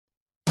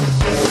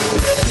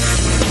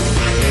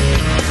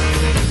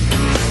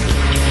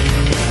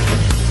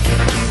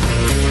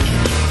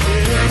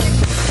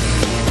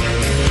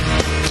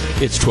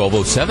It's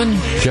 12:07.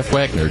 Jeff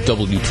Wagner,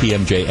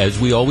 WTMJ. As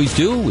we always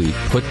do, we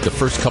put the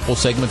first couple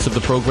segments of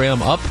the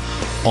program up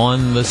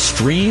on the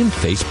stream,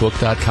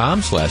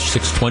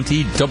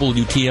 facebook.com/620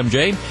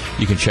 WTMJ.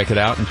 You can check it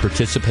out and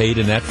participate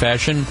in that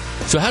fashion.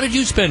 So how did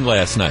you spend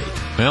last night?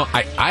 Well,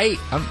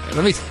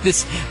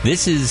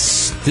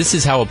 this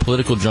is how a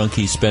political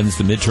junkie spends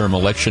the midterm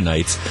election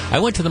nights. I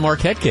went to the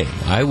Marquette game.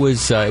 It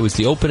was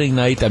the opening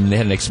night. I mean, they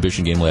had an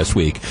exhibition game last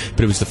week,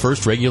 but it was the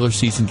first regular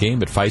season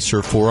game at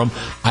Fiserv Forum.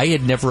 I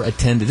had never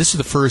attended. This is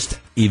the first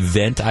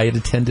event I had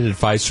attended at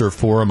Fiserv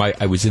Forum.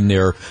 I was in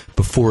there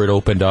before it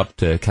opened up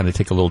to kind of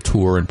take a little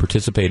tour and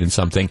participate in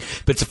something.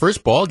 But it's the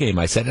first ball game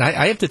I said, and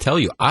I have to tell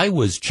you, I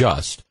was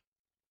just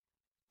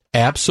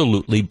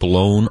absolutely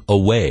blown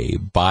away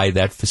by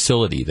that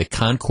facility. The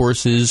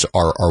concourses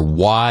are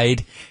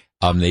wide.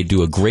 They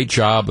do a great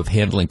job of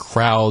handling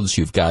crowds.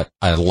 You've got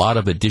a lot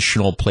of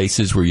additional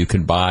places where you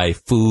can buy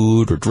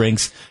food or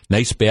drinks,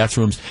 nice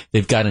bathrooms.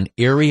 They've got an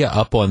area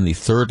up on the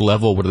third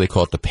level, what do they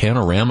call it, the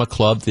Panorama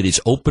Club, that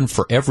is open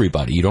for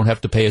everybody. You don't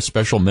have to pay a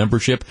special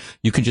membership.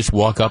 You can just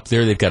walk up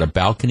there. They've got a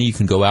balcony. You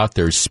can go out.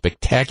 There's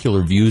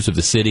spectacular views of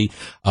the city.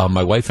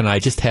 My wife and I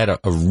just had a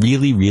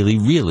really, really,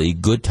 really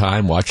good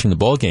time watching the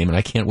ball game, and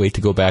I can't wait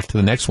to go back to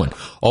the next one.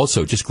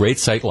 Also, just great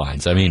sight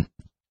lines. I mean,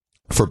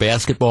 for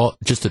basketball,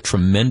 just a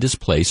tremendous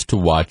place to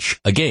watch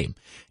a game.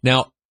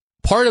 Now,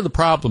 part of the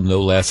problem,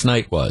 though, last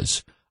night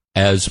was,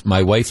 as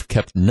my wife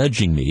kept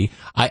nudging me,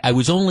 I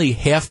was only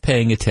half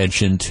paying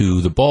attention to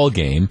the ball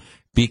game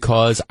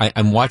because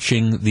I'm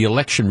watching the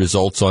election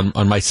results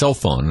on my cell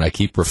phone, and I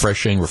keep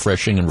refreshing,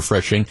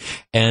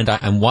 and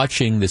I'm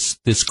watching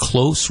this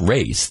close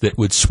race that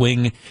would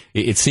swing.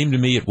 It seemed to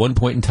me at one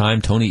point in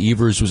time, Tony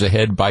Evers was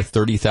ahead by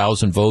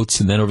 30,000 votes,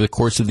 and then over the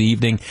course of the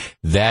evening,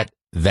 that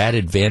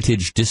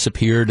advantage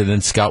disappeared, and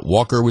then Scott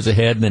Walker was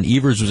ahead, and then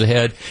Evers was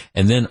ahead,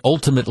 and then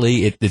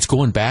ultimately it's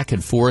going back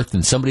and forth,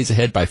 and somebody's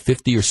ahead by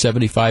 50 or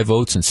 75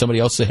 votes, and somebody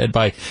else ahead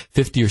by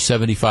 50 or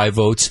 75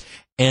 votes.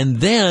 And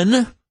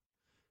then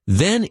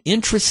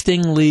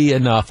interestingly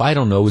enough, I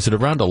don't know, was it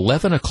around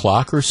 11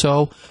 o'clock or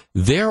so,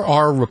 there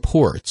are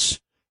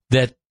reports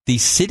that the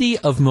city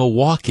of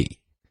Milwaukee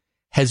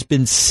has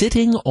been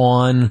sitting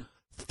on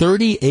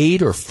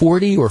 38 or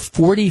 40 or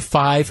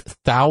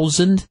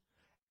 45,000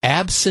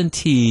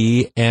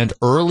 absentee and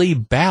early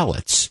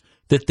ballots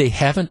that they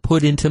haven't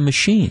put into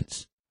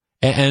machines.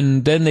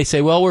 And then they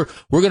say, well, we're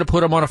going to put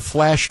them on a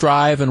flash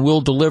drive and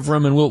we'll deliver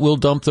them and we'll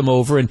dump them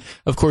over. And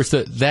of course,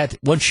 that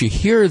once you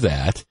hear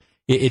that,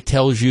 it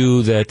tells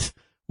you that,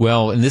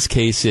 well, in this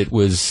case, it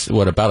was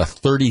about a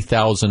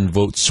 30,000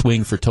 vote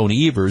swing for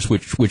Tony Evers,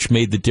 which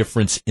made the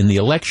difference in the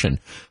election.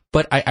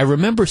 But I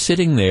remember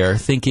sitting there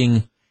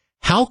thinking,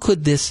 how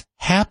could this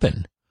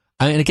happen?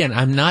 And again,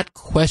 I'm not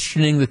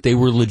questioning that they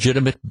were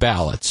legitimate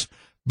ballots,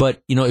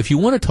 but, you know, if you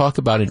want to talk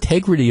about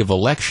integrity of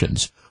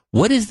elections,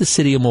 what is the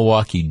city of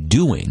Milwaukee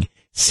doing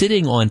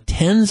sitting on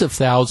tens of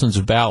thousands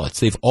of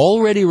ballots? They've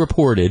already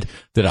reported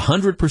that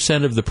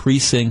 100% of the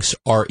precincts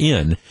are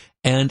in,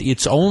 and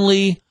it's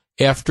only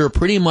after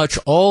pretty much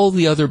all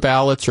the other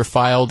ballots are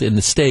filed in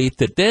the state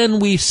that then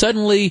we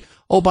suddenly,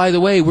 oh, by the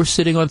way, we're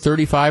sitting on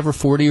 35 or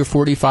 40 or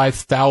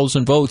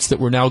 45,000 votes that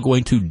we're now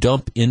going to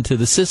dump into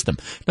the system.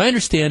 Now, I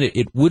understand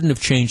it wouldn't have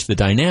changed the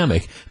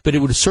dynamic, but it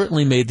would have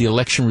certainly made the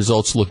election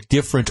results look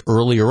different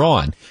earlier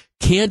on.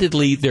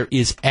 Candidly, there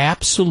is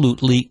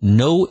absolutely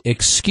no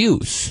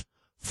excuse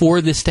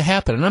for this to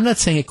happen. And I'm not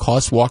saying it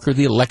cost Walker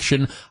the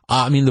election.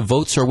 I mean, the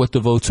votes are what the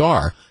votes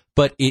are.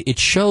 But it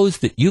shows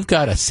that you've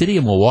got a city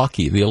of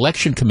Milwaukee, the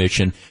election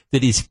commission,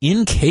 that is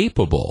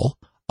incapable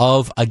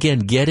of,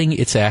 again, getting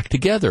its act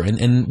together.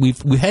 And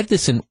we've had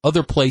this in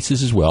other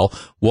places as well.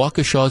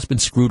 Waukesha has been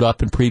screwed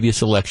up in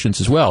previous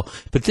elections as well.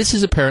 But this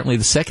is apparently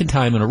the second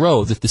time in a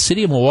row that the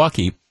city of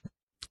Milwaukee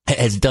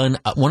has done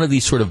one of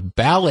these sort of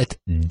ballot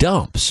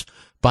dumps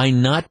by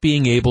not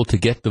being able to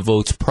get the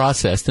votes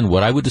processed in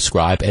what I would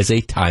describe as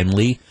a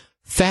timely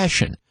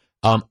fashion.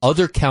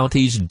 Other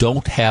counties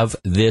don't have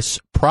this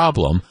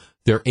problem.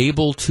 They're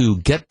able to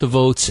get the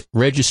votes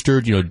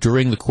registered,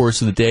 during the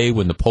course of the day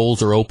when the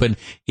polls are open,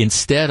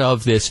 instead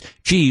of this,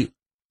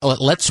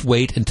 let's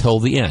wait until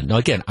the end. Now,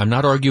 again, I'm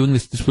not arguing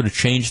this would have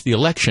changed the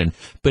election,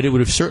 but it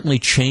would have certainly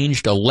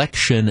changed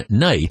election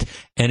night.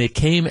 And it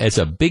came as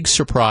a big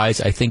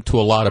surprise, I think, to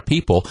a lot of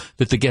people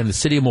that, again, the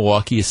city of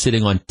Milwaukee is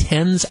sitting on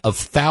tens of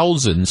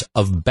thousands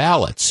of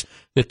ballots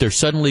that they're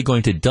suddenly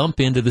going to dump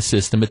into the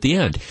system at the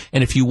end.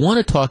 And if you want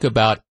to talk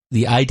about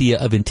the idea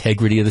of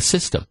integrity of the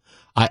system,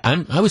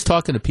 I was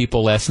talking to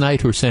people last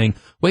night who were saying,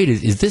 wait,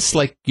 is this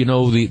like,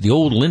 the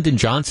old Lyndon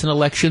Johnson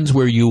elections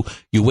where you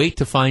wait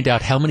to find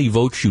out how many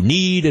votes you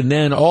need and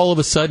then all of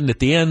a sudden at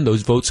the end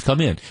those votes come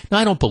in? Now,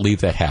 I don't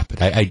believe that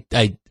happened.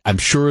 I'm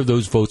sure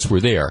those votes were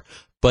there.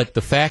 But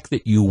the fact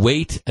that you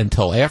wait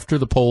until after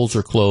the polls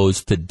are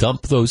closed to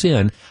dump those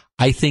in,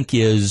 I think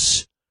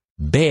is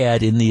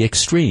bad in the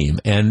extreme.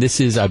 And this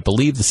is, I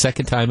believe, the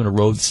second time in a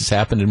row this has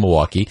happened in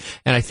Milwaukee.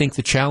 And I think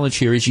the challenge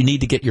here is you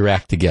need to get your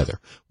act together.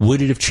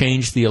 Would it have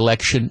changed the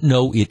election?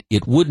 No,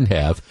 it wouldn't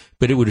have.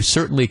 But it would have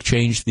certainly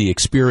changed the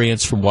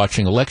experience from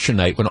watching election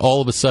night when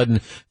all of a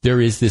sudden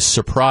there is this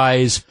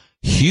surprise,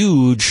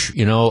 huge,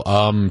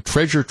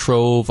 treasure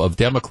trove of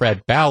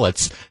Democrat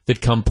ballots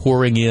that come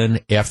pouring in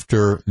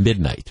after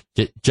midnight.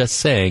 Just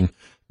saying,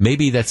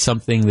 maybe that's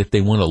something that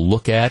they want to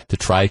look at to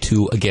try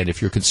to, again,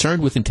 if you're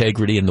concerned with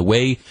integrity and the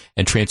way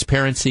and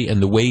transparency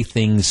and the way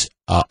things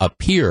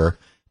appear,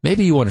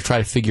 maybe you want to try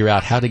to figure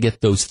out how to get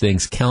those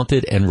things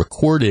counted and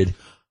recorded.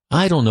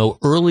 I don't know,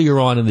 earlier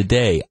on in the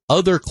day.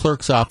 Other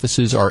clerks'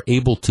 offices are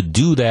able to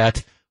do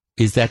that.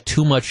 Is that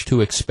too much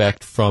to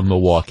expect from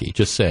Milwaukee?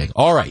 Just saying.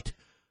 All right.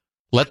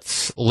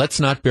 Let's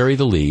not bury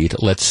the lead.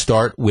 Let's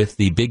start with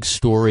the big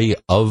story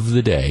of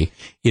the day.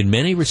 In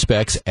many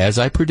respects, as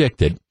I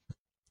predicted,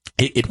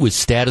 it was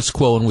status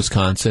quo in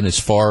Wisconsin as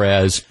far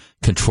as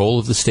control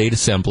of the state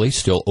assembly,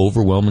 still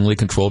overwhelmingly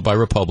controlled by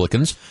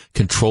Republicans,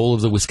 control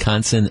of the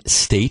Wisconsin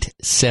State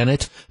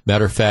Senate.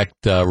 Matter of fact,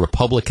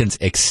 Republicans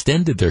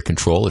extended their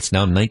control. It's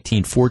now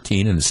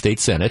 1914 in the state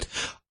Senate.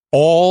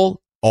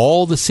 All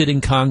the sitting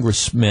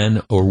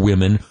congressmen or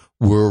women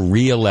were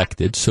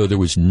reelected, so there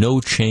was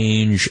no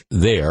change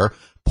there.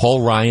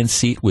 Paul Ryan's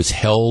seat was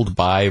held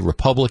by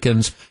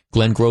Republicans.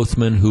 Glenn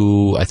Grothman,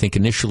 who I think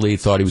initially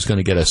thought he was going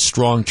to get a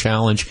strong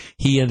challenge,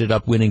 he ended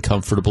up winning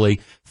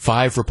comfortably.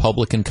 5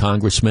 Republican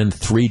congressmen,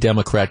 3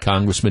 Democrat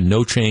congressmen,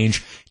 no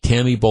change.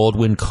 Tammy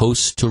Baldwin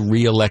coasts to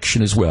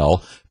re-election as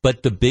well.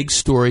 But the big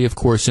story, of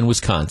course, in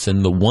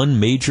Wisconsin, the one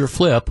major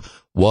flip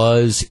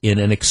was in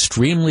an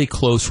extremely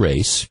close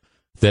race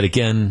that,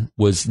 again,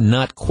 was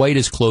not quite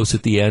as close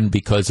at the end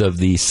because of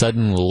the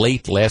sudden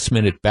late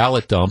last-minute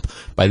ballot dump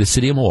by the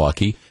city of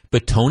Milwaukee.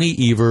 But Tony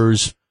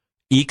Evers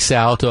ekes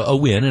out a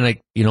win, and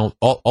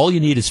all you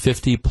need is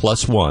 50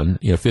 plus 1,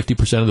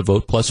 50% of the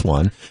vote plus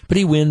 1. But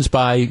he wins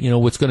by,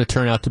 what's going to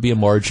turn out to be a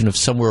margin of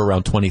somewhere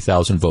around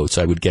 20,000 votes,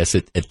 I would guess,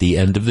 at the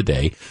end of the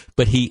day.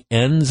 But he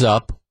ends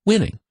up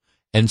winning.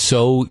 And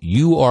so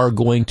you are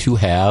going to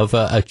have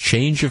a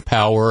change of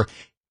power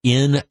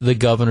in the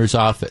governor's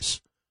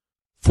office.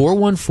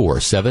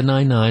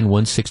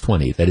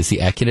 414-799-1620. That is the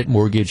Accunet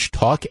Mortgage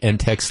talk and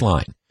text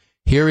line.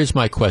 Here is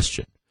my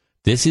question.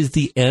 This is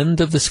the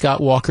end of the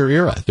Scott Walker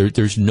era.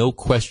 There's no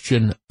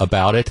question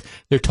about it.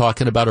 They're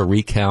talking about a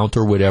recount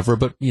or whatever,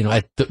 but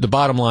the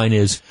bottom line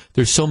is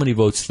there's so many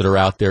votes that are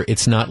out there.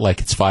 It's not like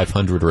it's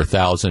 500 or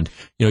 1,000.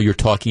 You're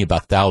talking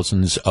about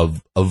thousands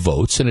of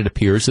votes, and it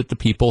appears that the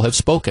people have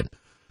spoken.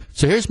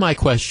 So here's my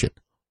question.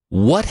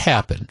 What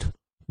happened?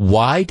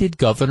 Why did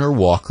Governor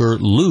Walker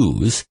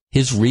lose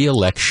his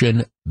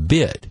re-election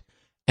bid?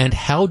 And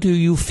how do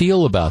you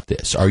feel about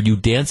this? Are you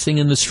dancing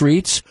in the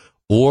streets,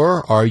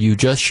 or are you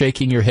just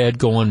shaking your head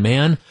going,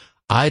 man,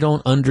 I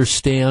don't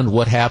understand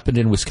what happened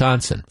in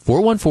Wisconsin?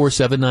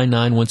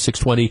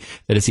 414-799-1620.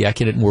 That is the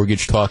Accunet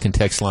Mortgage talk and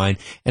text line.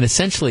 And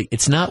essentially,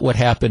 it's not what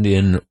happened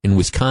in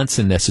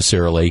Wisconsin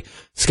necessarily.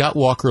 Scott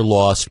Walker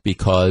lost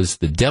because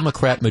the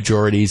Democrat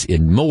majorities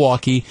in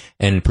Milwaukee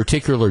and in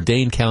particular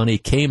Dane County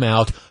came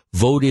out,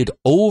 voted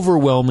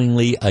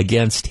overwhelmingly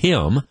against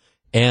him,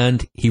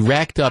 and he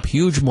racked up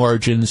huge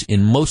margins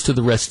in most of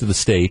the rest of the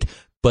state,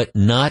 but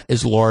not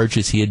as large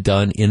as he had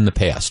done in the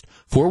past.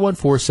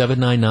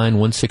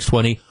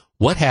 414-799-1620.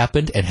 What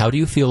happened, and how do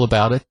you feel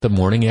about it the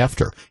morning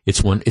after?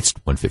 It's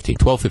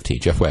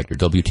 12:15. Jeff Wagner,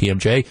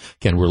 WTMJ.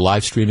 Again, we're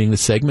live streaming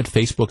this segment,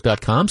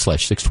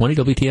 Facebook.com/620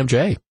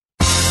 WTMJ.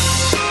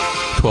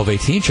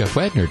 12:18, Jeff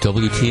Wagner,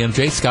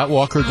 WTMJ. Scott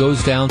Walker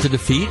goes down to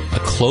defeat a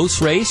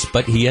close race,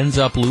 but he ends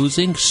up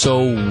losing.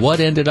 So what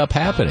ended up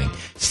happening?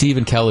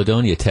 Stephen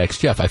Caledonia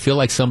texts, Jeff, I feel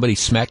like somebody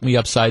smacked me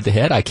upside the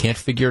head. I can't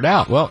figure it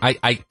out. Well,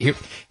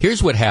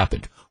 here's what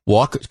happened.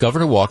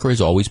 Governor Walker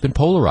has always been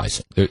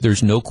polarizing.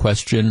 There's no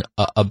question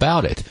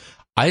about it.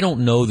 I don't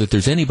know that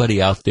there's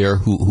anybody out there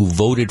who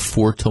voted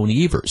for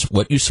Tony Evers.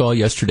 What you saw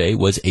yesterday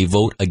was a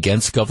vote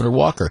against Governor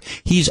Walker.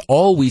 He's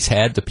always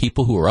had the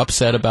people who are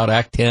upset about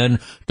Act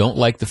 10, don't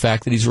like the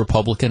fact that he's a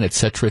Republican, et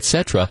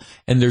cetera,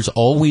 and there's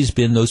always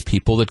been those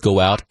people that go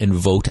out and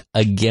vote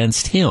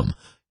against him.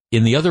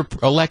 In the other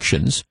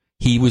elections,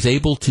 he was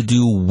able to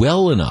do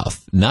well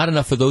enough. Not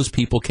enough of those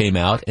people came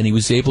out, and he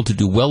was able to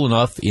do well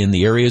enough in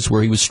the areas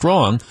where he was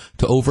strong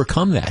to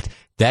overcome that.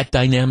 That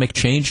dynamic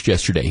changed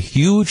yesterday.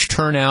 Huge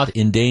turnout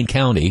in Dane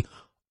County,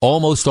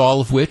 almost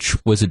all of which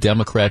was a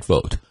Democrat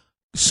vote.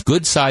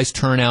 Good-sized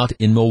turnout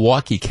in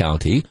Milwaukee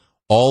County,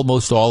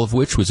 almost all of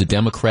which was a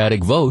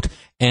Democratic vote.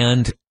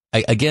 And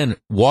again,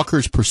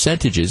 Walker's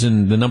percentages,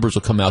 and the numbers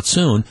will come out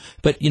soon,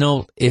 but,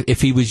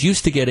 if he was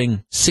used to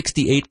getting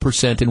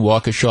 68% in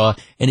Waukesha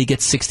and he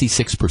gets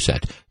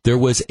 66%, there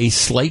was a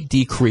slight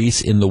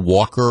decrease in the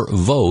Walker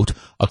vote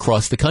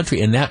across the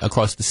country and that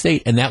across the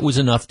state, and that was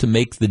enough to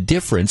make the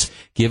difference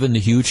given the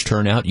huge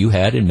turnout you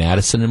had in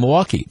Madison and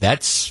Milwaukee.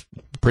 That's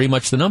pretty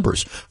much the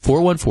numbers.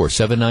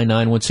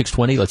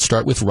 414-799-1620. Let's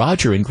start with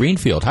Roger in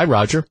Greenfield. Hi,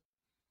 Roger.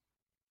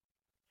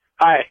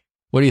 Hi.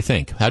 What do you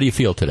think? How do you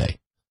feel today?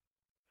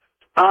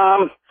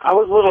 I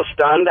was a little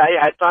stunned.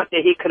 I thought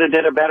that he could have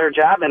did a better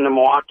job in the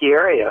Milwaukee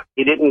area.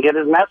 He didn't get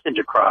his message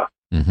across.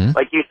 Mm-hmm.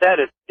 Like you said,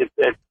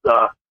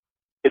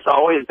 it's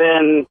always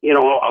been,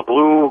 a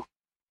blue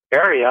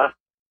area,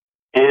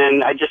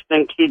 and I just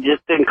think he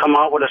just didn't come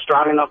out with a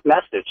strong enough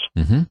message.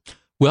 Mm-hmm.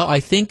 Well, I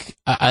think,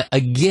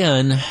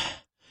 again,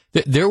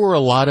 there were a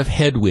lot of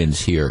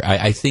headwinds here.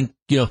 I think,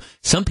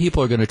 some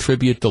people are going to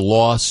attribute the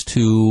loss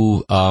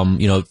to,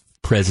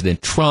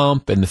 President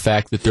Trump and the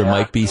fact that there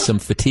might be some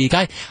fatigue.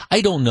 I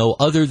don't know,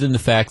 other than the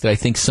fact that I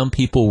think some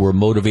people were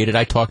motivated.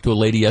 I talked to a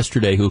lady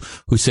yesterday who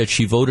said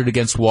she voted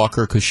against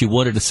Walker because she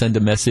wanted to send a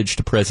message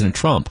to President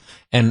Trump.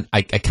 And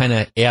I kind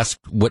of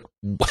asked what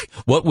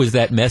was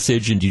that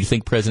message, and do you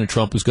think President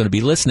Trump was going to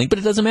be listening? But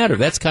it doesn't matter.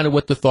 That's kind of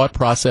what the thought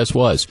process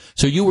was.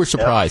 So you were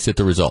surprised at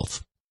the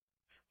results.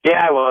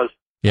 Yeah, I was.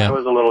 Yeah. I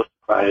was a little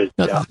surprised.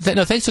 No,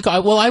 thanks to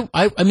God. Well,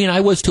 I mean, I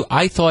was too.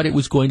 I thought it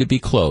was going to be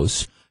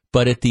close.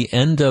 But at the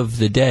end of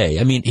the day,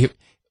 I mean,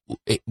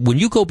 when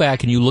you go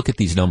back and you look at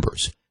these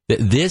numbers,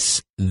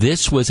 this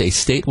was a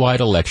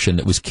statewide election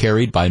that was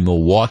carried by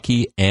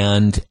Milwaukee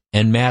and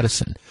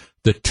Madison.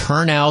 The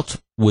turnout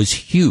was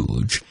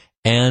huge,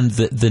 and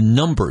the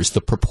numbers,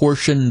 the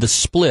proportion, the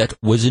split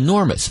was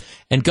enormous.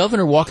 And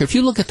Governor Walker, if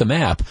you look at the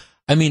map,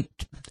 I mean,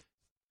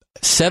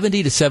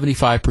 70 to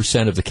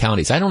 75% of the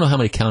counties. I don't know how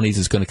many counties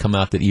is going to come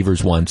out that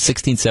Evers won,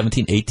 16,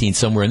 17, 18,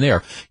 somewhere in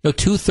there.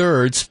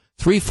 2/3.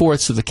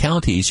 3/4 of the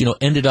counties,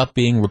 ended up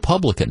being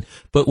Republican.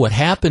 But what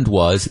happened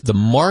was the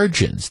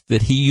margins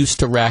that he used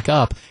to rack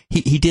up,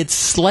 he did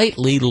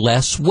slightly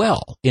less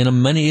well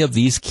in many of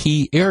these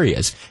key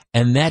areas.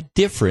 And that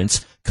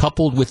difference,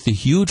 coupled with the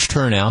huge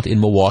turnout in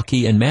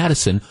Milwaukee and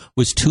Madison,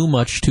 was too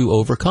much to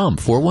overcome.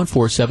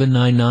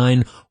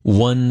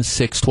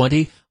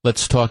 414-799-1620.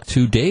 Let's talk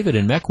to David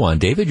in Mequon.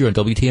 David, you're on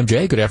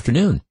WTMJ. Good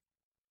afternoon.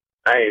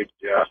 Hi,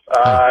 Jeff.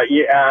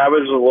 Yeah, I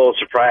was a little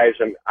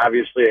surprised. I'm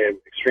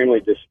extremely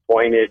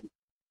disappointed,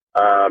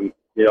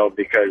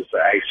 because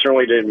I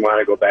certainly didn't want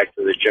to go back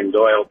to the Jim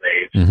Doyle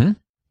days. Mm-hmm.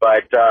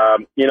 But, I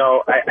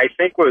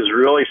think what was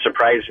really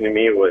surprising to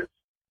me was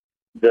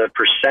the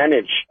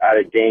percentage out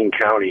of Dane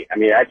County. I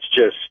mean, that's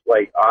just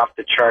like off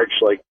the charts,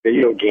 like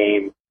video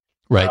game,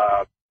 right?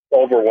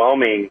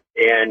 Overwhelming.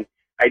 And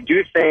I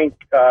do think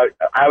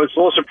I was a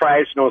little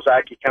surprised in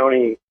Ozaukee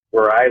County,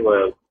 where I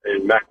live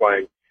in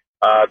Mequon,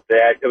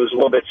 that it was a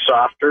little bit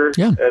softer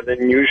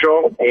than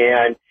usual.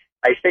 And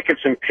I think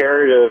it's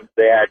imperative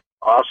that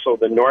also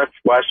the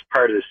northwest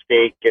part of the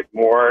state get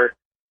more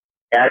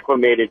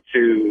acclimated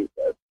to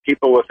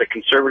people with a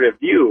conservative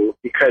view,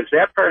 because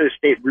that part of the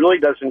state really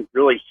doesn't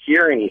really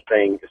hear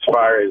anything as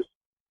far as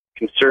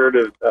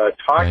conservative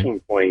talking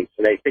points.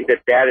 And I think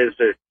that is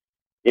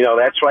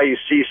that's why you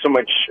see so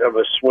much of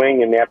a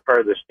swing in that part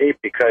of the state,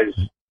 because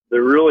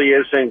there really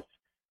isn't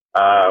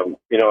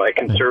a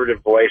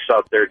conservative voice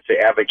out there to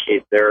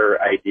advocate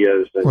their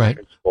ideas and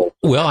principles.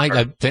 Well,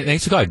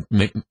 thanks to God.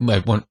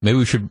 Maybe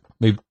we should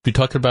be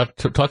talking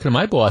to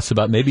my boss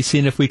about maybe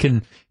seeing if we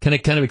can kind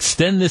of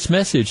extend this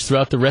message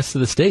throughout the rest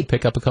of the state.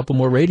 Pick up a couple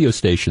more radio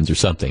stations or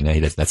something.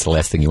 That's the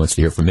last thing he wants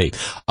to hear from me.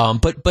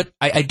 But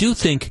I do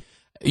think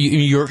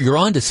you're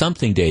on to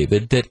something,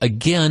 David. That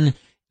again,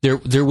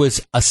 there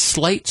was a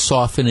slight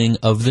softening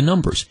of the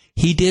numbers.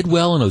 He did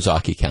well in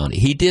Ozaukee County.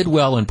 He did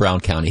well in Brown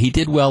County. He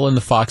did well in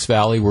the Fox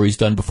Valley, where he's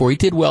done before. He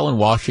did well in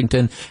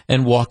Washington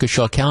and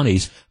Waukesha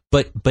counties,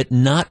 but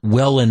not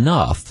well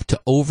enough to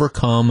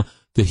overcome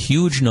the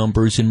huge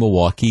numbers in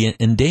Milwaukee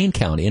and Dane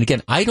County. And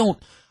again, I don't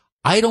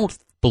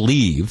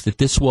believe that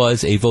this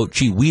was a vote,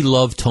 gee, we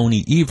love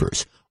Tony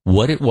Evers.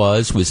 What it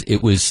was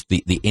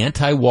the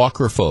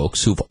anti-Walker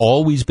folks who've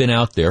always been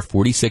out there,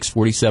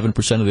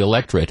 47% of the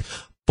electorate,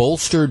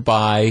 bolstered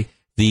by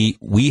the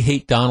we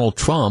hate Donald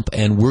Trump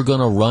and we're going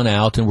to run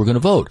out and we're going to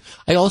vote.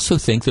 I also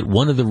think that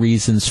one of the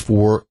reasons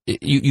for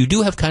you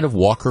do have kind of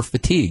Walker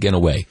fatigue in a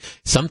way.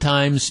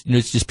 Sometimes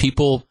it's just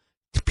people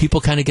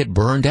kind of get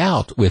burned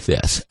out with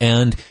this.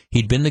 And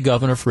he'd been the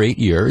governor for 8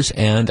 years.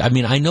 And I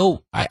mean, I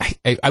know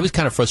I was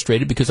kind of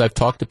frustrated because I've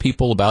talked to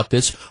people about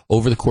this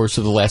over the course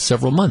of the last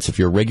several months. If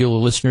you're a regular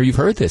listener, you've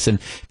heard this. And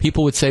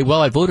people would say,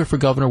 well, I voted for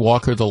Governor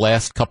Walker the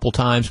last couple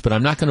times, but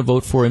I'm not going to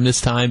vote for him this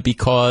time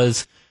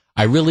because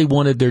I really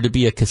wanted there to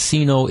be a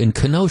casino in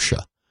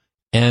Kenosha.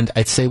 And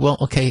I'd say, well,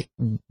 okay,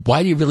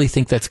 why do you really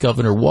think that's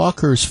Governor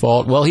Walker's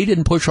fault? Well, he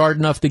didn't push hard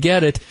enough to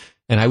get it.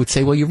 And I would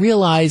say, well, you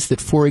realize that,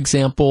 for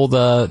example,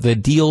 the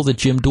deal that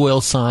Jim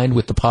Doyle signed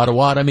with the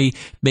Potawatomi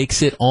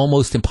makes it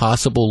almost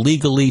impossible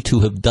legally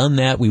to have done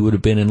that. We would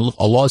have been in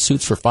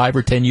lawsuits for 5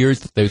 or 10 years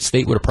that the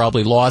state would have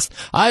probably lost.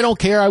 I don't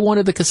care. I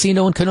wanted the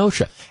casino in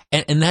Kenosha.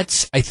 And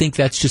I think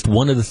that's just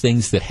one of the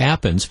things that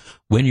happens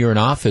when you're in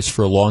office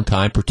for a long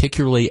time,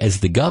 particularly as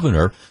the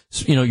governor.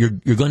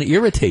 You're going to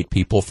irritate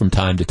people from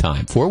time to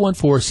time.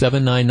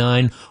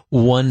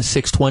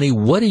 414-799-1620.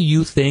 What do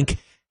you think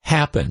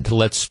happened?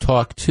 Let's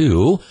talk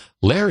to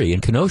Larry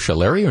in Kenosha.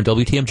 Larry, you're on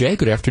WTMJ.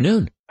 Good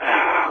afternoon.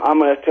 I'm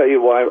going to tell you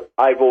why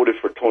I voted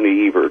for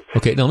Tony Evers.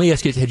 Okay, now let me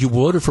ask you, had you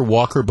voted for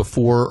Walker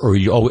before, or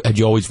had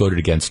you always voted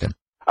against him?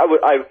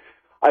 I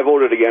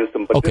voted against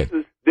him, but okay.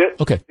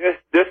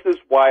 This is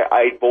why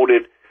I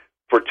voted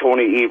for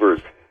Tony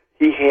Evers.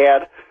 He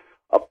had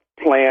a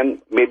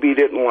plan. Maybe he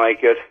didn't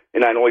like it,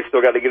 and I know he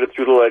still got to get it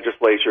through the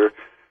legislature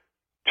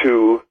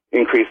to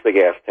increase the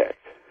gas tax.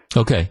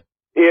 Okay.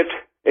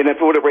 And if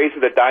it would have raised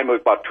it a dime, it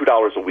was about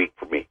 $2 a week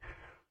for me.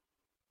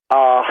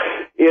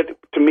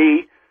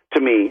 To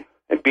me,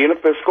 and being a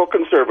fiscal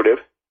conservative,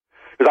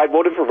 because I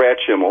voted for Rat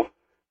Schimmel,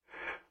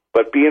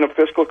 but being a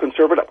fiscal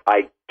conservative,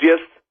 I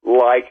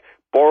dislike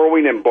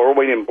borrowing and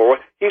borrowing and borrowing.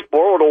 He's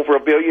borrowed over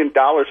 $1 billion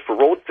for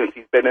roads since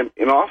he's been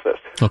in office.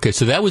 Okay,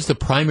 so that was the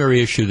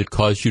primary issue that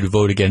caused you to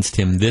vote against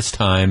him this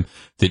time,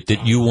 that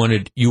you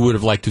would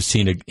have liked to have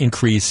seen an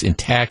increase in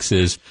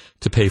taxes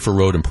to pay for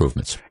road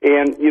improvements.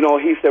 And,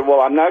 he said,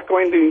 well, I'm not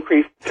going to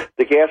increase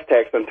the gas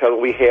tax until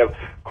we have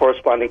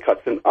corresponding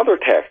cuts in other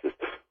taxes.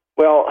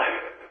 Well,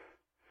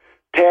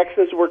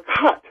 taxes were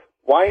cut.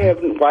 Why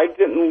didn't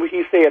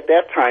he say at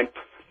that time,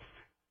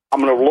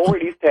 I'm going to lower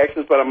these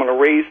taxes, but I'm going to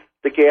raise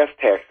the gas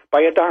tax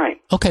by a dime?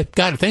 Okay,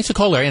 got it. Thanks for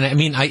calling, Larry. And I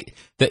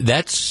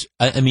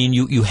mean,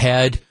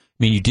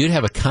 you did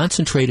have a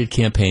concentrated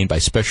campaign by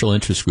special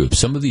interest groups.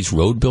 Some of these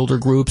road builder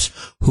groups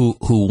who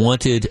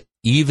wanted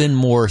even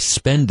more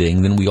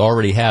spending than we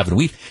already have. And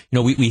we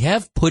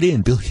have put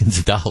in billions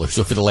of dollars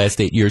over the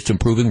last 8 years to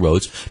improving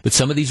roads, but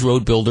some of these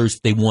road builders,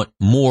 they want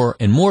more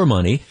and more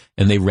money,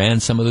 and they ran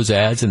some of those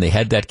ads, and they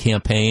had that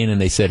campaign, and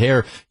they said,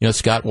 here,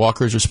 Scott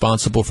Walker is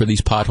responsible for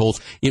these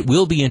potholes. It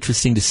will be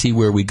interesting to see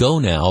where we go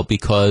now,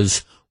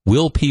 because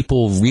will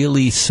people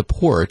really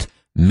support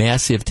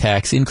massive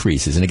tax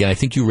increases? And again, I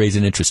think you raise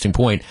an interesting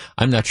point.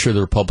 I'm not sure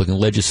the Republican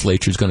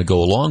legislature is going to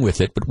go along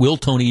with it, but will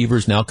Tony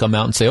Evers now come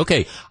out and say,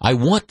 okay, I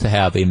want to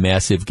have a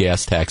massive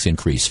gas tax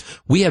increase?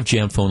 We have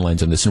jammed phone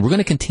lines on this, and we're going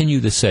to continue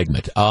this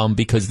segment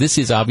because this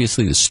is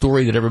obviously the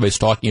story that everybody's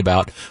talking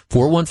about.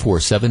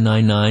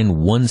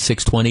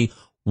 414-799-1620.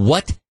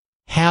 What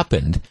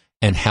happened,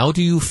 and how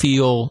do you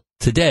feel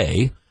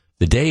today,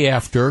 the day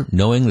after,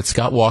 knowing that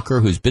Scott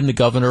Walker, who's been the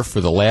governor for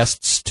the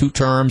last 2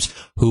 terms,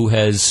 who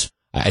has,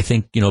 I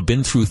think,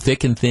 been through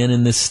thick and thin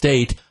in this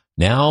state.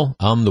 Now,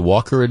 the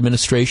Walker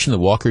administration, the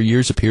Walker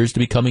years appears to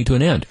be coming to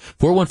an end.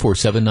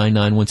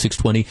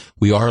 414-799-1620.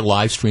 We are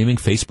live streaming,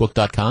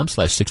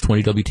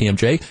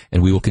 facebook.com/620WTMJ,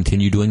 and we will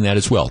continue doing that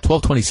as well.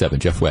 1227,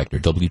 Jeff Wagner,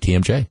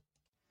 WTMJ.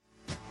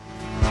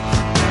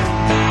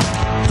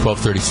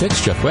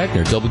 1236, Jeff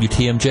Wagner,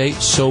 WTMJ.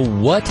 So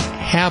what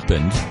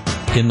happened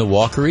in the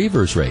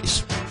Walker-Evers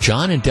race?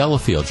 John in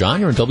Delafield.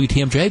 John, you're in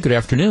WTMJ. Good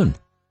afternoon.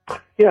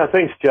 Yeah,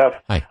 thanks, Jeff.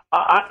 Hi.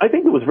 I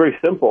think it was very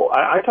simple.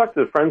 I talked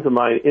to friends of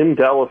mine in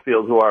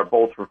Delafield who are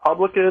both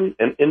Republican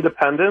and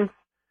independents,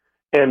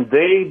 and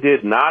they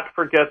did not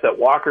forget that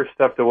Walker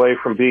stepped away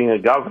from being a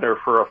governor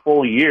for a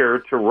full year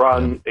to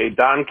run a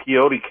Don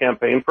Quixote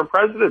campaign for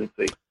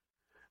presidency.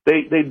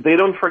 They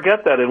don't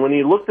forget that. And when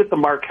you looked at the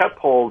Marquette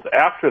polls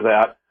after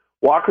that,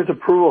 Walker's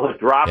approval had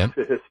dropped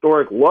to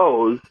historic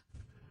lows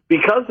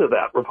because of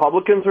that.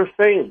 Republicans are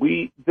saying,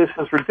 this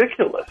is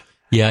ridiculous.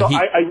 Yeah, so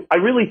I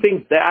really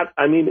think that,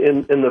 and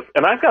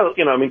I've got,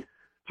 it's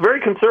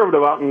very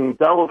conservative out in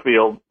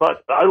Delafield,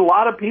 but a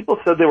lot of people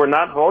said they were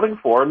not voting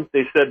for him.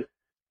 They said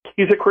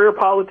he's a career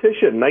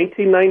politician.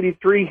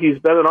 1993, he's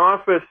been in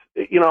office.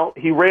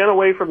 He ran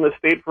away from the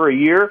state for a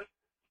year.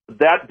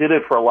 That did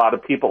it for a lot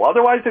of people.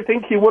 Otherwise, I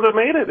think he would have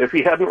made it if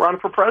he hadn't run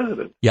for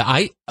president. Yeah,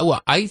 I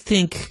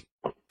think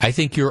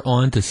you're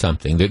on to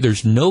something.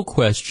 There's no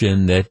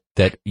question that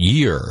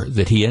year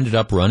that he ended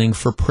up running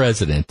for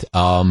president,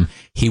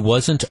 he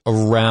wasn't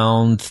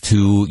around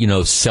to,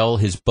 sell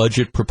his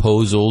budget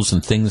proposals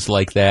and things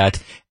like that.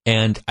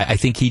 And I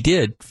think he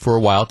did for a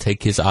while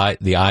take his eye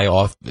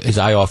off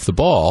the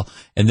ball.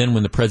 And then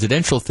when the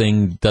presidential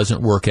thing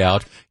doesn't work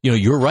out,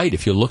 you're right.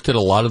 If you looked at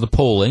a lot of the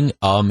polling,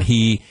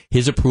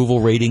 his approval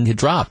rating had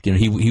dropped.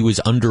 He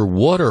was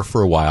underwater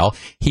for a while.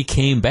 He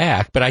came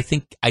back, but I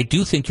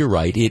do think you're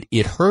right.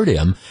 It hurt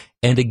him.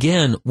 And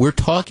again, we're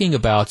talking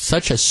about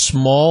such a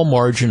small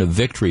margin of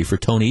victory for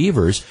Tony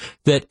Evers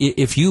that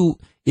if you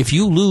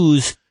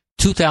lose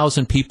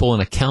 2,000 people in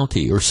a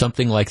county or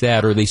something like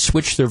that, or they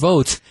switch their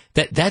votes,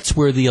 that's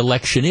where the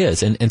election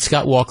is. And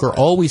Scott Walker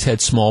always had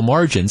small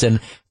margins,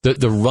 and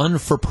the run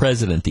for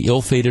president, the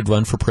ill-fated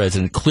run for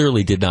president,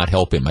 clearly did not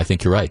help him. I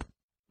think you're right.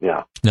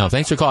 Yeah. No,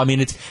 thanks for calling.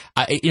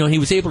 He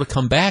was able to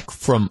come back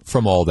from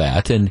all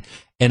that, and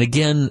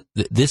again,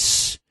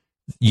 this.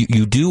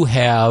 You do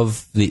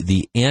have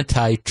the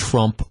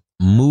anti-Trump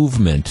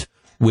movement,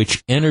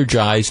 which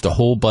energized a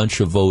whole bunch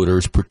of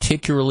voters,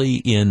 particularly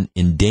in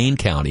Dane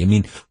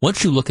County.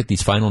 Once you look at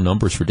these final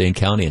numbers for Dane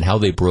County and how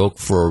they broke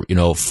for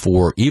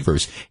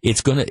Evers,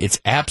 it's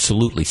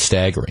absolutely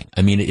staggering.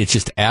 It's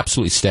just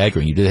absolutely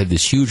staggering. You did have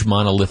this huge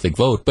monolithic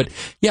vote, but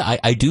yeah,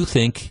 I do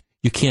think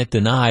you can't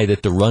deny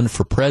that the run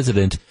for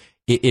president,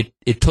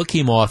 it took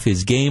him off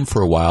his game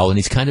for a while, and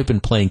he's kind of been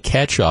playing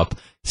catch up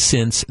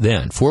since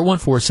then.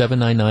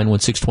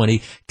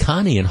 414-799-1620.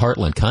 Connie in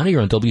Heartland. Connie,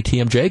 you're on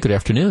WTMJ. Good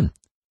afternoon.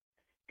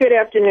 Good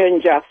afternoon,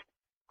 Jeff.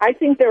 I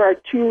think there are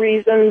 2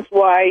 reasons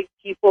why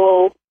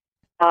people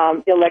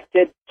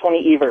elected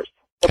Tony Evers.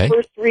 The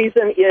first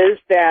reason is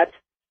that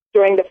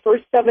during the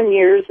first 7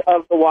 years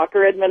of the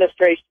Walker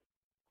administration,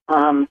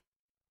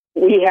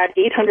 we had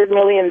 $800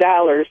 million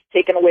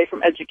taken away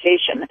from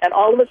education. And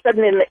all of a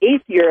sudden, in the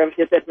 8th year of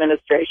his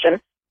administration,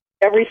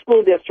 every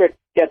school district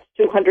gets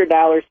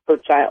 $200 per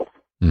child.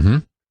 Mm-hmm.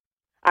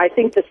 I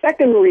think the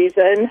second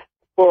reason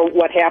for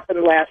what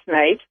happened last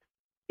night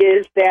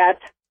is that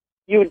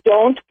you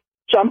don't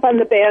jump on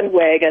the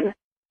bandwagon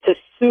to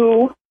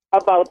sue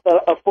about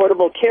the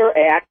Affordable Care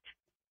Act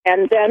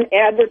and then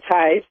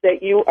advertise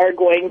that you are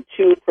going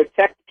to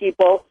protect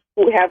people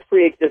who have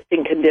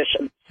pre-existing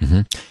conditions.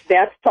 Mm-hmm.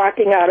 That's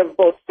talking out of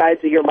both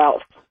sides of your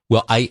mouth.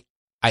 Well, I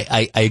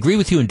agree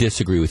with you and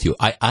disagree with you.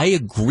 I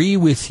agree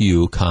with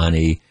you,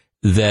 Connie,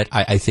 that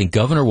I think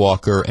Governor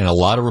Walker and a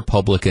lot of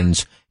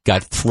Republicans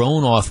got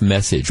thrown off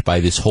message by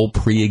this whole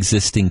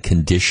pre-existing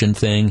condition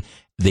thing.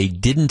 They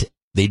didn't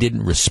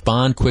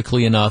respond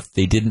quickly enough.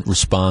 They didn't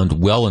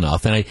respond well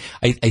enough. And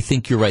I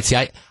think you're right.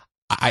 See,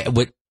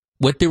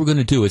 what they were going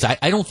to do is,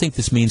 I don't think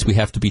this means we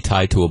have to be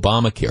tied to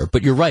Obamacare,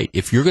 but you're right.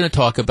 If you're going to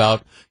talk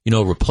about,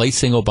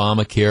 replacing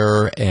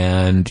Obamacare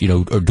and,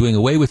 or doing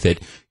away with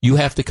it, you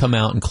have to come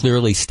out and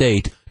clearly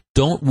state,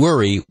 don't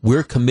worry,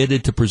 we're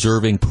committed to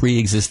preserving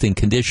pre-existing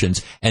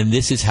conditions, and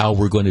this is how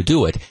we're going to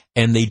do it.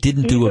 And they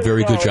didn't do a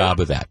very good job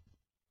of that.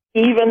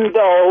 Even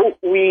though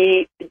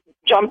we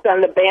jumped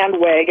on the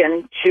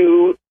bandwagon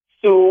to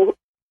sue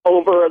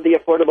over the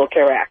Affordable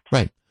Care Act.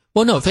 Right.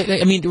 Well, no,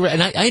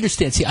 and I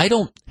understand. See, I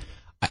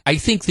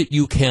think that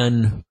you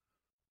can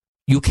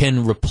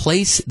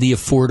replace the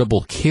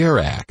Affordable Care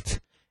Act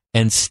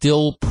and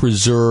still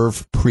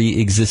preserve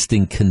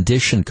pre-existing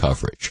condition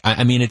coverage.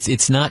 I mean,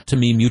 it's not to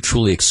me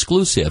mutually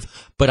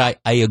exclusive, but I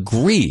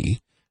agree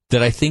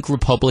that I think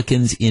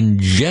Republicans in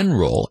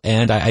general,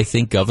 and I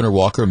think Governor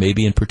Walker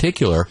maybe in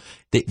particular,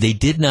 they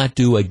did not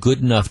do a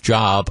good enough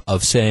job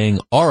of saying,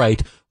 all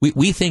right,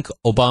 we think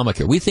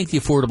Obamacare, we think the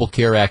Affordable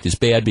Care Act is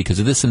bad because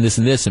of this and this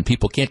and this, and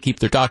people can't keep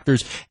their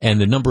doctors,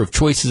 and the number of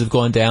choices have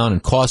gone down,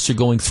 and costs are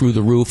going through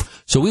the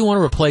roof, so we want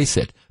to replace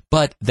it.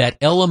 But that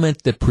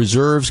element that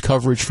preserves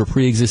coverage for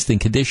pre-existing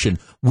condition,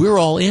 we're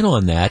all in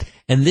on that,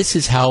 and this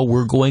is how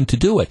we're going to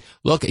do it.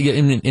 Look,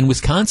 in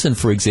Wisconsin,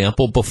 for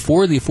example,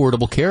 before the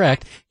Affordable Care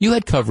Act, you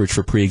had coverage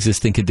for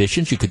pre-existing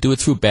conditions. You could do it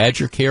through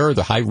Badger Care or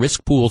the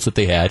high-risk pools that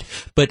they had.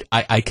 But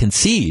I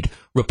concede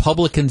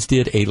Republicans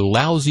did a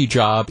lousy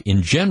job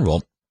in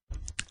general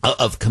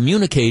of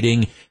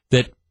communicating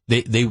that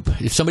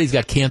if somebody's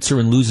got cancer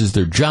and loses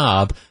their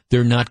job,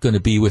 they're not going to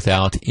be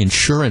without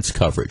insurance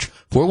coverage.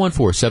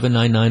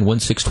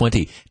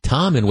 414-799-1620.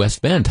 Tom in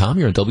West Bend. Tom,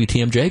 you're on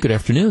WTMJ. Good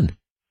afternoon.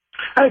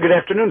 Hi, good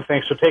afternoon.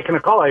 Thanks for taking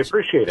the call. I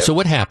appreciate it. So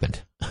what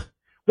happened?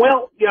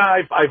 Well, yeah,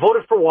 I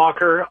voted for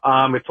Walker.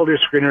 I told your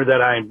screener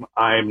that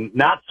I'm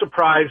not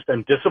surprised.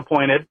 I'm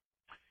disappointed.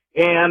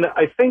 And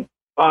I think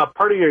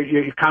part of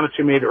your comments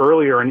you made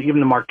earlier, and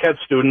even the Marquette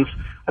students,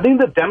 I think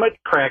the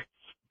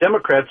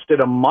Democrats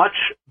did a much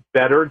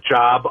better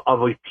job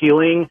of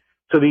appealing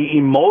to the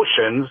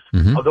emotions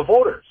of the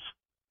voters.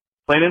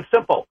 Plain and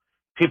simple.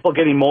 People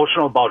get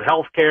emotional about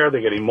health care. They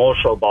get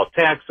emotional about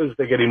taxes.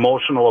 They get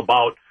emotional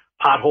about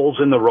potholes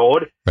in the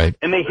road. Right.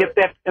 And they hit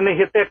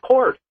that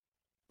chord.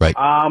 Right.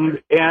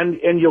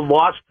 And you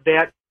lost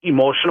that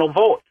emotional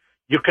vote.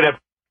 You could have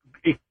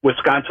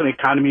Wisconsin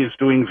economy is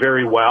doing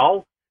very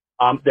well.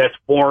 That's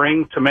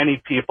boring to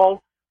many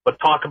people, but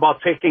talk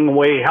about taking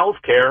away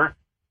health care,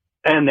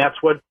 and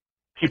that's what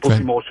people's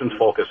emotions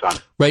focus on.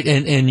 Right,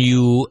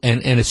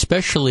 and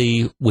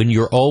especially when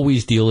you're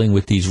always dealing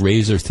with these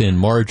razor thin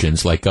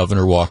margins like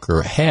Governor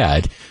Walker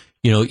had,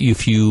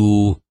 if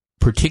you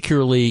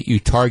particularly you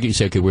target, you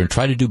say, okay, we're going to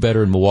try to do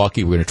better in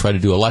Milwaukee, we're going to try to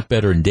do a lot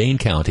better in Dane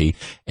County,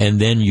 and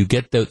then you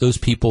get those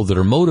people that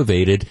are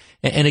motivated.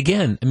 And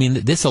again, I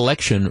mean, this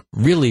election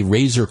really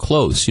razor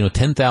close.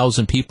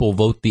 10,000 people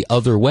vote the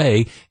other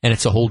way, and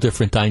it's a whole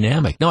different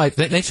dynamic. No, it's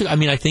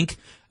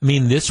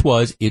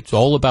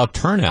all about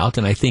turnout,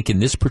 and I think in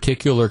this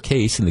particular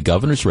case, in the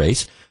governor's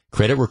race,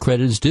 credit where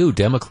credit is due,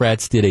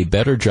 Democrats did a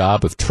better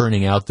job of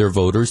turning out their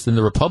voters than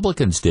the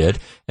Republicans did,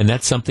 and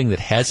that's something that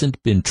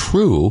hasn't been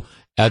true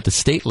at the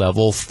state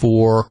level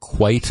for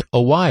quite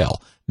a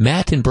while.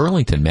 Matt in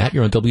Burlington. Matt,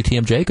 you're on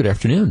WTMJ. Good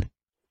afternoon.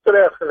 Good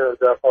afternoon,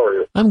 Jeff. How are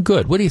you? I'm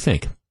good. What do you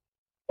think?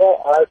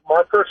 Well,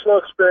 my personal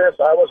experience,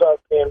 I was out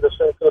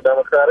canvassing for the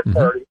Democratic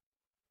Party,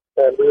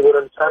 and we would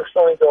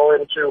intentionally go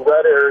into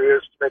red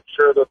areas to make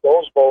sure that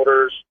those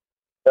voters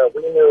that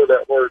we knew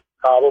that were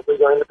probably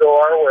going to go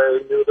our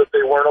way knew that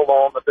they weren't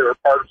alone, that they were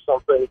part of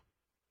something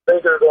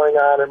bigger going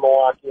on in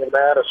Milwaukee and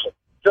Madison.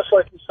 Just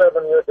like you said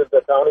when you did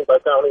the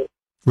county-by-county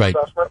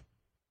assessment,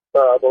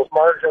 those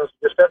margins,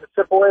 you just had to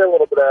chip away a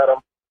little bit at them.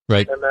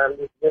 Right. And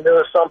then you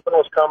knew something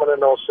was coming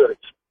in those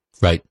cities.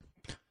 Right.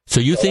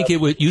 So you think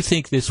you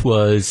think this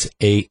was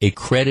a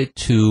credit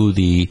to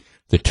the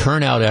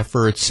turnout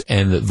efforts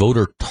and the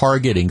voter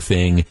targeting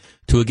thing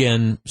to,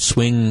 again,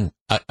 swing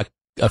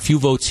a few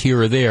votes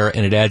here or there,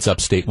 and it adds up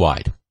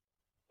statewide.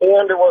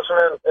 And it was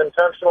an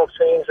intentional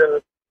change in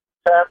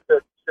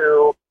tactic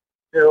to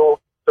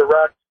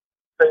direct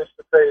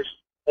face-to-face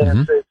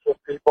handshakes with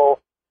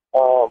people.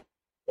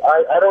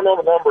 I don't know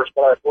the numbers,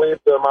 but I believe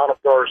the amount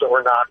of doors that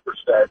were knocked were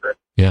staggering.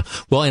 Yeah.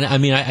 Well, and I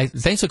mean,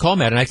 thanks for calling,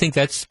 Matt. And I think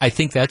that's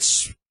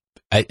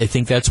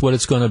what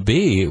it's going to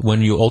be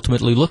when you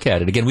ultimately look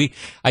at it. Again,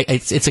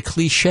 it's a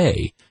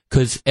cliche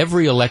because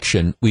every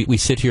election we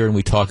sit here and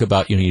we talk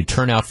about, you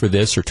turn out for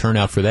this or turn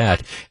out for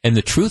that. And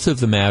the truth of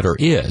the matter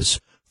is,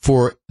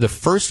 for the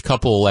first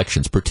couple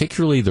elections,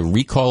 particularly the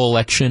recall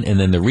election and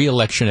then the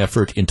re-election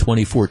effort in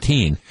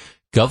 2014,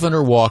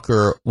 Governor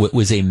Walker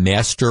was a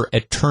master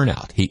at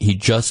turnout. He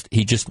just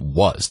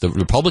was. The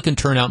Republican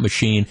turnout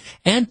machine,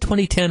 and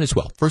 2010 as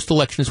well, first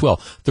election as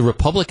well. The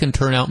Republican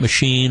turnout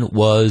machine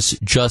was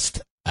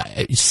just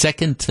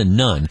second to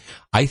none.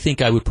 I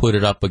think I would put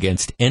it up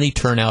against any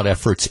turnout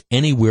efforts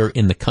anywhere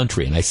in the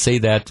country. And I say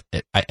that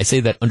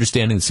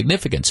understanding the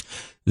significance.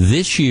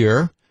 This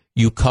year,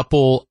 you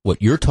couple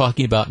what you're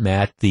talking about,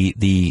 Matt,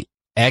 the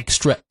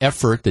extra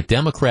effort that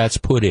Democrats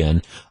put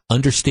in,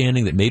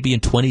 understanding that maybe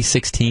in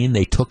 2016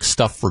 they took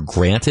stuff for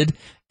granted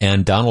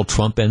and Donald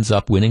Trump ends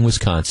up winning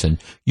Wisconsin.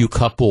 You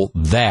couple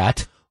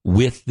that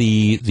with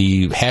the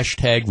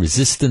hashtag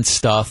resistance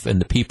stuff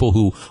and the people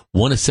who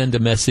want to send a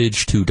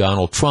message to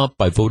Donald Trump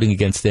by voting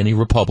against any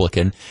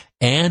Republican,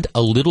 and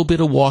a little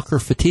bit of Walker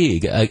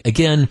fatigue.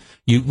 Again,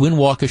 you win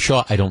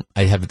Waukesha. I don't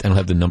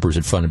have the numbers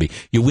in front of me.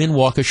 You win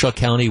Waukesha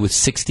County with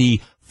 65%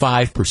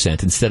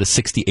 instead of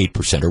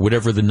 68% or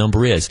whatever the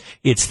number is.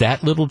 It's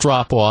that little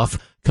drop off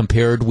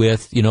compared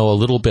with, a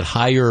little bit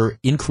higher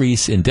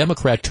increase in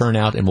Democrat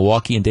turnout in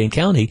Milwaukee and Dane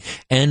County.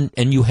 And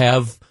you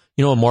have,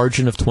 a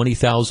margin of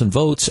 20,000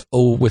 votes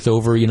with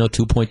over,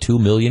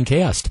 2.2 million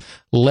cast.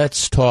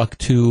 Let's talk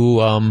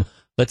to,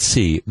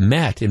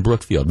 Matt in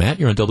Brookfield. Matt,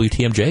 you're on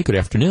WTMJ. Good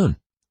afternoon.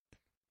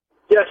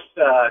 Yes,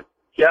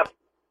 Jeff,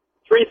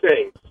 three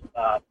things.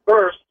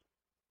 First,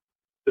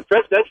 the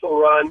presidential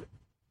run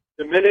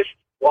diminished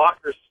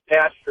Walker's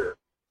stature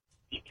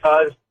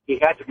because he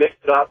had to mix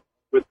it up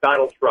with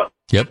Donald Trump.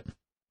 Yep.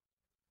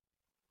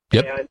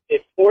 And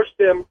it forced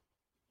him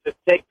to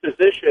take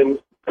positions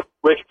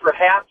which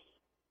perhaps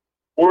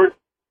weren't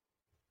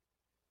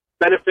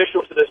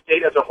beneficial to the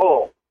state as a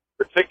whole,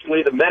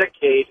 particularly the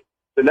Medicaid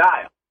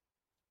denial.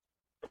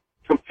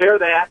 Compare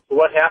that to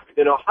what happened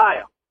in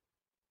Ohio,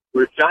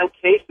 where John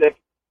Kasich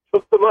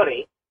took the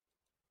money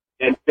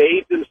and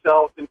bathed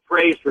himself in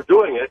praise for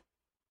doing it,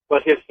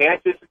 but his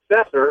handsome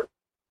successor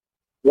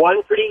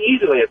won pretty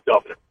easily as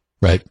governor.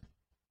 Right.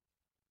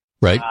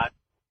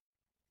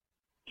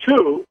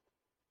 Two,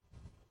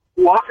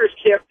 Walker's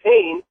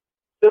campaign,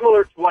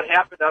 similar to what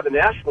happened on the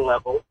national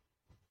level,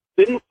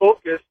 didn't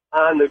focus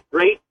on the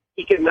great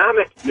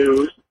economic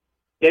news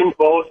in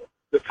both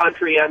the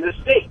country and the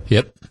state.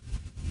 Yep.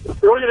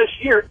 Earlier this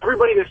year,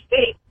 everybody in the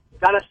state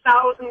got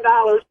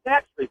 $1,000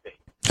 tax rebate.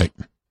 Right.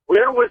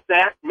 Where was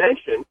that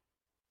mentioned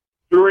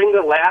during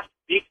the last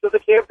weeks of the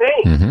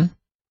campaign? Mm-hmm.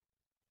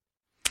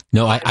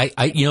 No,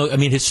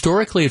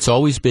 historically it's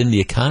always been the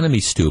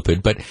economy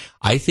stupid, but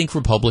I think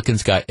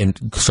Republicans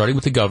starting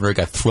with the governor,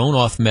 got thrown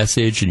off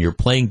message, and you're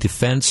playing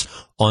defense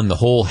on the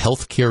whole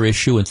health care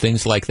issue and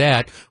things like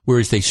that,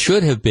 whereas they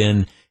should have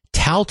been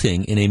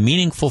touting in a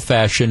meaningful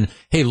fashion,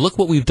 hey, look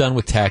what we've done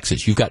with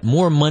taxes. You've got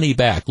more money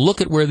back. Look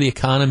at where the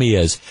economy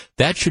is.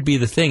 That should be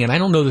the thing. And I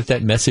don't know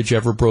that message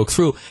ever broke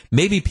through.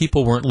 Maybe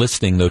people weren't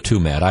listening, though, too,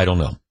 Matt. I don't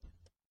know.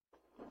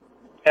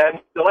 And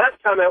the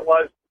last comment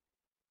was,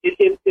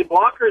 in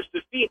Walker's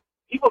defeat,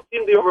 people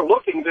seem to be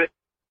overlooking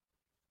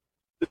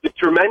the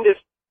tremendous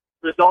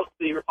results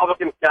the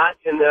Republicans got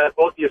in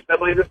both the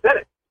Assembly and the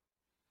Senate.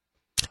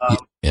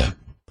 Yeah,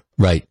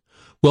 right.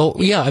 Well,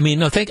 yeah,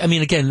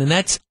 again, and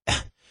that's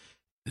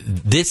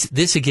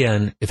this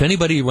again, if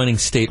anybody running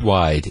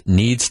statewide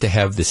needs to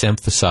have this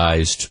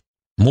emphasized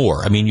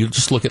more, you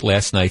just look at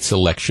last night's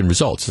election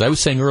results. As I was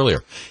saying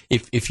earlier,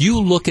 if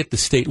you look at the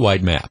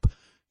statewide map,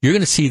 you're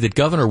going to see that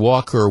Governor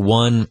Walker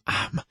won,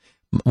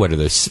 what are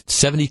there,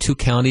 72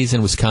 counties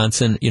in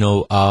Wisconsin?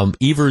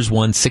 Evers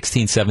won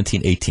 16,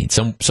 17, 18,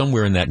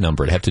 somewhere in that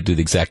number. I'd have to do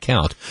the exact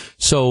count.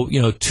 So,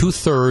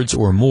 2/3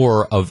 or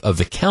more of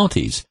the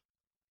counties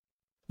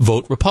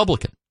vote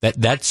Republican.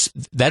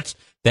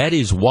 That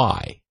is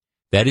why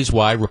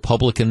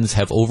Republicans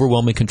have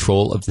overwhelming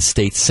control of the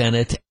state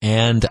Senate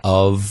and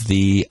of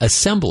the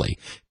Assembly,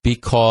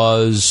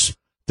 because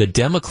the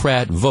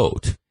Democrat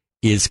vote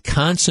is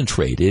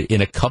concentrated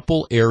in a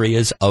couple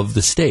areas of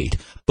the state,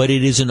 but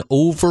it is an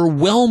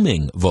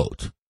overwhelming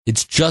vote.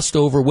 It's just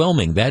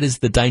overwhelming. That is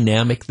the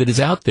dynamic that is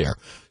out there.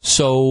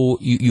 So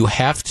you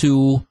have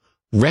to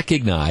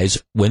recognize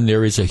when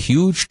there is a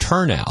huge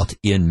turnout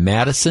in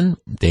Madison,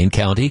 Dane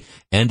County,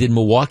 and in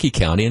Milwaukee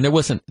County, and there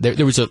was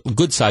a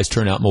good sized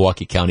turnout in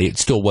Milwaukee County. It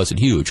still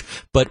wasn't huge,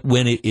 but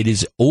when it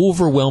is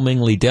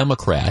overwhelmingly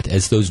Democrat,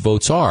 as those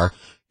votes are,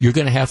 you're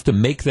going to have to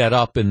make that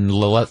up in the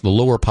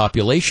lower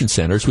population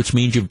centers, which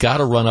means you've got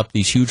to run up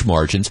these huge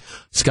margins.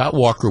 Scott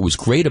Walker was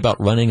great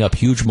about running up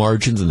huge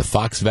margins in the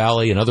Fox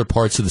Valley and other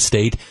parts of the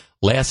state.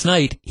 Last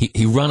night,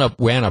 he ran up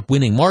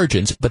winning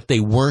margins, but they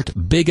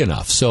weren't big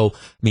enough. So,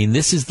 I mean,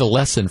 this is the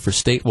lesson for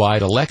statewide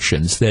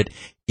elections, that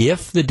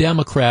if the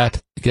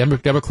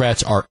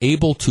Democrats are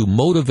able to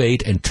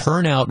motivate and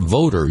turn out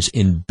voters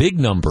in big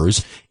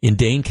numbers in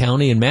Dane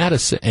County and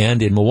Madison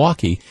and in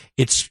Milwaukee,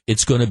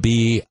 it's going to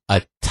be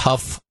a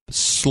tough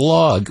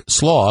slog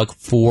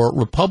for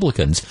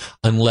Republicans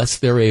unless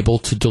they're able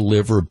to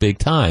deliver big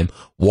time.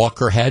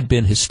 Walker had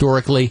been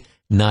historically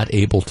not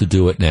able to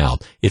do it now.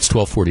 It's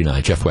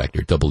 12:49. Jeff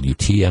Wagner,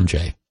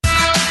 WTMJ.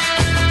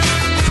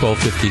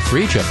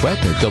 12:53. Jeff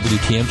Wagner,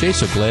 WTMJ.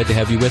 So glad to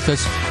have you with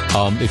us.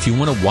 If you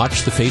want to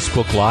watch the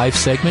Facebook Live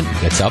segment,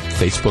 it's up,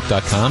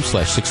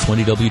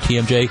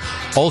 facebook.com/620WTMJ.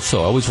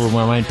 Also, I always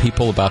remind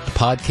people about the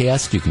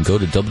podcast. You can go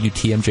to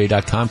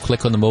WTMJ.com,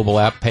 click on the mobile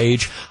app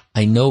page.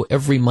 I know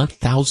every month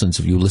thousands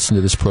of you listen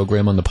to this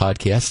program on the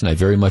podcast, and I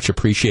very much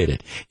appreciate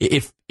it.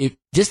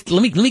 Just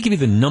let me give you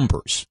the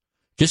numbers,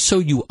 just so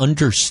you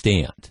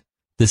understand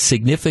the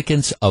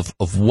significance of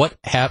what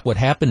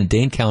happened in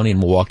Dane County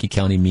and Milwaukee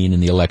County mean in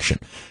the election.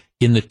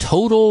 In the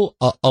total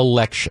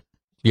election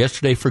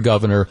yesterday for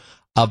governor,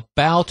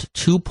 about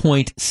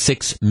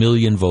 2.6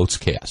 million votes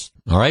cast.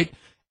 All right,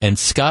 and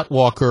Scott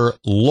Walker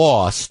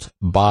lost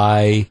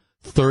by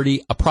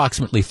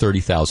approximately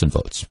 30,000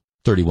 votes.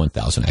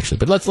 31,000 actually,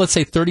 but let's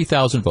say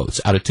 30,000 votes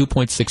out of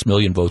 2.6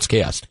 million votes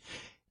cast.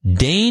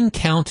 Dane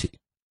County,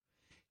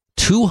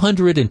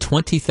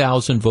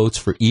 220,000 votes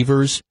for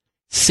Evers,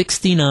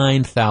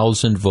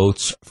 69,000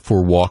 votes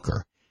for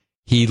Walker.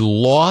 He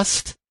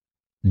lost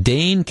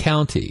Dane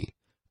County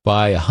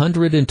by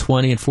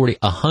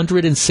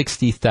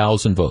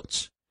 160,000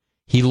 votes.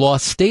 He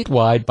lost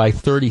statewide by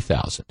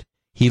 30,000.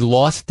 He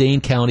lost Dane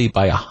County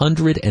by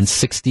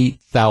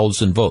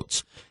 160,000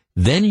 votes.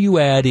 Then you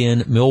add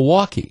in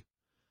Milwaukee,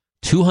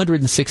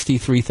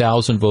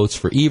 263,000 votes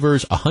for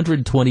Evers,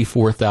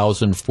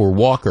 124,000 for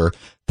Walker.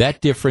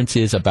 That difference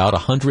is about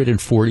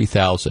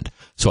 140,000.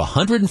 So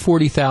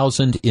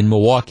 140,000 in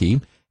Milwaukee,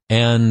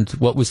 and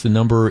what was the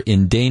number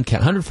in Dane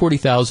County?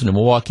 140,000 in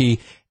Milwaukee,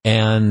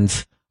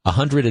 and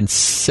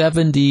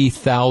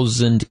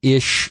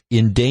 170,000-ish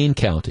in Dane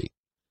County.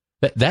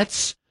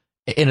 That's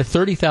in a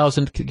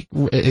 30,000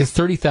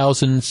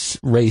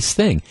 race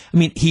thing. I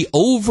mean, he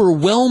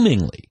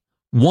overwhelmingly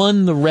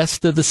won the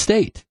rest of the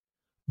state,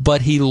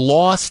 but he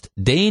lost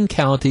Dane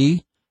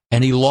County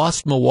and he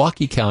lost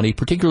Milwaukee County,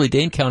 particularly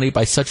Dane County,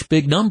 by such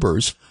big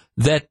numbers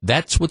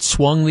that's what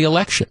swung the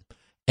election.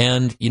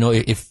 And, you know,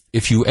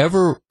 if you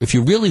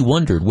really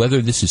wondered whether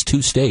this is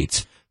two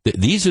states,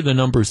 these are the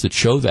numbers that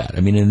show that. I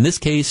mean, in this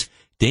case,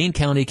 Dane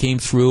County came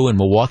through and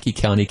Milwaukee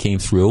County came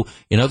through.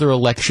 In other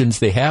elections,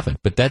 they haven't.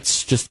 But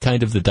that's just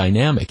kind of the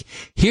dynamic.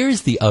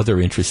 Here's the other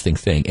interesting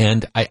thing,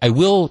 and I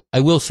will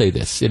say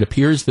this. It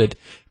appears that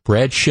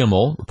Brad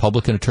Schimmel,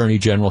 Republican Attorney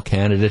General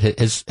candidate,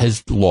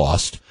 has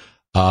lost.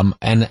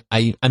 And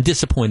I'm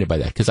disappointed by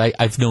that, because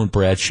I've known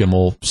Brad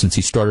Schimmel since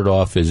he started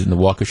off as in the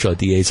Waukesha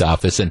DA's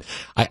office, and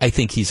I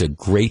think he's a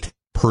great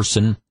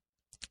person.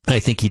 I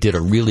think he did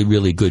a really,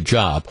 really good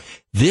job.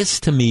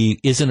 This, to me,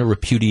 isn't a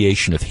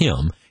repudiation of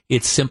him.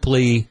 It's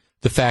simply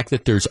the fact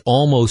that there's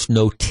almost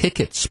no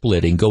ticket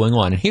splitting going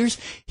on. And here's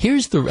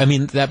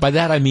by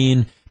that I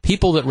mean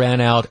people that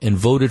ran out and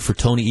voted for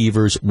Tony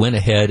Evers went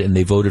ahead and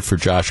they voted for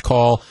Josh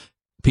Call.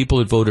 People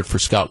that voted for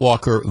Scott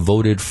Walker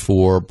voted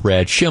for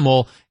Brad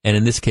Schimmel, and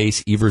in this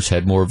case, Evers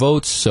had more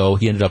votes, so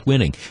he ended up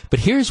winning. But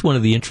here's one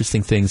of the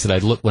interesting things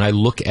that when I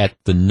look at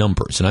the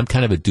numbers, and I'm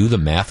kind of a do the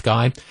math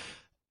guy.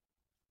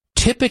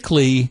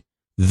 Typically,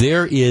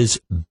 there is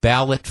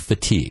ballot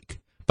fatigue.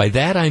 By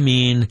that I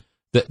mean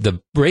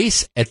the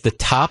race at the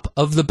top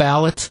of the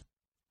ballot,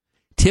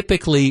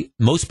 typically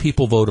most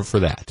people voted for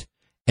that.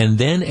 And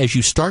then as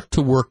you start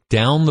to work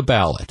down the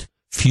ballot,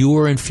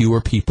 fewer and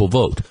fewer people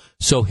vote.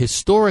 So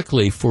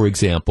historically, for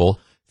example,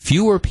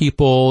 fewer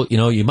people,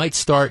 you might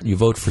start and you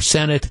vote for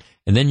Senate,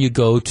 and then you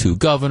go to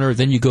governor,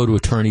 then you go to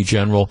attorney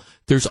general.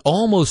 There's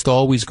almost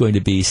always going to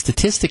be,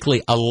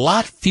 statistically, a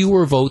lot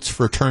fewer votes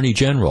for attorney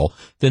general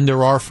than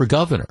there are for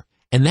governor.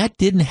 And that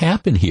didn't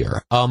happen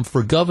here.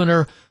 For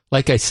governor,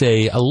 like I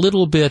say, a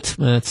little bit,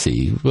 let's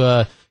see,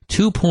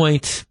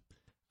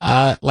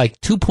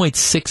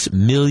 2.6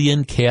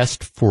 million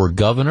cast for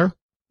governor,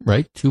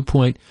 right?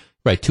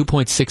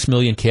 2.6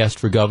 million cast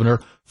for governor.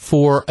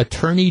 For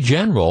attorney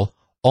general,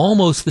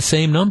 almost the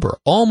same number,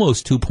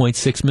 almost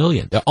 2.6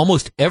 million.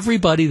 Almost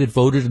everybody that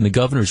voted in the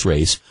governor's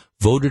race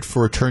voted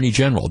for attorney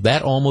general.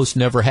 That almost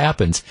never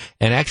happens.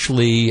 And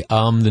actually,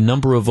 the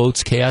number of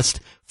votes cast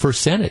for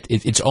Senate,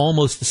 it's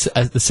almost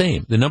the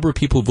same. The number of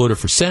people who voted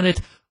for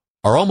Senate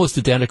are almost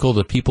identical to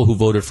the people who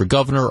voted for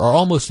governor, are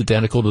almost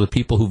identical to the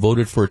people who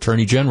voted for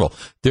attorney general.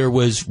 There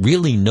was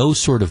really no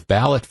sort of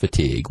ballot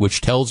fatigue, which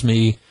tells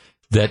me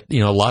that,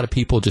 a lot of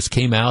people just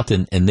came out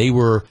and they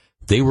were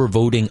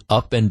voting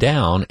up and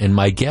down. And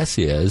my guess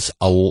is,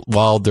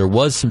 while there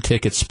was some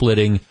ticket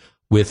splitting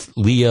with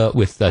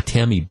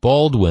Tammy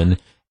Baldwin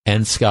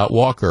and Scott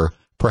Walker,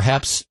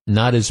 perhaps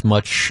not as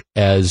much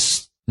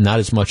as not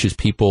as much as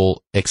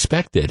people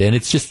expected. And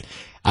it's just,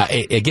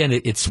 again,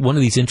 it's one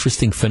of these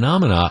interesting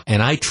phenomena.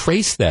 And I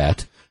trace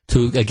that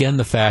to, again,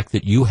 the fact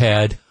that you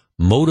had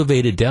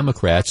motivated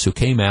Democrats who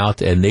came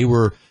out and they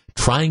were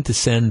trying to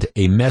send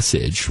a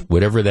message,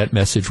 whatever that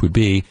message would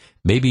be,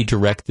 maybe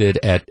directed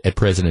at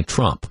President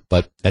Trump.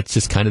 But that's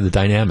just kind of the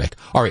dynamic.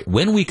 All right,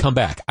 when we come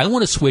back, I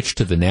want to switch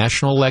to the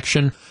national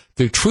election.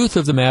 The truth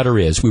of the matter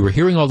is, we were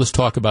hearing all this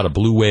talk about a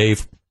blue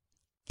wave.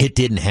 It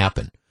didn't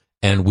happen.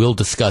 And we'll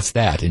discuss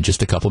that in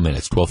just a couple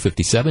minutes.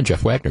 12:57,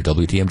 Jeff Wagner,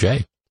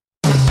 WTMJ.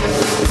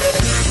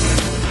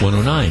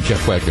 109,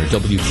 Jeff Wagner,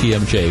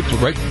 WTMJ.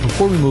 Right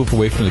before we move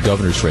away from the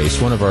governor's race,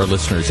 one of our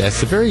listeners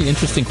asked a very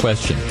interesting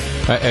question.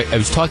 I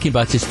was talking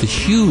about just the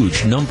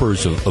huge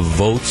numbers of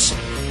votes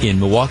in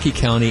Milwaukee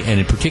County and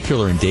in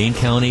particular in Dane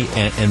County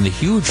and the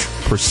huge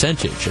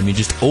percentage, I mean,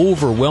 just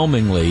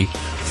overwhelmingly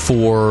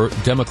for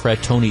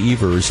Democrat Tony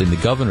Evers in the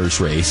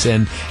governor's race,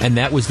 and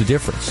that was the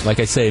difference. Like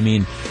I say, I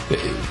mean,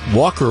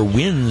 Walker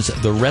wins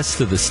the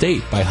rest of the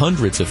state by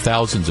hundreds of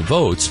thousands of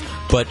votes,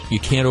 but you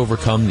can't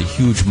overcome the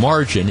huge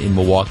margin in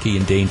Milwaukee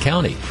and Dane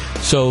County.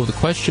 So the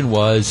question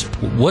was,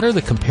 what are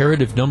the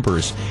comparative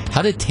numbers?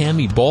 How did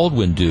Tammy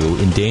Baldwin do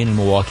in Dane and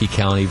Milwaukee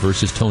County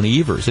versus Tony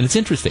Evers? And it's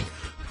interesting.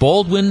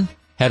 Baldwin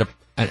had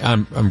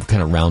I'm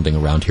kind of rounding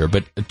around here,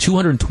 but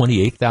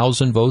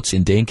 228,000 votes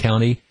in Dane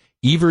County.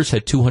 Evers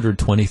had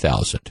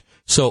 220,000.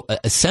 So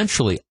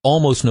essentially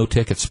almost no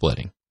ticket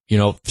splitting. You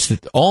know,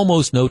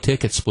 almost no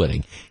ticket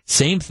splitting.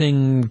 Same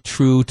thing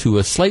true to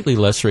a slightly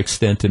lesser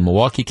extent in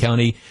Milwaukee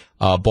County.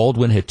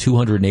 Baldwin had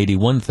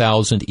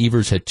 281,000.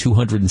 Evers had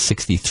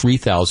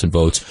 263,000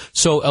 votes.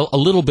 So a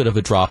little bit of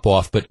a drop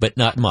off, but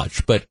not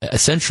much. But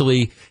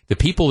essentially the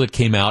people that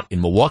came out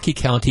in Milwaukee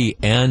County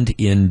and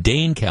in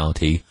Dane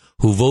County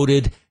who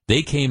voted,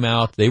 they came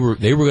out, they were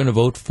going to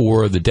vote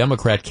for the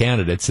Democrat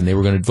candidates, and they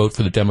were going to vote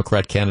for the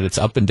Democrat candidates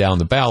up and down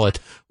the ballot,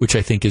 which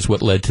I think is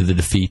what led to the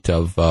defeat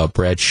of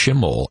Brad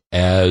Schimmel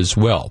as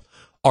well.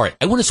 All right,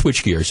 I want to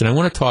switch gears, and I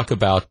want to talk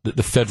about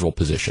the federal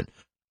position.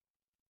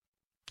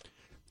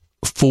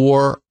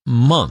 For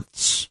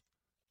months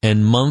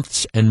and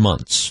months and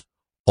months,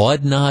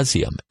 ad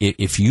nauseum,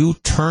 if you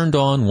turned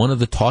on one of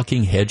the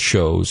talking head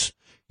shows,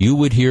 you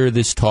would hear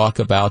this talk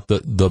about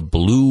the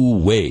blue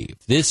wave.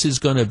 This is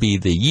going to be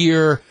the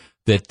year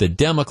that the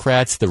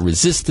Democrats, the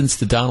resistance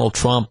to Donald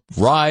Trump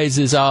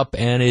rises up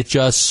and it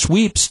just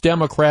sweeps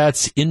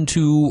Democrats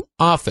into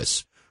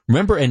office.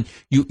 Remember, and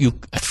you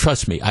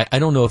trust me, I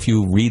don't know if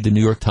you read the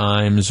New York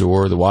Times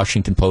or the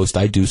Washington Post.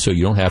 I do, so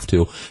you don't have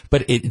to.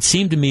 But it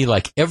seemed to me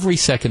like every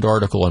second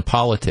article on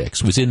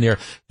politics was in there.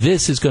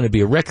 This is going to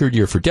be a record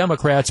year for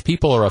Democrats.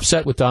 People are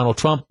upset with Donald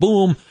Trump.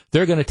 Boom,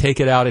 they're going to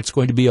take it out. It's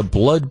going to be a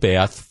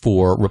bloodbath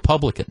for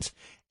Republicans.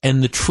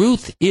 And the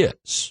truth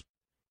is,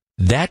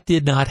 that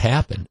did not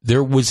happen.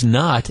 There was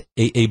not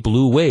a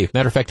blue wave.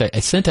 Matter of fact, I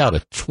sent out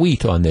a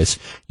tweet on this.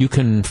 You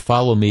can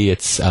follow me.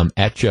 It's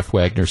at Jeff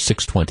Wagner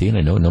 620, and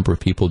I know a number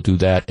of people do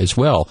that as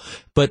well.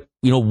 But,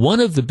 you know, one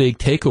of the big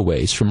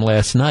takeaways from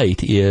last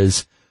night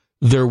is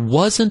there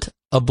wasn't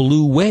a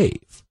blue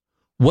wave.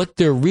 What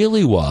there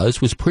really was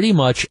pretty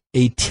much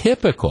a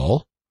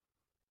typical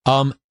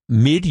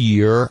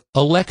mid-year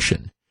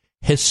election.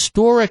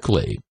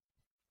 Historically,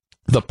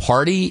 the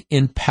party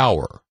in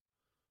power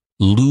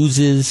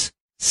loses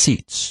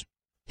seats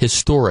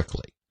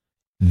historically.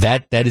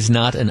 That is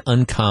not an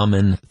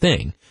uncommon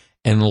thing.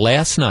 And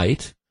last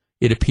night,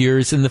 it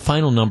appears, and the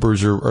final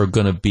numbers are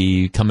going to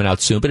be coming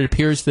out soon, but it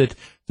appears that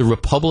the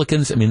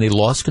Republicans, they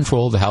lost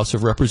control of the House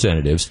of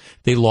Representatives.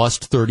 They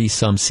lost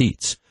 30-some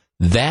seats.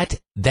 That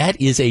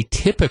is a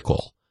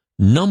typical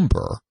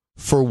number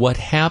for what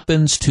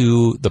happens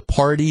to the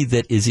party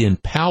that is in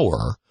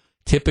power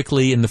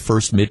typically in the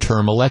first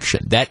midterm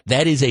election.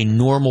 That is a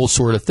normal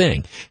sort of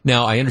thing.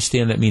 Now, I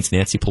understand that means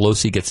Nancy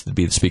Pelosi gets to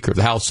be the Speaker of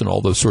the House and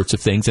all those sorts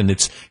of things, and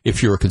it's,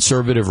 if you're a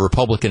conservative or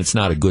Republican, it's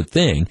not a good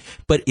thing,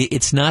 but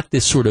it's not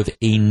this sort of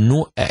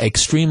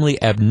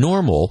extremely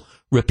abnormal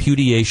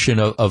repudiation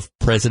of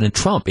President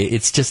Trump.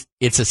 It's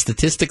a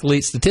statistically,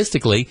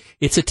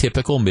 it's a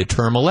typical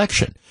midterm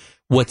election.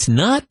 What's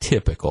not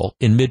typical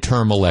in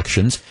midterm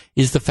elections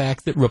is the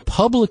fact that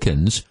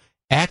Republicans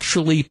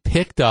actually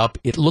picked up,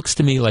 it looks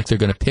to me like they're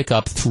going to pick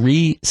up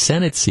 3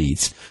 Senate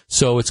seats,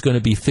 so it's going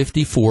to be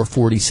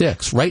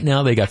 54-46. Right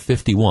now they got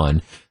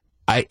 51.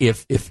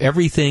 If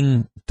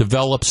everything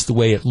develops the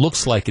way it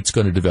looks like it's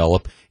going to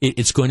develop,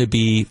 it's going to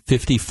be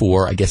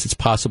 54. I guess it's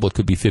possible it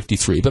could be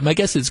 53, but my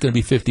guess is it's going to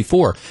be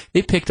 54.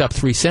 They picked up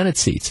 3 Senate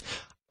seats.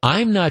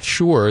 I'm not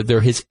sure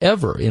there has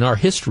ever in our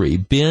history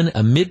been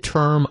a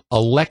midterm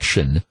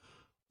election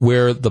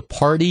where the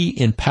party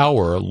in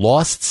power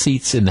lost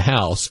seats in the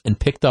House and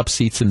picked up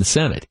seats in the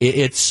Senate.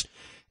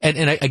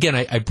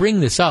 I bring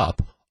this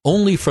up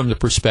only from the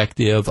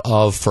perspective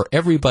of, for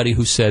everybody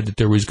who said that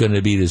there was going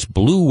to be this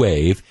blue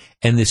wave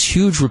and this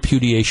huge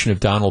repudiation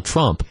of Donald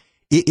Trump,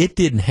 it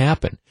didn't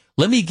happen.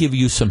 Let me give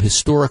you some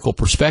historical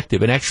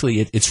perspective, and actually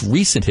it's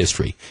recent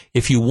history.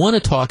 If you want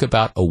to talk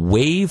about a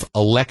wave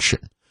election,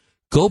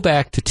 go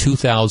back to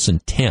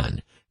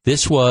 2010.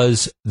 This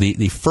was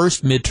the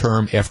first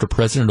midterm after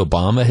President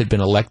Obama had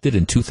been elected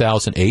in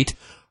 2008.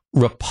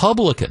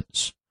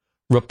 Republicans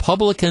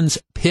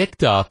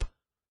picked up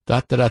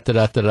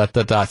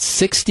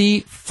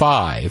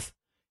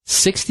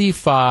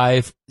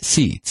 65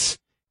 seats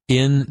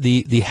in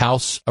the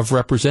House of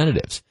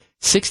Representatives.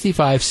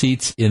 65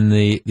 seats in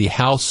the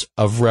House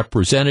of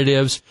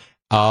Representatives,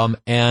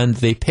 and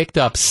they picked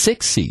up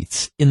 6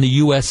 seats in the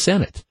U.S.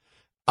 Senate.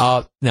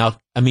 Now,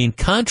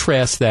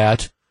 contrast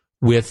that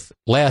with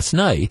last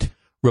night.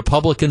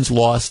 Republicans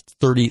lost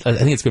 30, I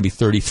think it's going to be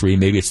 33,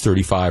 maybe it's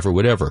 35 or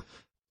whatever.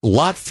 A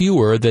lot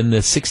fewer than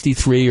the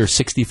 63 or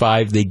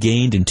 65 they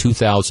gained in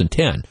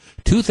 2010.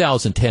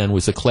 2010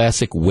 was a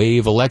classic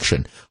wave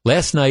election.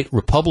 Last night,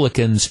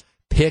 Republicans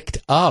picked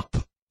up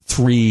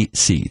 3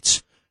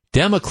 seats.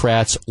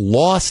 Democrats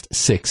lost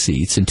 6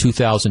 seats in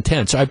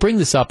 2010. So I bring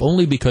this up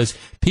only because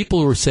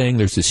people were saying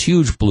there's this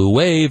huge blue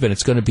wave and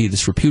it's going to be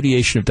this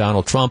repudiation of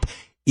Donald Trump.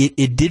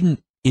 It didn't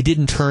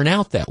turn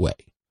out that way.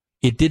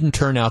 It didn't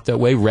turn out that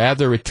way.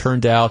 Rather, it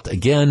turned out,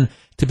 again,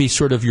 to be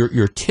sort of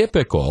your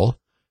typical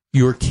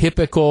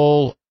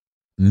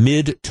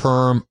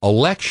midterm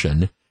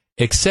election,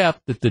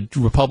 except that the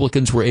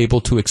Republicans were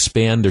able to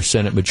expand their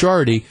Senate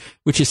majority,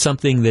 which is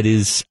something that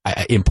is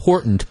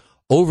important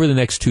over the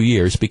next 2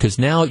 years, because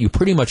now you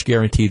pretty much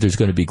guarantee there's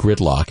going to be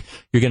gridlock.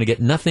 You're going to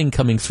get nothing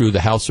coming through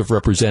the House of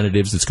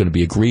Representatives that's going to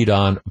be agreed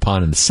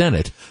upon in the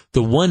Senate.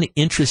 The one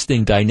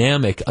interesting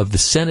dynamic of the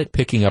Senate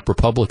picking up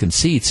Republican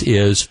seats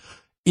is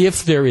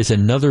if there is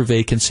another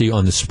vacancy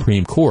on the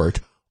Supreme Court,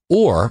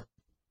 or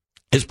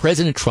as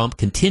President Trump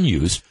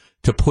continues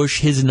to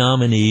push his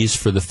nominees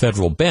for the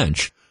federal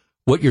bench,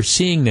 what you're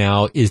seeing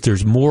now is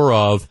there's more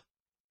of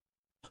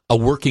a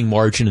working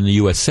margin in the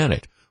U.S.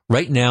 Senate.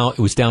 Right now, it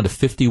was down to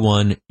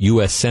 51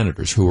 U.S.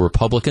 senators who are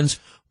Republicans,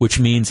 which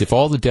means if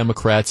all the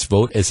Democrats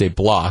vote as a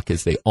bloc,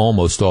 as they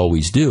almost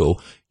always do,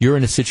 you're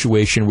in a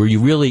situation where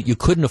you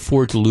couldn't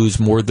afford to lose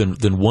more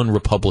than one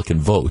Republican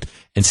vote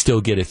and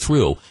still get it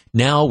through.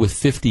 Now, with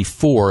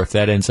 54, if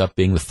that ends up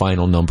being the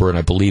final number, and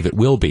I believe it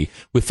will be,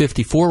 with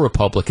 54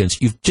 Republicans,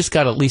 you've just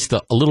got at least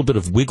a little bit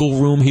of wiggle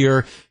room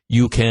here.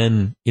 You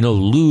can,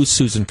 lose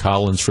Susan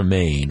Collins from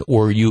Maine,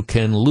 or you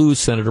can lose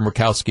Senator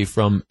Murkowski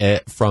from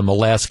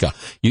Alaska.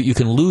 You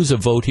can lose a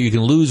vote here. You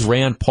can lose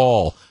Rand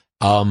Paul,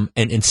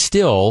 and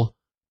still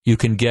you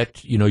can get,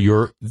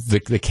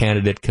 the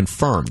candidate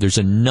confirmed. There's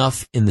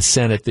enough in the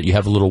Senate that you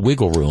have a little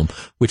wiggle room,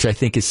 which I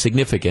think is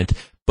significant.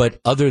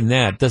 But other than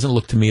that, it doesn't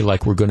look to me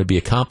like we're going to be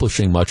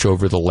accomplishing much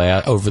over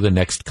the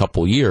next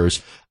couple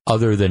years,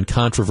 other than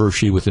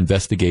controversy with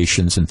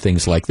investigations and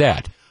things like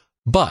that.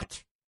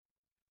 But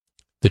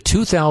the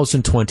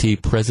 2020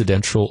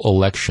 presidential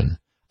election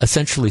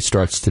essentially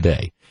starts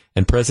today.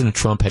 And President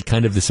Trump had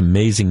kind of this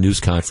amazing news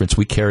conference.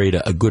 We carried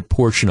a good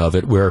portion of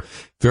it, where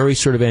very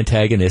sort of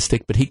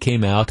antagonistic, but he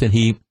came out and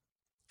he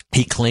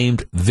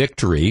claimed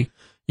victory,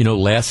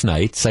 last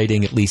night,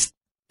 citing, at least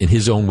in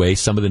his own way,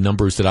 some of the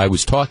numbers that I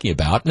was talking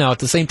about. Now, at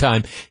the same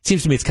time, it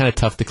seems to me it's kind of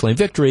tough to claim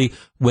victory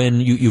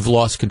when you've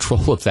lost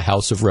control of the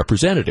House of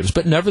Representatives.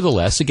 But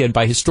nevertheless, again,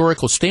 by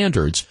historical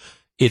standards,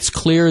 it's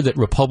clear that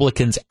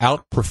Republicans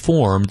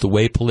outperformed the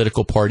way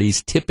political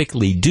parties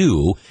typically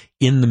do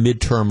in the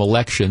midterm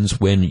elections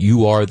when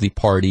you are the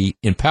party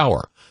in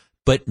power.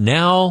 But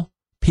now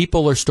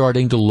people are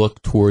starting to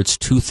look towards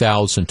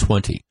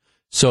 2020.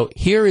 So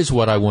here is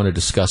what I want to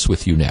discuss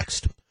with you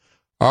next.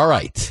 All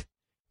right.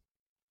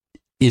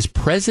 Is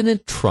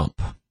President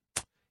Trump,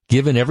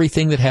 given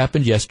everything that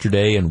happened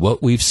yesterday and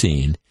what we've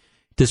seen,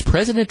 does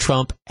President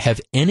Trump have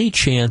any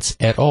chance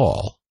at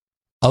all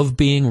of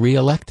being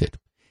reelected?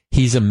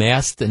 He's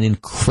amassed an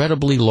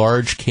incredibly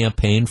large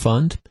campaign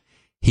fund.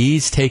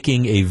 He's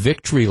taking a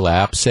victory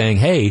lap saying,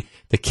 hey,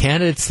 the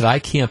candidates that I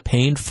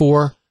campaigned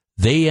for,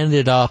 they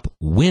ended up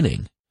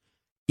winning.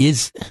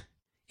 Is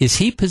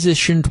he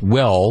positioned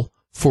well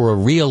for a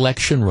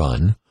re-election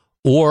run,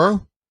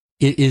 or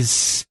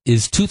is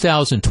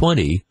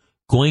 2020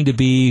 going to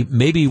be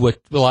maybe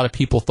what a lot of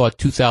people thought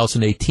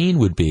 2018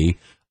 would be,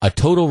 a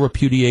total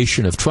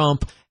repudiation of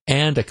Trump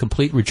and a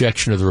complete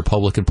rejection of the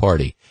Republican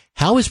Party?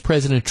 How is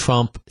President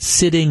Trump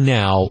sitting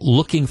now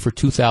looking for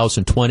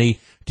 2020?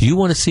 Do you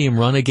want to see him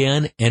run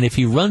again? And if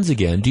he runs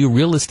again, do you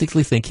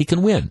realistically think he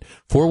can win?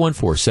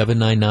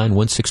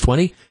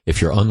 414-799-1620.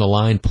 If you're on the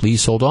line,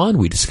 please hold on.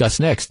 We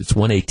discuss next. It's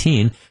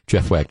 118.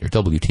 Jeff Wagner,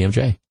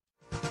 WTMJ.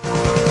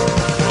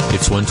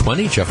 It's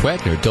 120. Jeff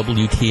Wagner,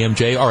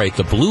 WTMJ. All right,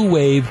 the blue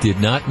wave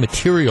did not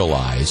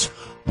materialize.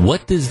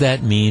 What does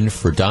that mean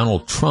for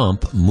Donald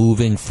Trump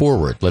moving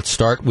forward? Let's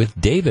start with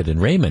David in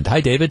Raymond. Hi,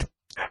 David.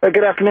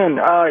 Good afternoon.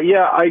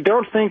 I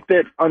don't think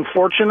that,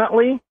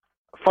 unfortunately,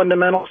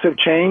 fundamentals have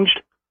changed.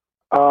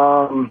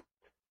 Clinton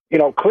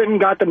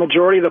got the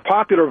majority of the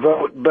popular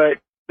vote, but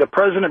the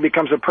president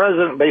becomes a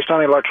president based on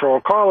the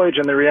Electoral College,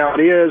 and the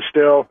reality is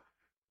still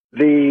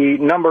the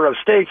number of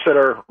states that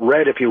are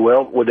red, if you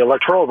will, with the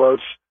electoral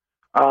votes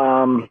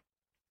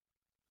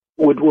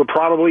would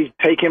probably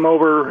take him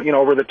over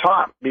the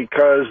top,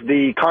 because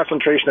the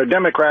concentration of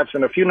Democrats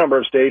in a few number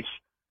of states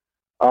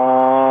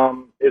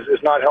is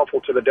not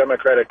helpful to the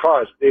Democratic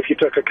cause. If you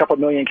took a couple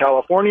million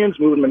Californians,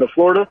 moved them into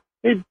Florida,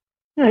 he'd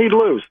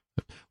lose.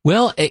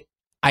 Well,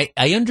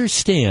 I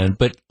understand,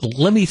 but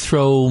let me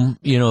throw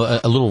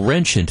a little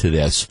wrench into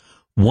this.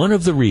 One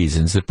of the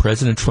reasons that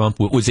President Trump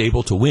was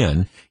able to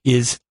win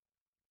is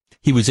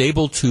he was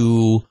able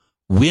to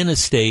win a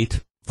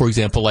state, for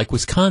example, like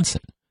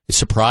Wisconsin. It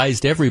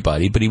surprised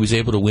everybody, but he was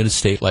able to win a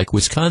state like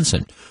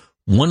Wisconsin.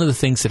 One of the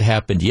things that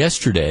happened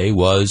yesterday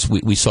was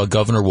we saw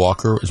Governor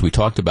Walker, as we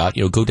talked about,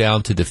 go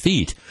down to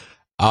defeat.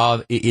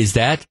 Is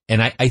that,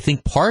 and I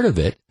think part of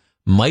it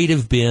might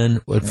have been,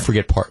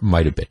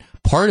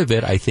 part of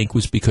it, I think,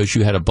 was because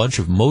you had a bunch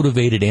of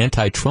motivated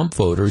anti-Trump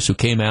voters who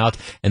came out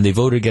and they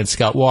voted against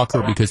Scott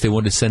Walker because they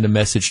wanted to send a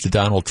message to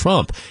Donald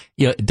Trump.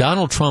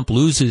 Donald Trump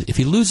loses, if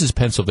he loses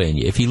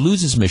Pennsylvania, if he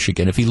loses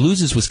Michigan, if he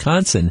loses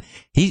Wisconsin,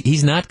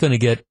 he's not going to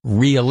get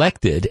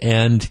reelected.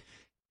 And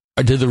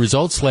do the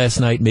results last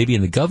night, maybe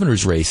in the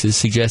governor's races,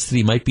 suggest that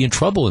he might be in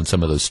trouble in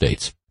some of those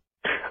states?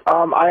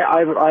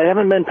 I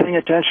haven't been paying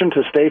attention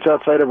to states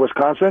outside of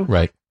Wisconsin.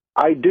 Right.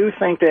 I do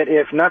think that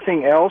if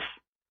nothing else,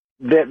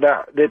 that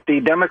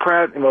the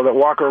Democrat, that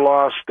Walker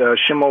lost,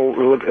 Schimmel,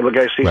 the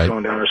guy's seat's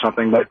going down or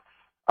something. But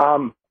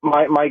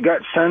my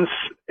gut sense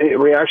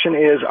reaction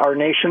is our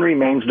nation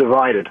remains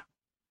divided.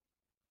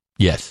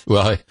 Yes.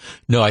 Well,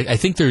 I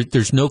think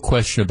there's no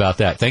question about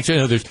that. Thanks.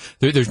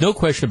 There's no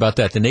question about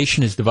that. The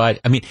nation is divided.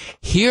 I mean,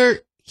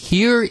 here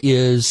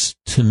is,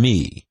 to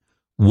me,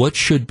 what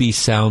should be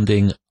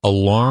sounding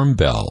alarm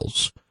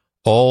bells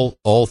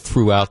all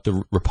throughout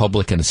the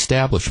Republican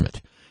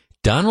establishment.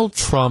 Donald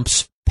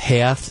Trump's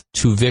path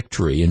to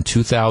victory in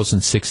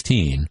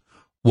 2016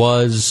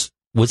 was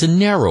a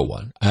narrow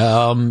one.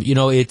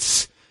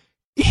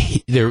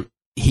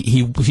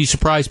 He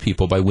surprised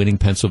people by winning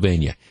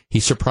Pennsylvania. He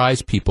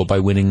surprised people by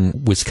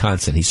winning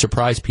Wisconsin. He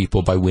surprised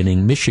people by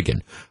winning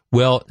Michigan.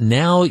 Well,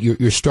 now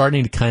you're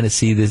starting to kind of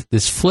see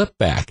this flip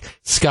back.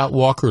 Scott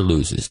Walker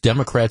loses.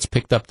 Democrats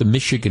picked up the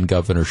Michigan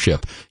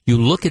governorship. You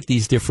look at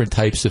these different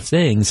types of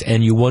things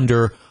and you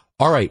wonder,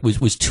 all right,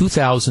 was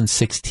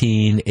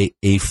 2016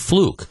 a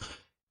fluke?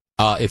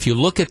 If you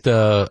look at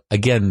the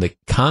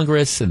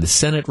Congress and the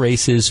Senate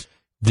races,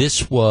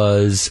 this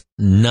was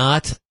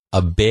not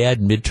a bad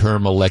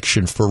midterm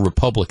election for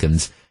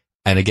Republicans.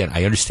 And again,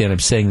 I understand I'm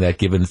saying that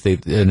given they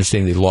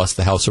lost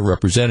the House of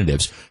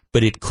Representatives,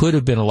 but it could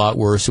have been a lot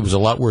worse. It was a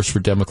lot worse for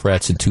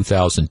Democrats in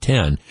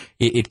 2010.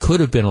 It could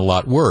have been a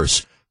lot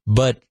worse.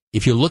 But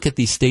if you look at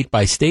these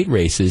state-by-state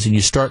races and you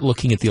start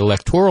looking at the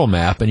electoral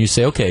map and you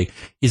say, okay,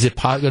 is it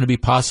going to be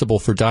possible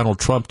for Donald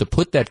Trump to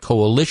put that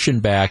coalition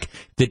back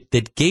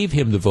that gave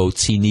him the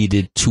votes he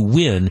needed to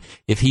win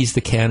if he's the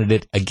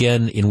candidate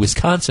again in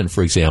Wisconsin,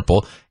 for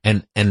example?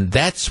 And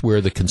that's where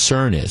the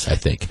concern is, I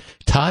think.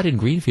 Todd in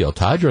Greenfield.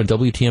 Todd, you're on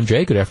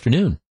WTMJ. Good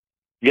afternoon.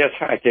 Yes,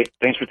 hi.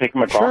 Thanks for taking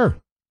my call. Sure.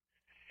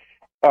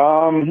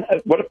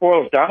 What it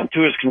boils down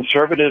to is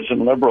conservatives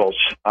and liberals.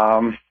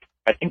 I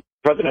think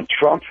President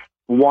Trump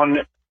won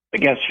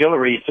against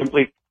Hillary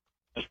simply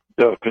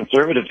the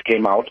conservatives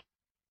came out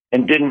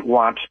and didn't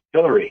want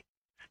Hillary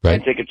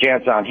and take a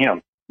chance on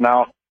him.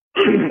 Now,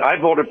 I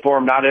voted for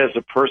him not as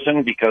a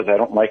person because I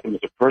don't like him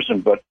as a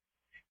person, but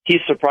he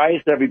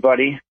surprised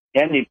everybody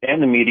and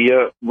the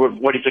media with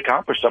what he's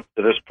accomplished up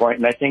to this point.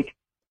 And I think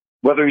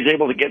whether he's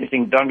able to get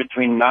anything done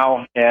between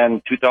now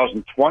and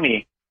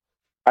 2020,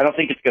 I don't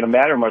think it's going to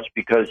matter much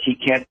because he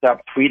can't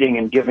stop tweeting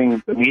and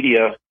giving the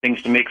media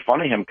things to make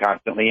fun of him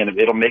constantly, and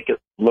it'll make it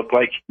look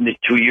like in the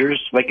 2 years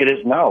like it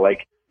is now.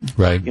 Like,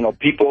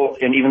 people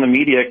and even the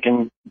media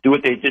can do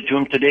what they did to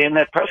him today in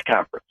that press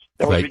conference.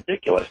 That was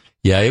ridiculous.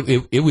 Yeah,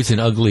 it was an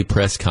ugly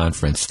press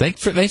conference.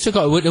 Thanks for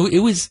calling.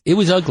 It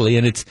was ugly,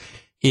 and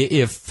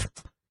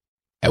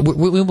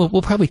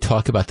we'll probably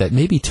talk about that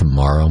maybe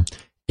tomorrow.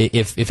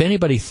 If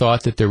anybody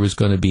thought that there was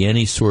going to be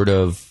any sort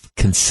of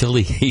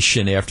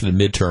conciliation after the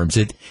midterms,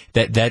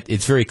 that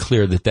it's very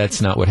clear that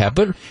that's not what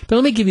happened. But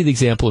let me give you the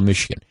example of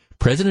Michigan.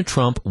 President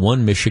Trump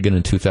won Michigan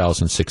in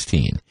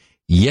 2016.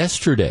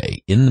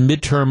 Yesterday, in the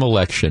midterm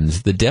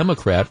elections, the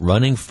Democrat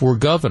running for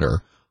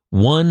governor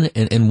won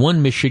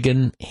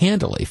Michigan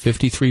handily,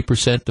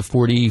 53% to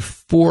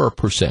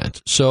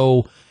 44%.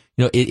 So,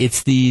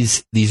 it's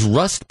these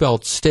Rust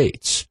Belt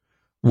states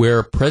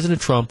where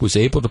President Trump was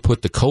able to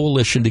put the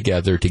coalition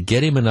together to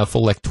get him enough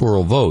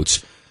electoral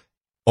votes.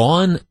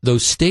 On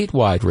those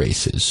statewide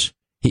races,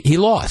 he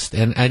lost.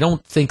 And I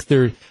don't think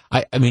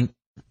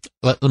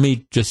let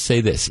me just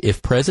say this.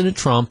 If President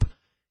Trump,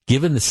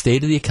 given the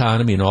state of the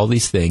economy and all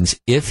these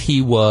things, if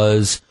he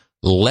was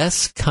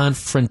less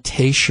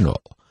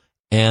confrontational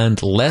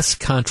and less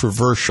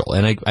controversial,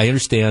 and I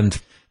understand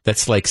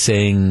that's like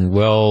saying,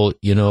 well,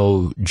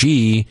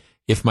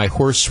 if my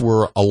horse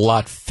were a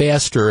lot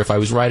faster, if I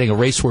was riding a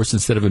racehorse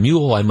instead of a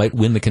mule, I might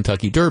win the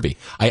Kentucky Derby.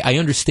 I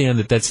understand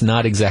that that's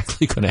not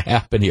exactly going to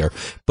happen here.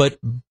 But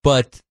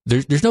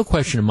there's no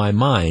question in my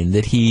mind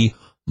that he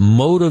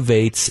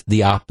motivates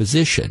the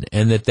opposition,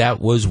 and that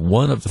was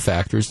one of the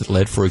factors that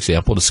led, for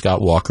example, to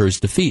Scott Walker's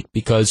defeat.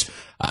 Because,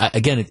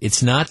 again,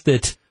 it's not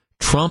that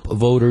Trump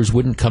voters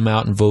wouldn't come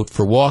out and vote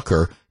for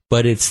Walker,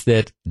 but it's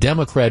that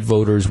Democrat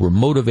voters were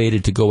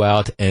motivated to go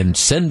out and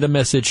send a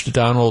message to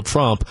Donald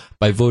Trump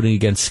by voting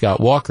against Scott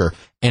Walker.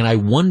 And I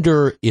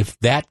wonder if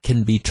that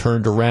can be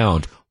turned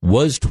around.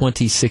 Was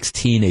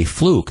 2016 a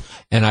fluke?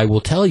 And I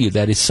will tell you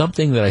that is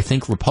something that I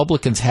think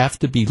Republicans have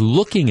to be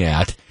looking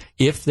at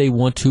if they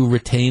want to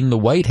retain the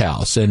White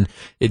House. And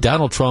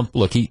Donald Trump,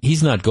 look,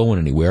 he's not going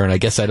anywhere. And I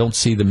guess I don't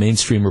see the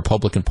mainstream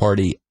Republican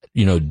Party,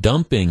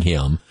 dumping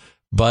him.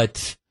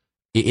 But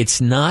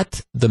it's not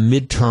the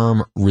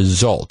midterm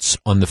results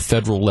on the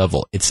federal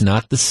level. It's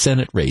not the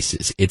Senate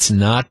races. It's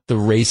not the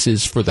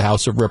races for the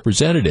House of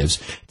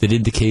Representatives that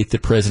indicate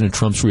that President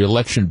Trump's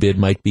reelection bid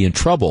might be in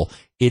trouble.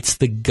 It's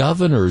the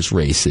governor's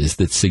races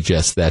that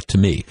suggest that to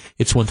me.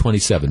 It's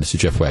 1:27. This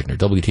is Jeff Wagner,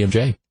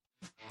 WTMJ.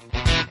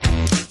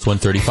 It's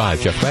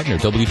 1:35. Jeff Wagner,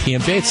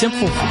 WTMJ. It's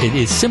simple. It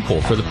is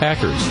simple for the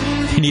Packers.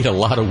 They need a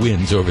lot of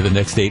wins over the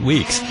next 8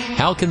 weeks.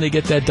 How can they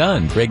get that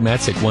done? Greg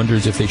Matzik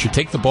wonders if they should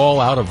take the ball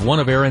out of one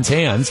of Aaron's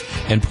hands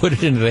and put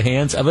it into the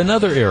hands of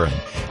another Aaron.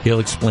 He'll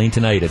explain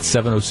tonight at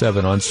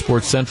 7:07 on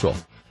Sports Central.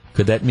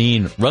 Could that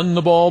mean run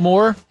the ball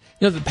more?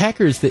 The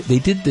Packers, they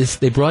did this.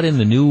 They brought in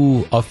the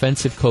new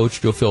offensive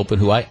coach, Joe Philpin,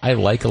 who I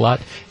like a lot,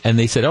 and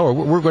they said,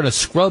 we're going to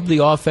scrub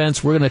the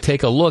offense. We're going to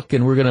take a look,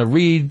 and we're going to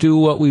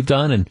redo what we've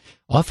done. And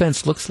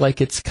offense looks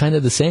like it's kind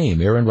of the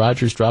same. Aaron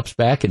Rodgers drops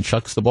back and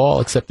chucks the ball,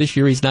 except this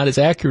year he's not as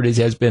accurate as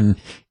he has been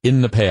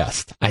in the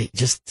past. I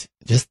just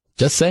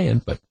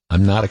saying, but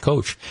I'm not a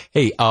coach.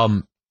 Hey,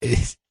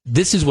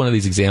 this is one of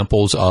these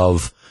examples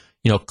of,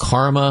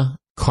 karma.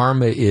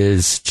 Karma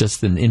is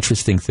just an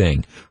interesting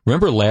thing.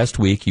 Remember last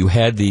week you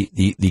had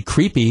the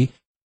creepy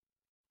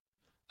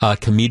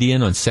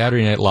comedian on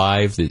Saturday Night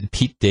Live,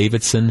 Pete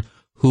Davidson,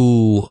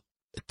 who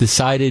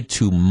decided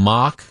to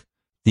mock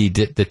the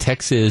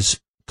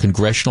Texas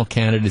congressional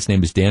candidate. His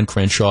name is Dan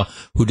Crenshaw,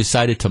 who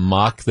decided to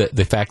mock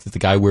the fact that the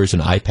guy wears an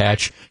eye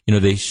patch.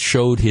 They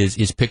showed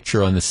his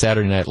picture on the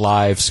Saturday Night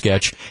Live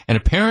sketch, and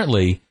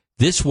apparently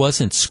this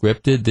wasn't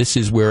scripted. This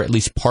is where at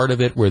least part of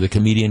it, where the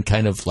comedian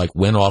kind of like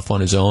went off on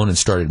his own and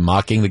started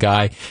mocking the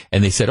guy.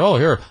 And they said,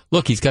 here,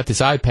 look, he's got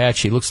this eye patch.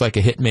 He looks like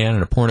a hitman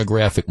in a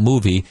pornographic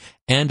movie.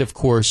 And of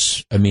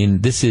course,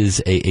 this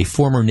is a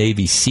former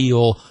Navy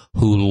SEAL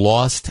who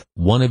lost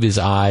one of his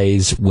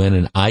eyes when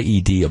an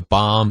IED, a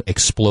bomb,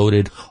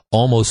 exploded,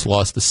 almost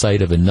lost the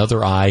sight of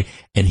another eye.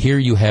 And here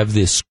you have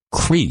this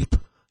creep,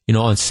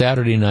 on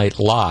Saturday Night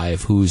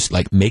Live, who's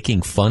like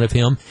making fun of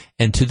him.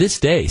 And to this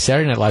day,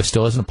 Saturday Night Live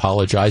still hasn't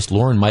apologized.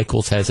 Lauren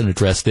Michaels hasn't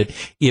addressed it.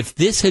 If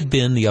this had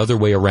been the other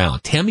way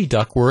around, Tammy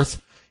Duckworth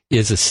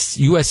is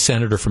a U.S.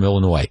 Senator from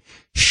Illinois.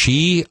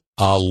 She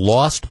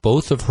lost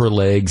both of her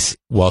legs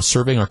while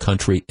serving our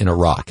country in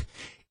Iraq.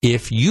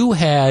 If you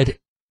had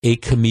a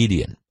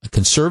comedian, a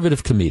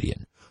conservative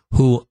comedian,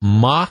 who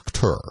mocked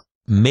her,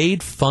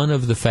 made fun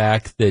of the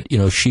fact that,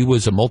 she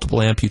was a multiple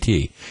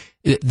amputee,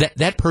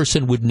 that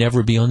person would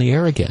never be on the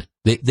air again.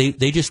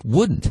 They just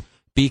wouldn't,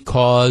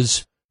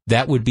 because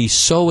that would be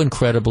so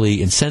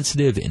incredibly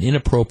insensitive and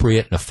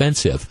inappropriate and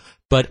offensive.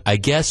 But I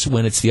guess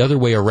when it's the other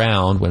way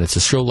around, when it's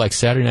a show like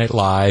Saturday Night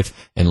Live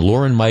and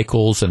Lauren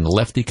Michaels and the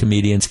lefty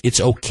comedians,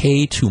 it's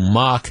okay to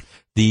mock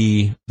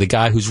the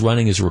guy who's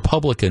running as a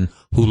Republican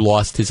who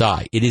lost his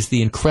eye. It is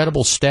the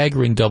incredible,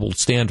 staggering double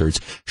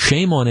standards.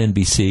 Shame on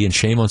NBC and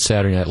shame on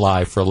Saturday Night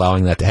Live for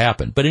allowing that to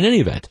happen. But in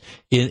any event,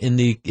 in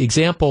the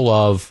example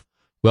of,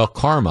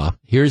 karma,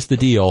 here's the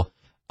deal.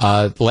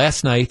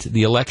 Last night,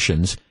 the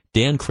elections,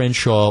 Dan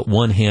Crenshaw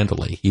won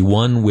handily. He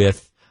won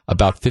with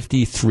about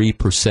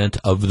 53%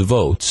 of the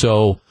vote.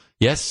 So,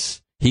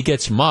 yes, he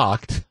gets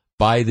mocked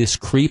by this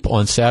creep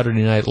on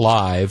Saturday Night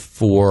Live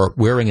for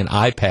wearing an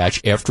eye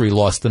patch after he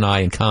lost an eye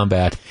in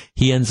combat.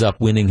 He ends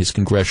up winning his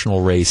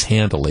congressional race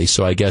handily.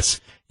 So I guess,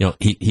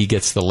 he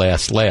gets the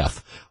last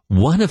laugh.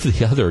 One of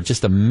the other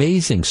just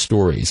amazing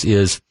stories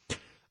is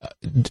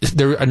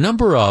there are a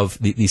number of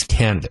these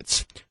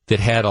candidates that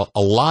had a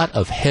lot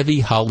of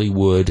heavy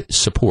Hollywood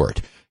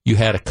support. You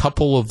had a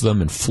couple of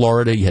them in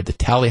Florida. You had the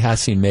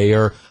Tallahassee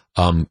mayor,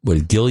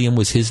 Gilliam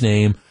was his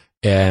name,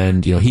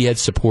 and he had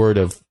support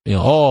of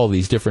all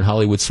these different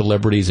Hollywood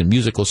celebrities and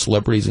musical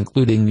celebrities,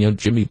 including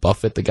Jimmy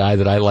Buffett, the guy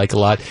that I like a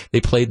lot. They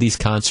played these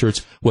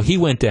concerts. Well, he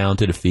went down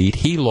to defeat.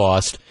 He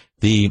lost.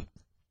 The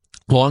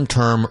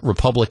long-term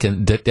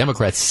Republican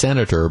Democrat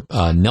Senator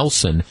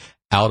Nelson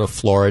out of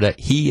Florida,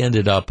 he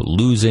ended up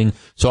losing.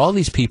 So all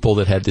these people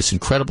that had this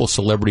incredible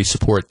celebrity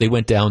support, they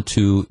went down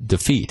to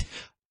defeat.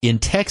 In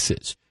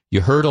Texas,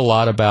 you heard a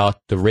lot about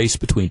the race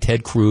between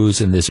Ted Cruz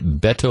and this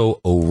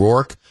Beto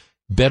O'Rourke.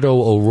 Beto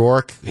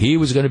O'Rourke, he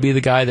was going to be the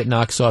guy that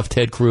knocks off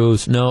Ted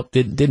Cruz. No,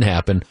 didn't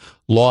happen.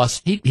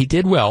 Lost. He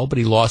did well, but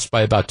he lost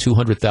by about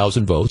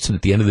 200,000 votes, and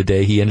at the end of the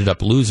day, he ended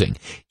up losing.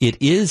 It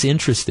is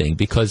interesting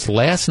because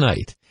last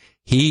night,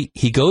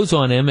 He goes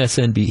on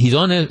MSNBC. He's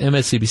on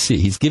MSNBC.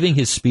 He's giving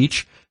his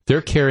speech.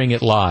 They're carrying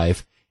it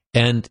live,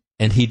 and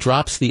he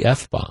drops the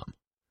F-bomb.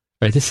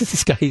 Right?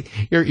 This guy.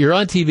 You're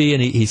on TV,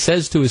 and he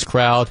says to his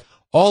crowd,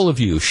 all of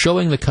you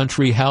showing the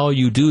country how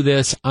you do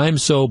this. I'm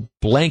so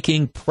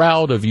blanking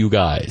proud of you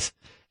guys.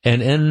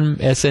 And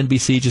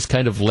MSNBC just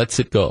kind of lets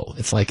it go.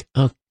 It's like,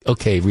 oh,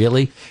 okay,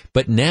 really?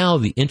 But now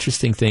the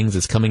interesting thing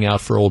that's coming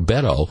out for old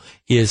Beto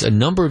is a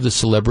number of the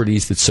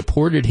celebrities that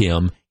supported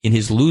him in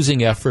his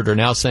losing effort are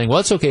now saying, well,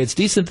 it's okay, it's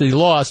decent that he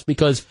lost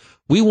because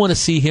we want to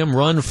see him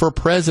run for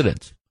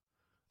president.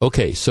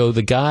 Okay, so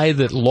the guy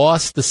that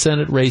lost the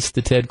Senate race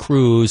to Ted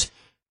Cruz,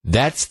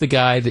 that's the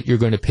guy that you're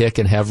going to pick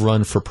and have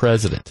run for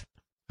president.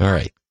 All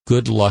right,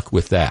 good luck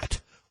with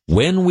that.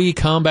 When we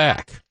come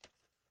back,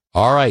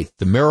 all right,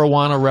 the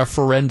marijuana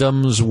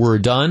referendums were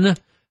done.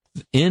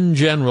 In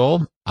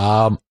general,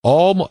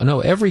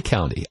 every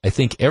county, I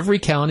think every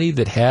county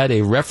that had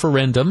a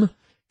referendum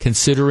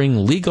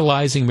considering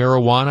legalizing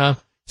marijuana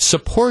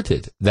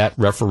supported that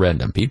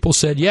referendum. People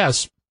said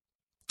yes.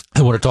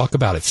 I want to talk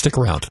about it. Stick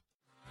around.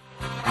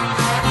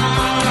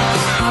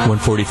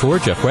 144,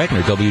 Jeff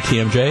Wagner,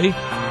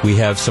 WTMJ. We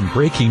have some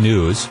breaking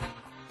news.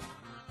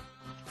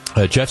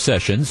 Jeff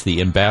Sessions,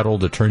 the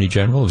embattled Attorney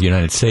General of the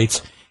United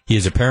States, he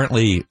is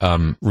apparently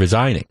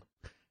resigning.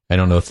 I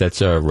don't know if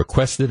that's a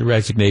requested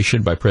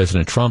resignation by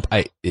President Trump.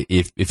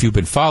 If you've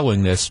been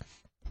following this,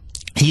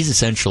 he's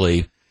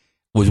essentially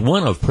was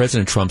one of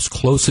President Trump's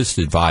closest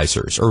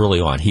advisors early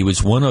on. He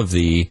was one of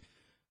the.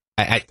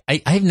 I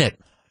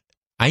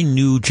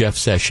knew Jeff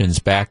Sessions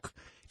back.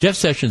 Jeff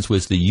Sessions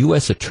was the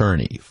U.S.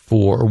 attorney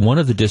for one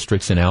of the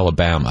districts in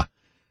Alabama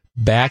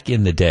back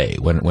in the day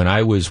when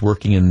I was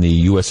working in the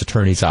U.S.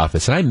 attorney's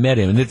office, and I met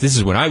him. And this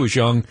is when I was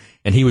young,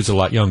 and he was a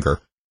lot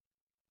younger.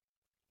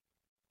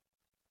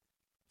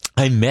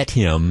 I met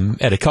him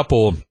at a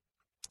couple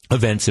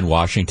events in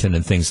Washington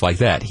and things like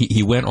that.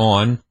 He went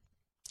on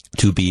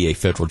to be a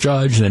federal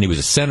judge, and then he was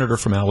a senator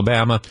from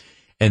Alabama,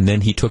 and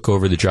then he took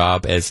over the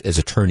job as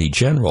attorney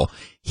general.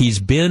 He's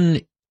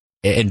been,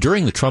 and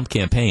during the Trump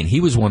campaign,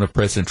 he was one of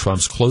President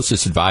Trump's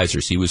closest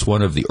advisors. He was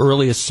one of the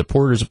earliest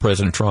supporters of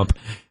President Trump.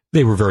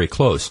 They were very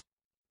close.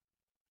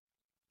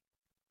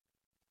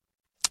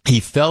 He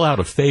fell out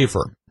of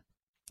favor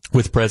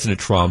with President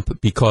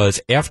Trump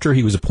because after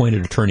he was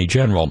appointed attorney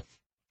general,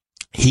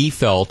 he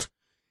felt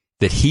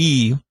that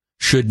he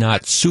should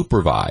not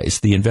supervise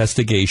the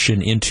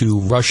investigation into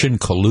Russian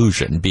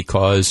collusion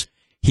because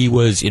he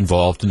was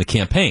involved in the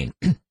campaign.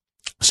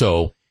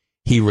 So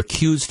he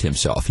recused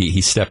himself.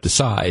 He stepped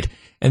aside,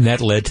 and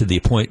that led to the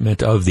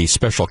appointment of the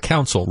special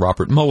counsel,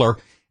 Robert Mueller.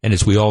 And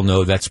as we all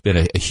know, that's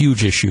been a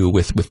huge issue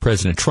with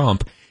President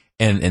Trump.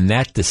 And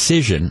that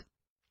decision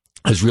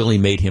has really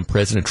made him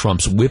President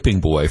Trump's whipping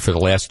boy for the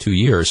last 2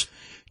 years,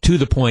 to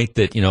the point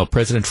that,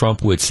 President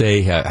Trump would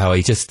say how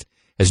he just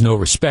has no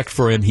respect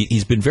for him.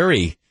 He's been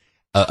very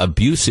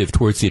abusive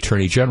towards the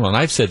attorney general. And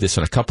I've said this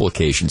on a couple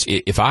occasions.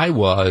 If I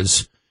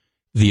was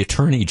the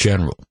attorney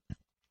general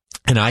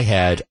and I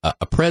had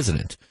a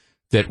president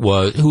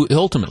who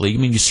ultimately,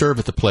 you serve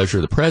at the pleasure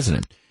of the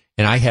president,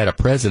 and I had a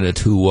president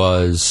who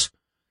was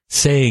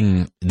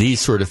saying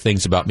these sort of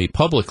things about me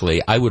publicly,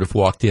 I would have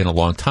walked in a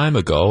long time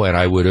ago and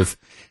I would have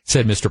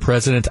said, Mr.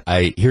 President,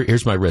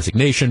 here's my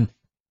resignation.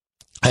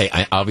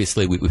 I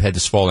obviously, we've had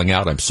this falling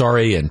out. I'm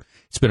sorry, and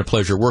it's been a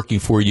pleasure working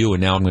for you,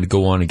 and now I'm going to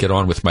go on and get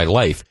on with my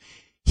life.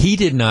 He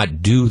did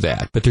not do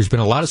that, but there's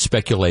been a lot of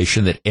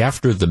speculation that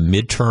after the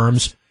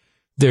midterms,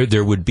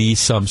 there would be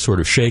some sort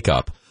of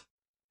shakeup.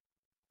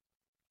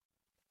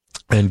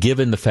 And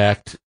given the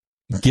fact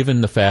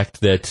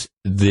that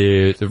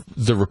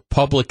the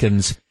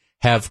Republicans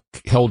have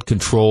held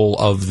control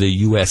of the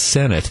U.S.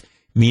 Senate,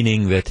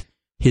 meaning that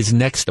his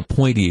next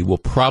appointee will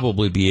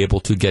probably be able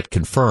to get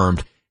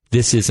confirmed,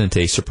 this isn't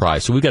a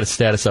surprise. So we've got a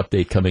status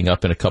update coming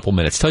up in a couple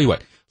minutes. Tell you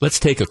what, let's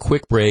take a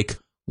quick break.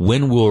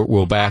 When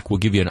we're back, we'll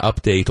give you an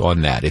update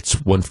on that. It's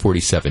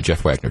 1:47.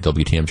 Jeff Wagner,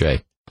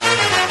 WTMJ.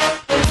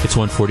 It's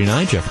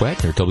 1:49. Jeff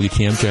Wagner,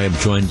 WTMJ. I'm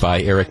joined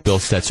by Eric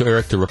Bilstead. So,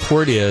 Eric, the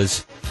report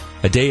is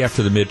a day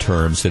after the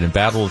midterms that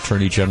embattled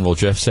Attorney General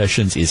Jeff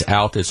Sessions is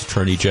out as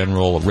Attorney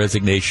General. A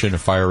resignation, a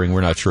firing.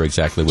 We're not sure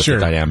exactly what the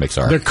dynamics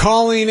are. They're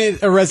calling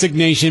it a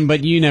resignation,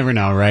 but you never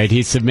know, right?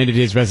 He submitted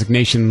his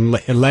resignation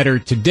letter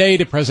today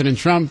to President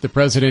Trump. The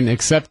president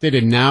accepted,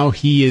 and now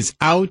he is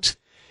out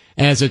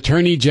as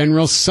Attorney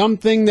General,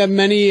 something that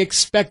many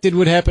expected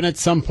would happen at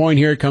some point.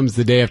 Here comes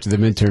the day after the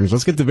midterms.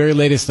 Let's get the very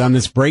latest on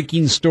this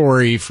breaking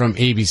story from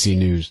ABC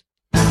News.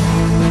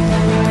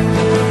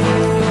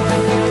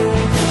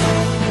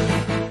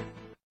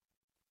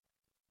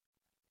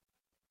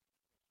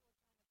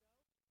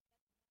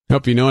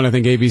 Hope you know it. I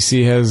think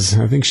she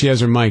has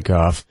her mic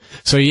off.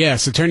 So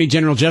yes, Attorney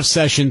General Jeff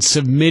Sessions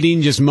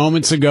submitting just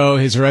moments ago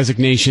his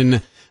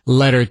resignation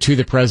letter to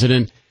the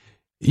president.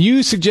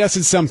 You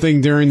suggested something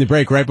during the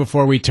break right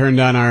before we turned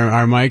on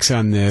our mics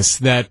on this,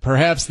 that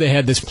perhaps they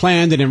had this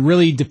planned and it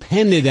really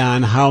depended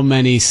on how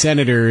many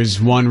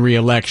senators won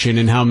re-election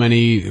and how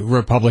many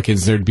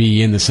Republicans there'd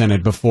be in the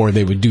Senate before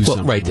they would do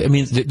something. Right. I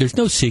mean, there's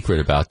no secret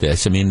about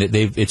this. I mean,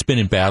 it's been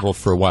in battle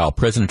for a while.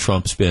 President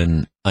Trump's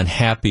been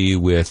unhappy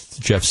with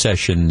Jeff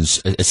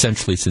Sessions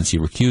essentially since he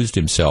recused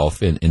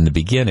himself in the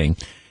beginning.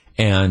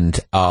 And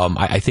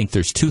I think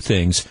there's two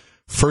things.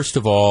 First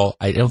of all,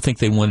 I don't think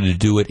they wanted to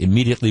do it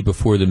immediately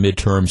before the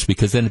midterms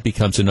because then it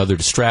becomes another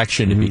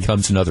distraction. It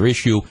becomes another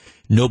issue.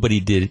 Nobody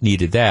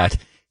needed that.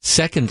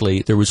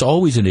 Secondly, there was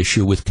always an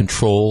issue with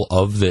control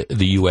of the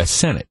U.S.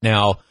 Senate.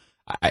 Now,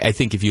 I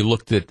think if you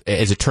looked at,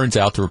 as it turns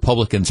out, the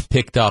Republicans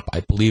picked up,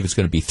 I believe it's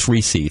going to be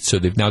 3 seats, so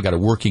they've now got a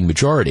working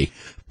majority.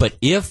 But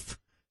if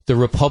the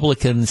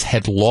Republicans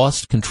had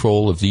lost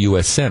control of the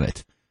U.S.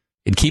 Senate,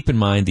 and keep in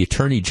mind, the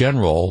Attorney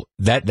General,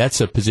 that's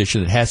a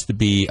position that has to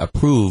be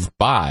approved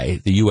by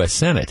the U.S.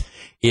 Senate.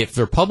 If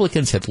the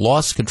Republicans had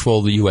lost control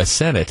of the U.S.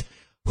 Senate,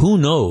 who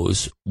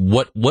knows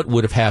what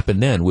would have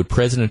happened then? Would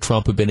President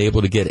Trump have been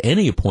able to get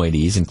any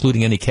appointees,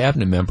 including any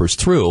cabinet members,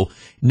 through?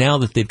 Now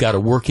that they've got a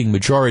working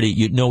majority,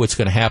 you know what's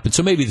going to happen.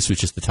 So maybe this was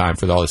just the time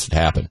for all this to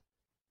happen.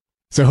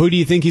 So who do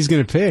you think he's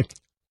going to pick?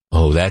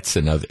 Oh, that's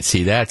another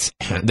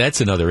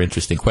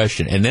interesting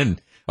question. And then,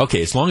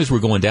 okay, as long as we're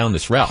going down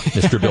this route,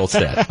 Mr.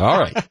 Billstead. All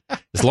right.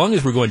 As long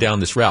as we're going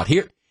down this route.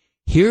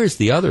 Here's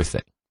the other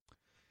thing.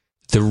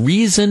 The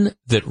reason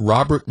that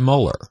Robert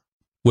Mueller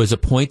was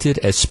appointed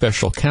as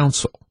special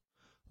counsel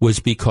was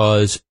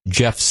because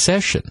Jeff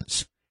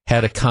Sessions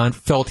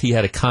felt he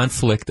had a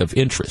conflict of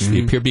interest.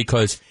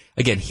 Because,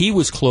 again, he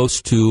was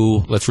close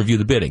to, let's review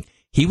the bidding.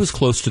 He was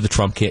close to the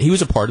Trump he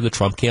was a part of the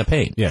Trump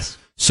campaign. Yes.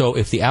 So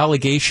if the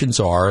allegations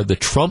are the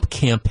Trump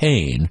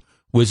campaign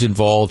was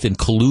involved in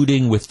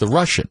colluding with the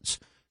Russians,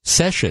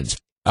 Sessions,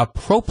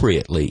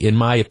 appropriately, in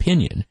my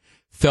opinion,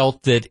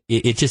 felt that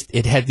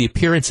it had the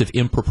appearance of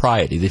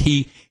impropriety, that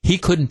he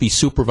couldn't be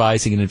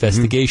supervising an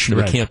investigation of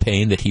a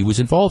campaign that he was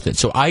involved in.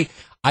 So I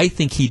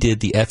think he did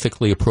the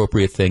ethically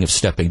appropriate thing of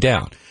stepping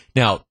down.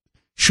 Now,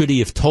 should he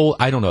have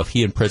I don't know if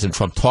he and President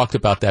Trump talked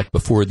about that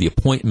before the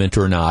appointment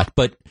or not,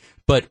 but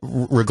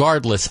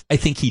regardless, I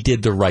think he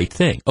did the right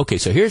thing. Okay,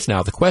 so here's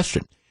now the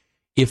question.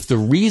 If the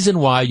reason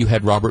why you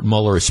had Robert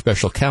Mueller as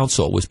special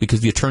counsel was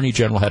because the Attorney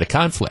General had a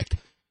conflict,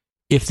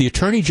 if the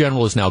Attorney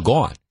General is now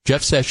gone,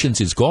 Jeff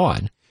Sessions is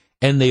gone,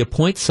 and they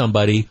appoint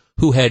somebody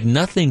who had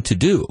nothing to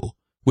do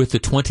with the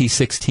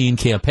 2016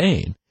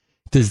 campaign,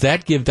 does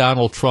that give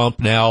Donald Trump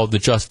now the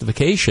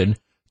justification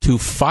to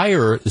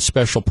fire the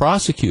special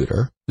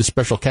prosecutor, the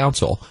special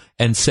counsel,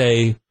 and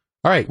say,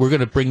 all right, we're going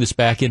to bring this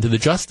back into the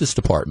Justice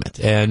Department,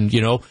 and,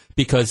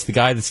 because the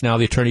guy that's now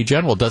the Attorney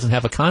General doesn't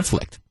have a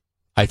conflict?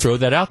 I throw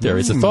that out there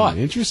as a thought.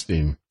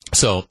 Interesting.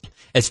 So,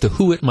 as to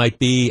who it might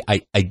be,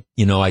 I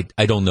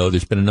don't know.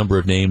 There's been a number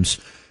of names,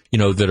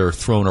 that are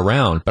thrown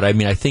around, but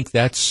I think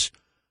that's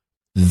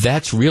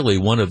really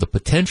one of the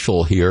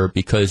potential here,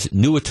 because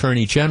new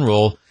Attorney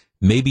General,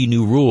 maybe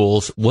new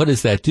rules. What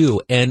does that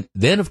do? And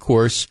then, of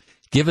course,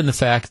 given the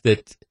fact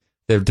that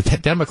the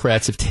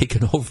Democrats have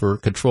taken over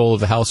control of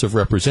the House of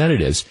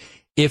Representatives,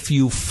 if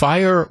you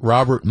fire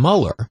Robert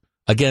Mueller,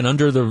 again,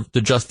 under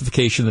the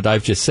justification that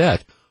I've just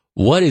said,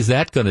 what is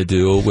that going to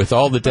do with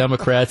all the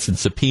Democrats and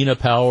subpoena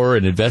power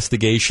and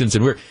investigations?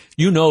 And that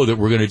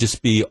we're going to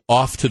just be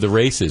off to the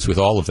races with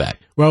all of that.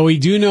 Well, we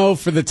do know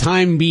for the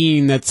time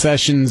being that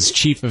Sessions'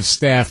 chief of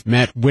staff,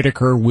 Matt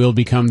Whitaker, will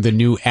become the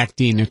new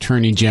acting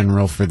Attorney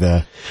General for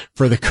the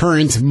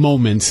current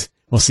moment.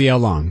 We'll see how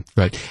long.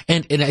 Right.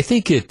 And I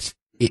think it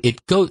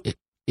goes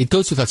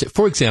without saying.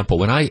 For example,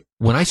 when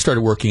I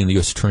started working in the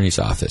U.S. Attorney's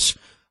Office,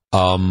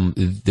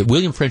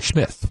 William French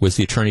Smith was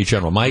the Attorney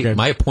General.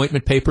 My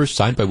appointment papers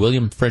signed by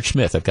William French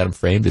Smith. I've got them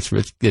framed.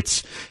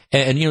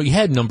 You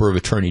had a number of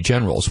Attorney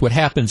Generals. What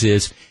happens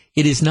is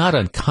it is not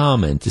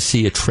uncommon to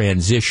see a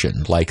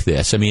transition like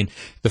this. The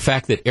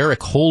fact that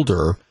Eric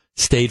Holder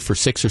stayed for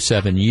 6 or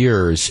 7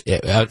 years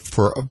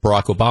for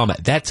Barack Obama,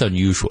 that's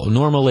unusual.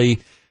 Normally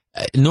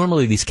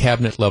these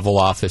cabinet level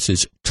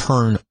offices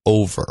turn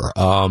over.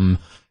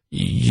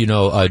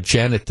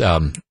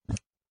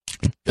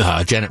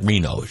 Janet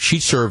Reno, she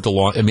served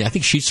I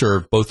think she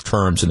served both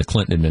terms in the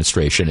Clinton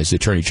administration as the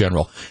Attorney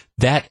General.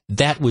 That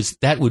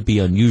would be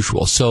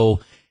unusual. So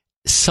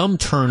some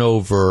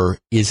turnover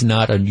is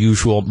not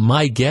unusual.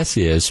 My guess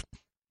is,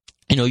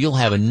 you'll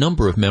have a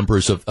number of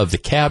members of the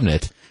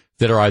cabinet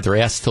that are either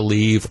asked to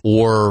leave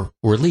or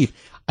leave.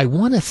 I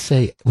want to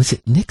say, was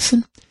it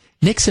Nixon?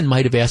 Nixon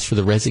might have asked for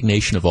the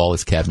resignation of all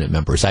his cabinet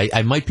members.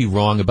 I might be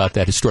wrong about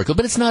that historically,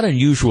 but it's not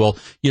unusual,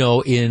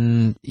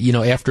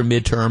 after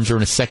midterms or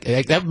in a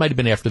second. That might have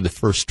been after the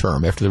first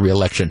term, after the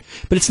reelection.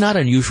 But it's not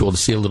unusual to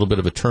see a little bit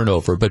of a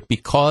turnover. But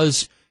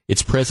because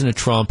it's President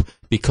Trump,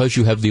 because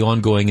you have the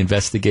ongoing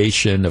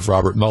investigation of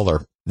Robert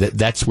Mueller,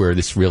 that's where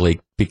this really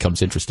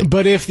becomes interesting.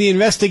 But if the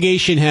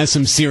investigation has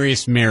some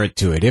serious merit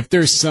to it, if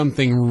there's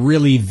something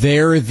really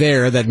there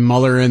that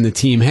Mueller and the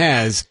team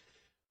has,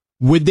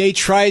 would they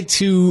try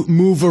to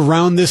move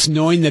around this,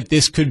 knowing that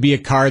this could be a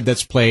card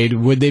that's played?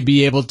 Would they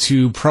be able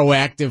to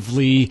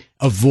proactively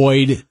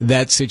avoid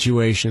that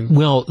situation?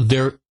 Well,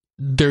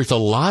 there's a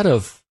lot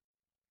of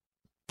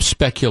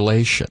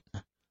speculation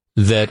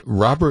that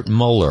Robert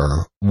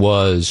Mueller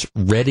was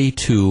ready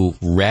to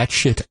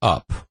ratchet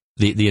up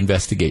the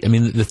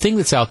investigation. The thing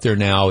that's out there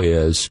now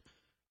is,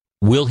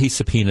 will he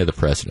subpoena the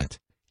president?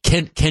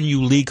 can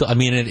you legal? I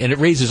mean, and it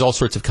raises all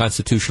sorts of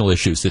constitutional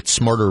issues that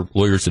smarter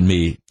lawyers than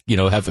me,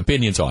 have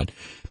opinions on.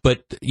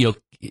 But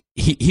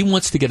he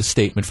wants to get a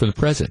statement from the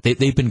president.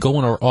 They've been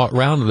going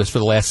around with this for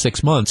the last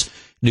 6 months,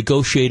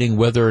 negotiating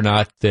whether or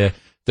not the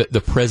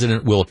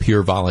president will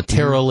appear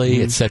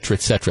voluntarily, et cetera,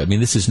 et cetera. I mean,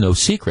 this is no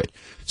secret.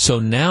 So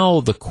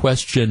now the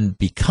question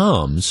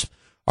becomes,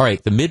 all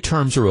right, the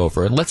midterms are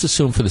over, and let's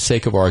assume for the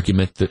sake of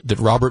argument that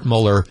Robert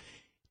Mueller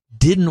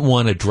didn't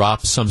want to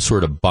drop some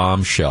sort of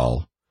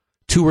bombshell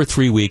 2 or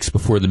 3 weeks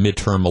before the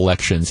midterm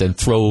elections and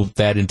throw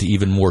that into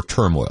even more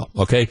turmoil.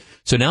 Okay?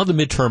 So now the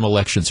midterm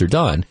elections are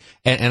done,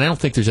 and I don't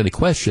think there's any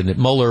question that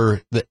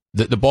Mueller,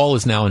 the ball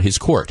is now in his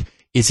court.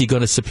 Is he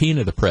going to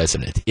subpoena the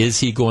president? Is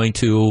he going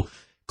to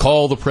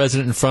call the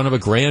president in front of a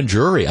grand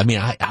jury? I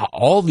mean,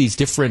 all these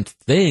different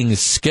things,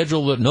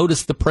 schedule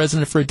notice the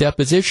president for a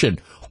deposition.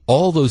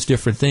 All those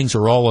different things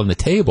are all on the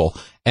table,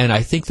 and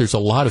I think there's a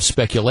lot of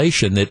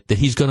speculation that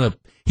he's going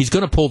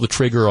to pull the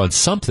trigger on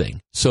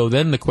something. So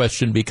then the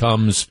question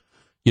becomes,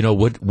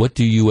 what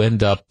do you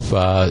end up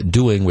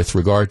doing with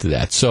regard to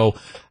that? So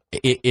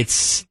it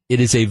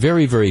is a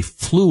very, very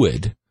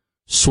fluid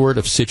sort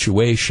of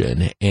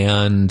situation,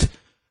 and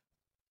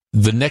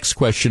the next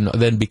question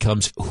then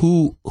becomes,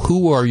 who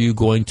are you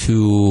going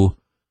to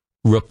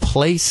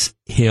replace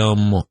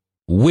him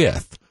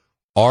with?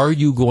 Are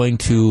you going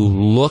to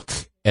look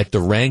at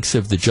the ranks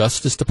of the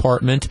Justice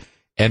Department,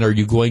 and are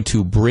you going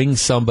to bring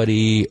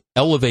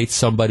elevate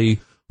somebody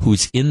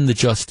who's in the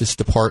Justice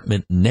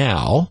Department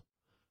now?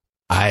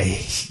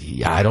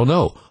 I don't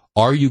know.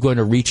 Are you going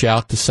to reach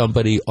out to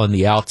somebody on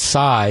the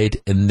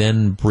outside and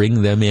then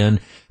bring them in?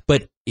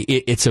 But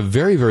it's a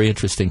very, very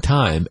interesting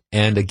time.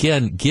 And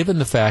again, given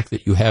the fact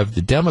that you have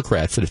the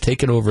Democrats that have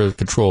taken over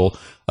control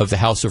of the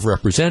House of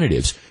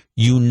Representatives,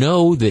 you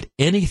know that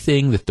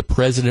anything that the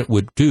president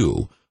would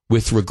do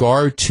with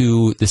regard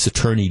to this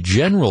attorney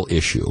general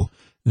issue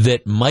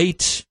that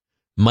might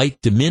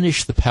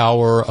diminish the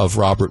power of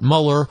Robert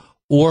Mueller,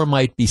 or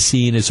might be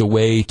seen as a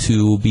way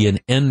to be an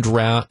end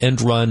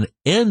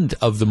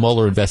of the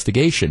Mueller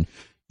investigation,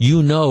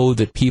 you know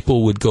that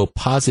people would go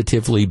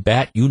positively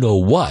bat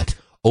what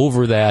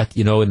over that,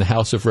 in the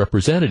House of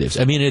Representatives.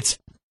 I mean, it's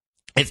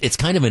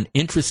kind of an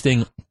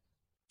interesting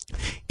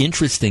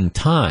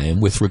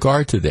time with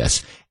regard to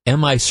this.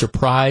 Am I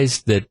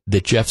surprised that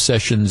Jeff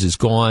Sessions is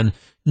gone?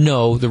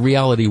 No, the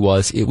reality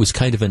it was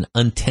kind of an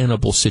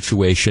untenable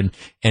situation,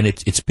 and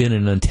it's been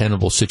an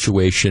untenable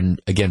situation,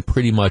 again,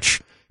 pretty much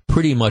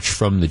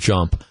from the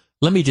jump.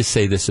 Let me just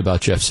say this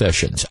about Jeff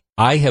Sessions.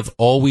 I have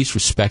always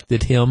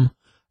respected him.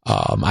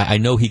 I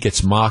know he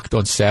gets mocked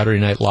on Saturday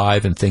Night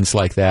Live and things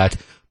like that,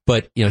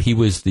 but, he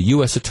was the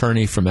U.S.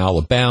 attorney from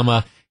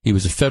Alabama. He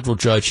was a federal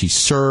judge. He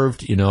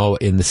served,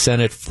 in the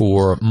Senate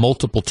for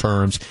multiple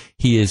terms.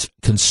 He is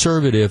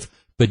conservative,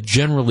 but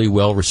generally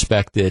well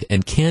respected.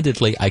 And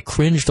candidly, I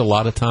cringed a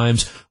lot of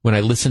times when I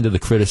listened to the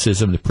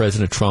criticism that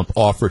President Trump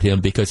offered him,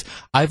 because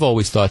I've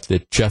always thought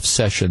that Jeff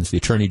Sessions, the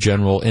Attorney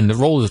General, in the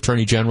role of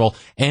Attorney General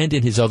and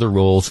in his other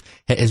roles,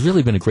 has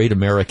really been a great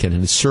American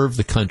and has served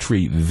the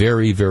country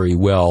very, very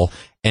well.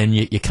 And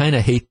you kind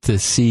of hate to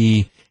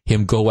see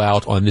him go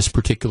out on this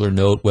particular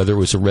note, whether it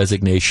was a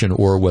resignation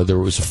or whether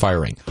it was a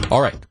firing.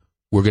 All right.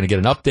 We're going to get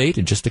an update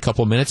in just a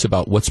couple of minutes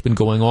about what's been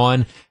going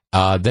on.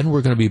 Then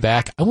we're going to be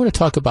back. I want to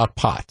talk about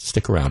pot.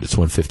 Stick around. It's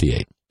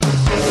 1:58.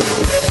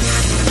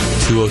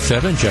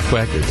 2:07, Jeff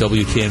Wagner,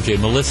 WTMJ.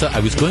 Melissa,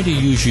 I was going to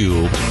use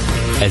you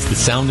as the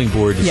sounding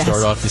board to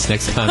start off this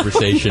next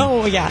conversation.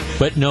 Oh, yeah.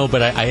 But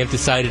I have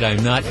decided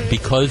I'm not,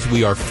 because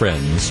we are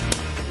friends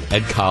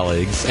and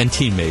colleagues and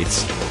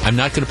teammates, I'm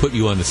not going to put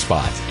you on the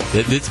spot.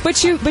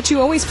 But you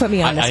always put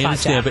me on the spot, I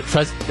understand, Jeff. but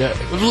trust,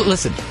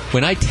 listen,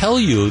 when I tell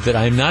you that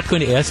I'm not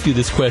going to ask you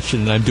this question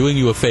and I'm doing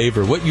you a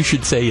favor, what you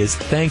should say is,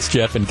 thanks,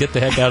 Jeff, and get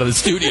the heck out of the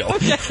studio.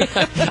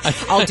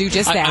 I'll do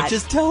just that. I'm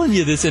just telling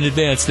you this in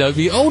advance. Now,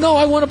 no,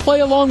 I want to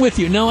play along with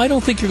you. No, I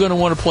don't think you're going to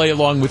want to play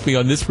along with me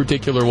on this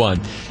particular one.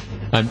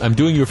 I'm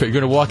doing you a favor.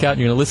 You're going to walk out and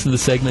you're going to listen to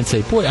the segment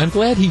and say, boy, I'm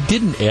glad he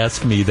didn't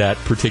ask me that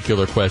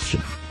particular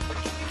question.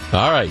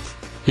 All right.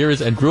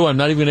 And Drew, I'm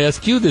not even going to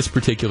ask you this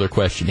particular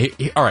question.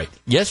 All right.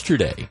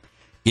 Yesterday,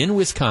 in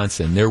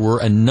Wisconsin, there were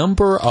a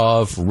number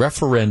of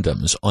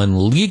referendums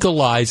on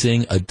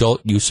legalizing adult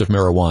use of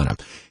marijuana.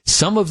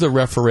 Some of the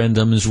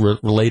referendums were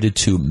related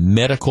to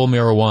medical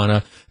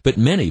marijuana, but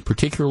many,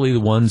 particularly the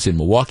ones in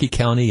Milwaukee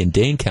County and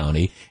Dane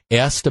County,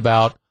 asked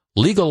about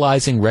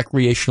legalizing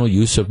recreational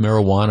use of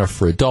marijuana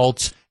for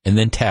adults and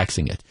then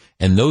taxing it.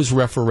 And those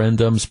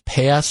referendums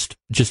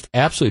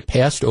absolutely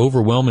passed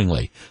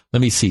overwhelmingly.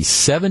 Let me see,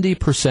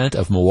 70%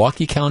 of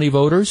Milwaukee County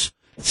voters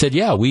said,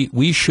 yeah,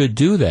 we should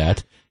do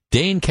that.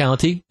 Dane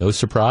County, no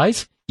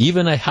surprise,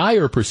 even a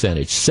higher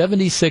percentage,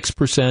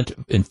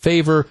 76% in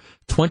favor,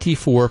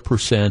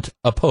 24%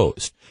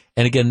 opposed.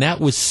 And again, that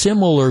was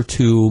similar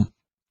to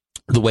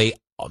the way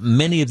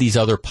many of these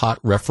other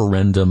pot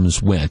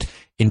referendums went,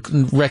 in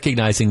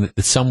recognizing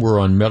that some were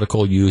on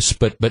medical use,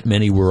 but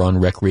many were on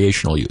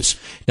recreational use.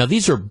 Now,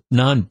 these are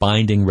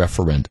non-binding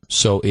referendums,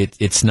 so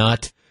it's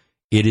not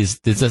This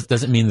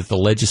doesn't mean that the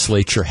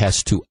legislature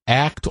has to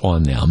act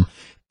on them,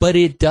 but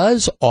it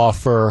does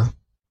offer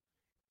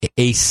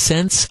a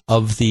sense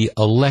of the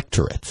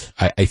electorate,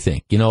 I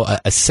think.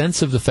 A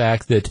sense of the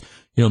fact that,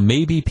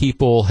 maybe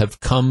people have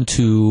come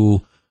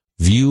to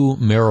view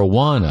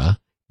marijuana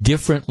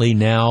differently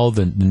now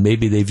than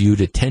maybe they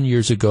viewed it 10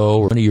 years ago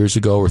or 20 years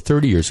ago or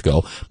 30 years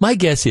ago. My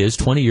guess is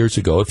 20 years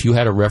ago, if you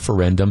had a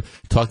referendum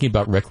talking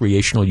about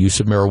recreational use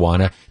of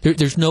marijuana,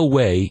 there's no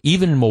way,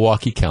 even in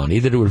Milwaukee County,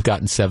 that it would have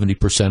gotten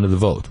 70% of the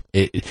vote.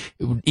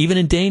 Even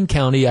in Dane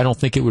County, I don't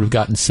think it would have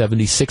gotten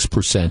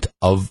 76%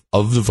 of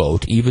the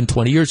vote, even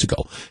 20 years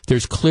ago.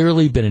 There's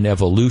clearly been an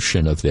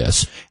evolution of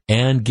this,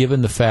 and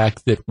given the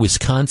fact that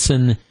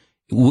Wisconsin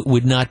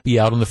would not be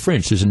out on the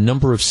fringe. There's a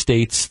number of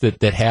states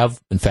that have,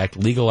 in fact,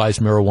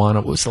 legalized marijuana.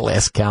 What was the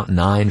last count?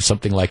 9 or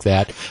something like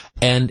that.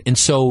 And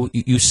so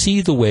you see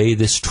the way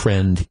this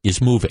trend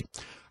is moving.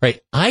 Right?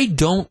 I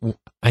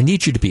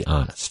need you to be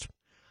honest.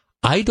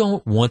 I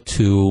don't want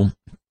to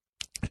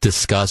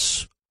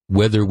discuss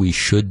whether we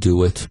should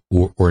do it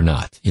or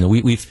not.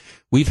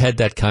 We've had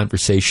that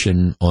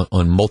conversation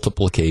on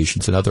multiple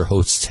occasions, and other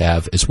hosts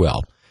have as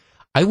well.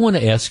 I want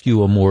to ask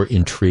you a more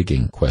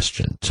intriguing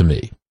question to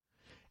me.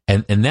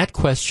 And that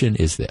question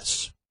is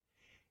this.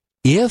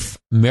 If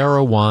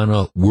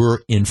marijuana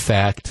were in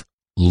fact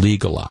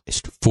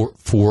legalized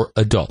for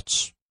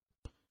adults,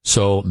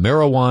 so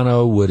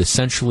marijuana would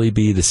essentially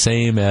be the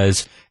same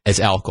as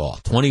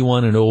alcohol.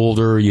 21 and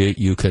older,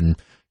 you can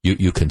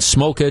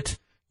smoke it,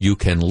 you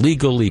can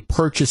legally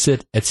purchase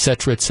it,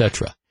 etc.,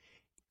 etc.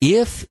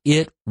 If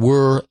it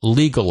were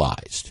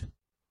legalized,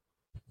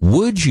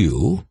 would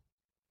you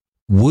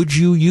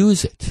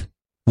use it?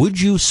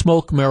 Would you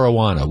smoke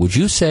marijuana? Would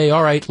you say,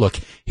 all right, look,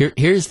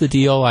 here's the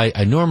deal.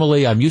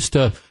 I'm used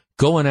to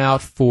going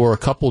out for a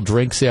couple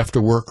drinks after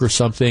work or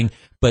something,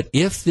 but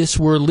if this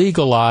were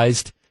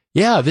legalized,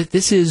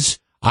 this is,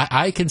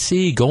 I can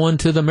see going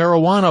to the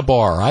marijuana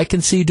bar. I can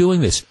see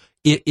doing this.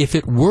 If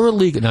it were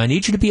legal, now I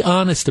need you to be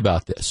honest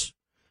about this,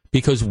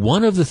 because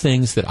one of the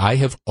things that I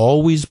have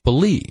always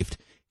believed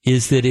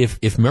is that if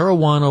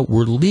marijuana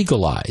were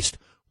legalized,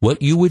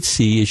 what you would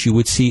see is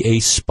a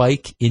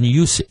spike in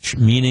usage,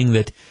 meaning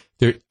that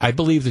I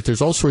believe that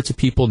there's all sorts of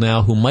people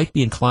now who might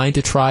be inclined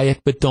to try it,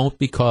 but don't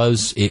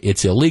because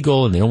it's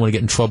illegal and they don't want to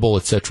get in trouble,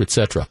 et cetera, et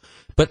cetera.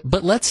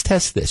 But let's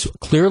test this.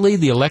 Clearly,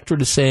 the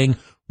electorate is saying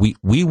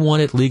we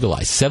want it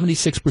legalized.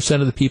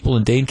 76% of the people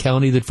in Dane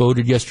County that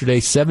voted yesterday,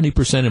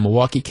 70% in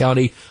Milwaukee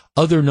County,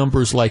 other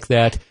numbers like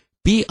that.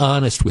 Be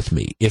honest with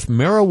me. If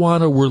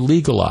marijuana were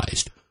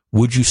legalized,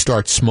 would you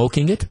start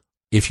smoking it?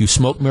 If you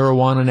smoke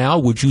marijuana now,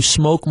 would you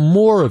smoke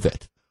more of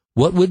it?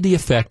 What would the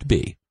effect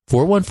be?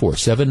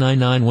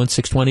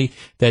 414-799-1620.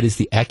 That is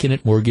the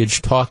Acunet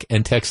Mortgage talk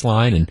and text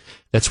line. And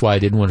that's why I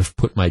didn't want to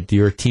put my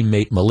dear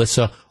teammate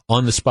Melissa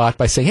on the spot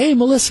by saying, hey,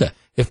 Melissa,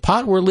 if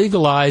pot were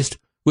legalized,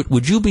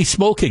 would you be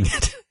smoking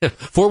it?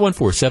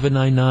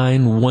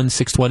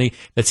 414-799-1620.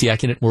 That's the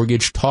Acunet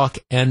Mortgage talk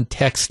and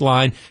text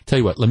line. Tell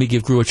you what, let me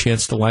give Gru a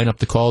chance to line up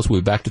the calls.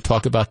 We'll be back to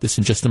talk about this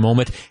in just a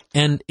moment.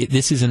 And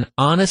this is an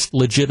honest,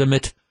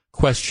 legitimate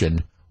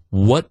question.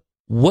 What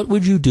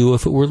would you do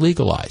if it were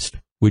legalized?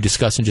 We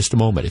discuss in just a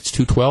moment. It's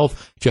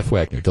 2:12. Jeff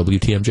Wagner,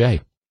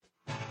 WTMJ.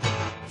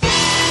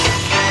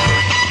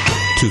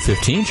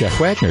 2:15. Jeff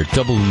Wagner,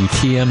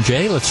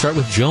 WTMJ. Let's start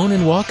with Joan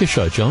in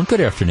Waukesha. Joan,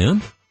 good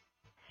afternoon.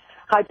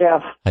 Hi,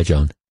 Jeff. Hi,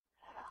 Joan.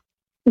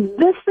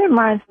 This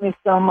reminds me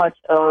so much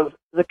of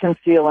the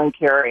conceal and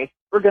carry.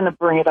 We're going to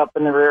bring it up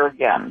in the rear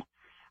again.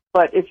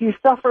 But if you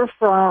suffer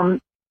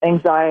from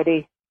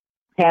anxiety,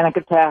 panic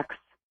attacks,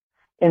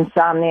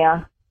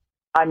 insomnia,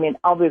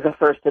 I'll be the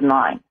first in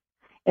line.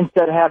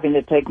 Instead of having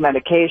to take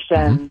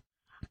medication,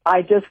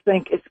 I just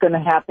think it's going to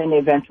happen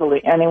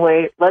eventually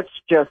anyway. Let's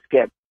just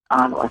get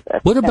on with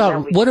it.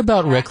 What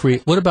about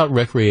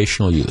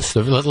recreational use?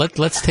 So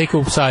let's take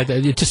aside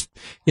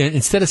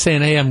instead of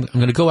saying, hey, I'm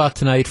going to go out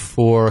tonight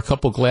for a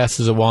couple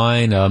glasses of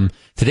wine.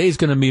 Today's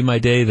going to be my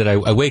day that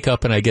I wake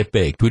up and I get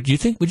baked. Would you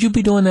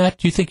be doing that?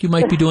 Do you think you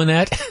might be doing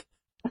that?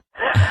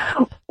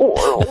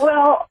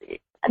 Well,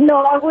 no,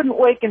 I wouldn't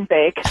wake and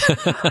bake.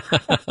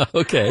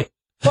 Okay.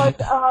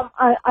 But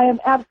I am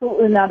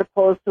absolutely not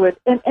opposed to it.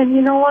 And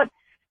you know what?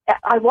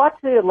 I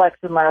watched the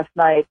election last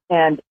night,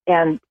 and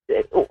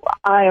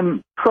I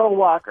am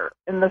pro-Walker.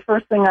 And the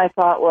first thing I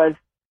thought was,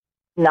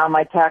 now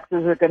my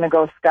taxes are going to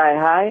go sky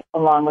high,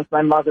 along with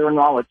my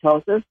mother-in-law with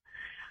Tosis.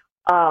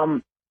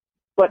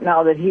 But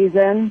now that he's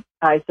in,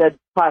 I said,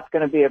 pot's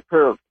going to be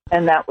approved.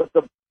 And that was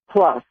the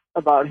plus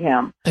about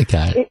him.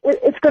 Okay.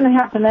 It's going to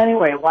happen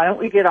anyway. Why don't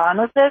we get on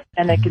with it?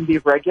 And it can be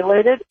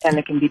regulated, and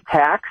it can be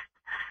taxed.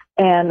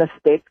 And the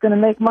state's going to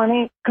make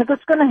money because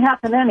it's going to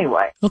happen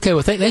anyway. Okay,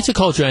 well, thanks for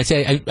calling, John. I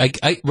say,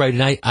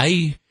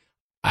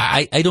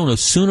 I don't know.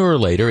 Sooner or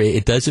later,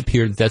 it does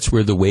appear that that's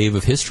where the wave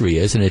of history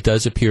is, and it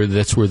does appear that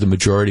that's where the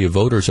majority of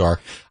voters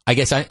are. I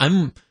guess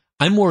I'm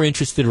more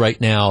interested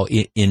right now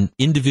in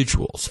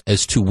individuals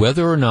as to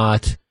whether or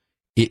not,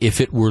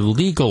 if it were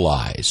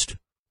legalized,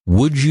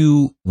 would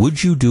you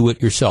do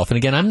it yourself? And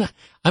again,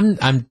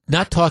 I'm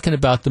not talking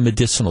about the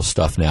medicinal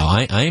stuff now.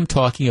 I am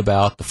talking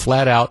about the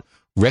flat out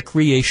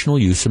recreational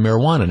use of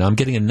marijuana. Now, I'm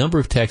getting a number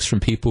of texts from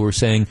people who are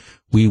saying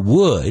we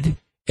would,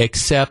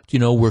 except,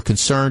 we're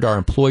concerned our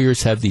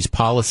employers have these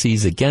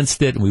policies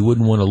against it and we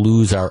wouldn't want to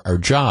lose our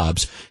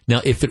jobs.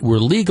 Now, if it were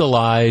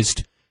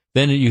legalized,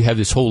 then you have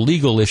this whole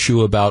legal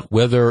issue about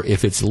whether,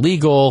 if it's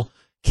legal,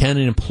 can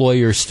an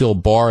employer still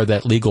bar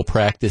that legal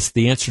practice?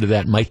 The answer to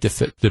that might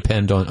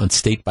depend on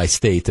state by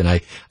state, and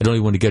I don't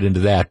even want to get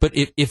into that. But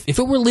if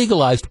it were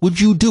legalized,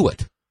 would you do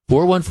it?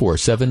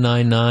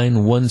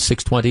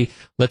 414-799-1620.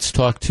 Let's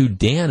talk to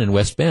Dan in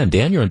West Bend.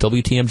 Dan, you're on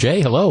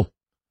WTMJ. Hello.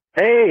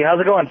 Hey,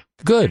 how's it going?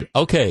 Good.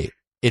 Okay.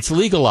 It's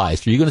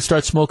legalized. Are you going to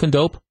start smoking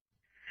dope?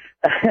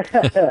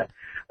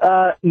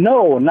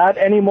 No, not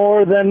any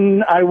more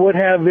than I would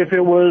have if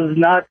it was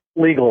not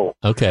legal.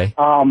 Okay.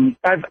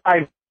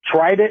 I've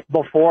tried it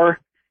before.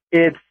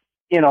 It's,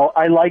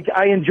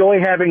 I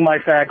enjoy having my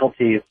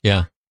faculties.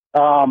 Yeah.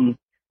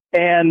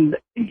 And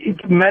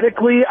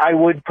medically, I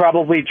would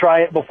probably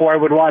try it before I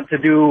would want to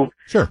do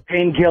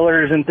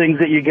painkillers and things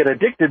that you get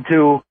addicted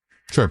to.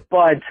 Sure.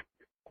 But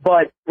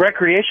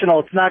recreational,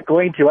 it's not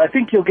going to. I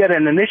think you'll get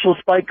an initial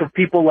spike of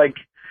people like,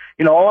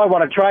 I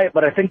want to try it,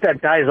 but I think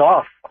that dies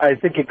off. I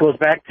think it goes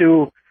back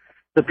to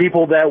the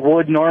people that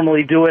would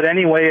normally do it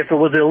anyway if it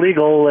was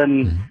illegal.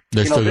 And,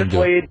 this way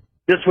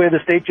the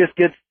state just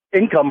gets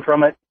income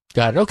from it.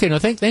 Got it. Okay. No,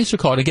 thanks for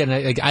calling.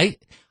 Again,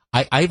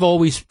 I've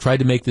always tried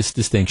to make this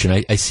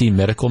distinction. I see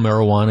medical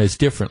marijuana as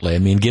differently. I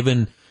mean,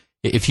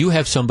 if you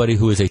have somebody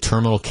who is a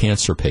terminal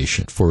cancer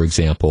patient, for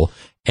example,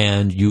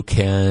 and you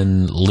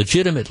can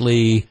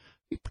legitimately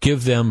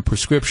give them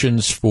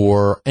prescriptions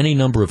for any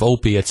number of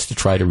opiates to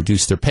try to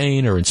reduce their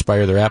pain or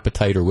inspire their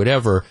appetite or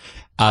whatever,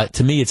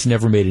 to me, it's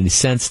never made any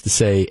sense to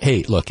say,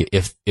 hey, look,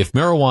 if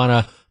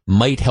marijuana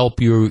might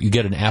help you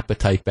get an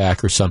appetite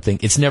back or something,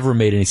 it's never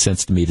made any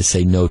sense to me to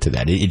say no to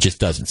that. It just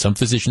doesn't. Some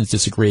physicians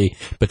disagree,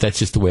 but that's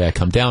just the way I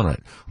come down on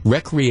it.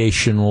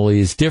 Recreationally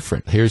is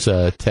different. Here's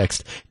a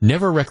text.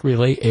 Never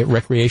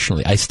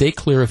recreationally. I stay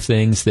clear of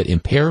things that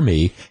impair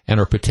me and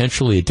are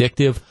potentially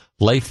addictive.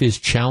 Life is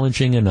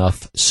challenging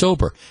enough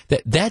sober.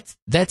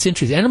 That's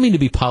interesting. I don't mean to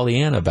be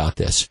Pollyanna about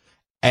this,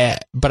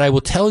 but I will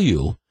tell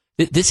you,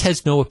 this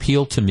has no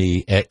appeal to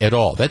me at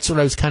all. That's what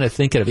I was kind of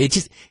thinking of.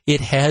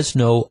 It has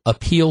no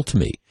appeal to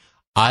me.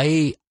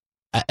 I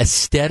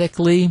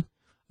aesthetically,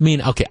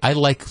 I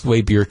like the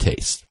way beer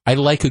tastes. I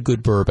like a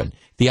good bourbon.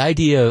 The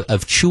idea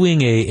of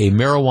chewing a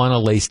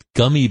marijuana-laced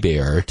gummy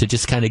bear to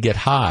just kind of get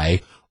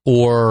high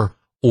or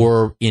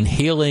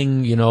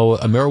inhaling,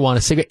 a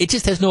marijuana cigarette, it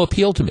just has no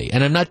appeal to me.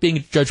 And I'm not being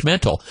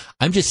judgmental.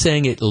 I'm just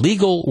saying it,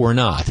 legal or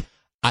not,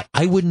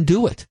 I wouldn't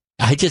do it.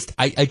 I just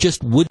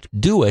would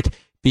do it.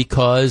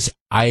 Because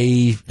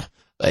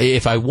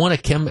if I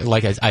want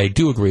to I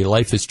do agree,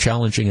 life is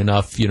challenging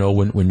enough,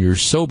 when you're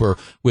sober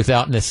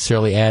without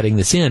necessarily adding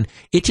this in.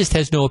 It just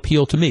has no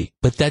appeal to me.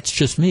 But that's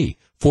just me.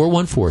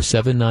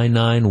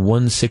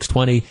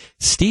 414-799-1620.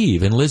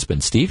 Steve in Lisbon.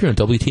 Steve, you're on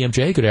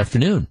WTMJ. Good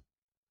afternoon.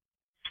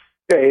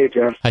 Hey,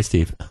 John. Hi,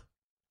 Steve.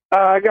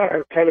 I got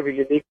a kind of a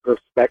unique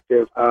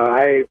perspective.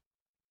 I'm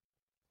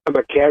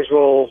a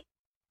casual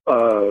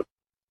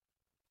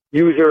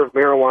user of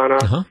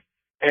marijuana. Uh-huh.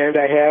 And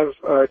I have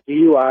a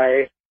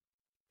DUI,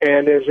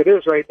 and as it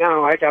is right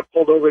now, I got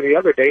pulled over the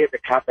other day, and the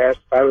cop asked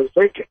if I was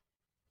drinking.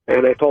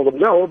 And I told him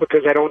no,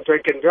 because I don't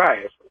drink and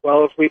drive.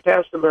 Well, if we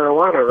pass the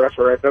marijuana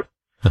referendum,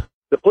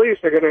 the police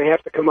are going to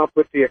have to come up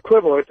with the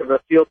equivalent of a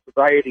field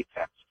sobriety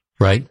test.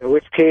 Right. In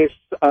which case,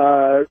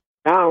 now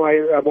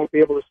I won't be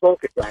able to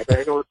smoke and drive.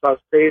 I know it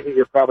sounds crazy.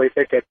 You're probably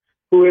thinking,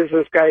 who is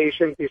this guy? He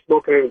shouldn't be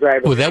smoking and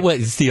driving. Well, that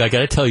was, Steve, I got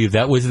to tell you,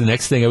 that was the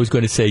next thing I was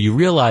going to say. You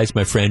realize,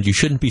 my friend, you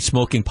shouldn't be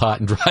smoking pot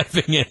and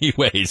driving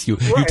anyways. You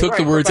took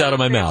the words out of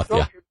my mouth.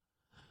 Token,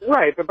 yeah.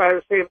 Right, but by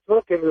the same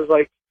token, it's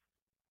like,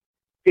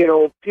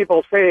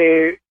 people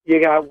say you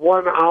got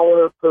 1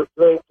 hour per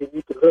drink and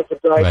you can drink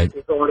and drive and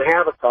you go and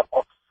have a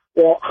couple.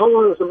 Well, how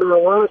long does the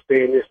marijuana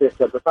stay in your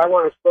system? If I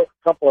want to smoke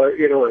a couple of,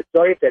 a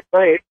joint at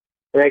night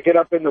and I get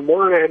up in the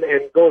morning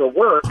and go to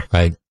work,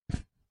 right.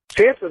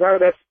 Chances are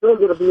that's still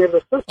going to be in the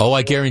system. Oh,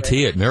 I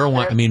guarantee it.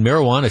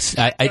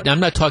 Marijuana, I'm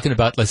not talking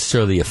about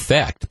necessarily the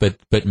effect, but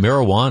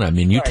marijuana,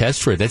 you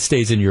test for it. That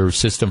stays in your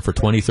system for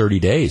 20, 30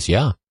 days,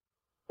 yeah.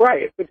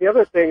 Right, but the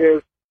other thing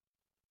is,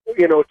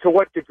 to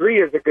what degree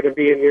is it going to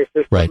be in your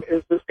system? Right.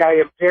 Is this guy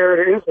impaired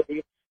or isn't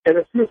he? And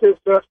the truth is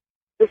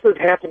this is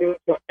happening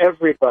to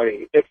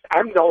everybody.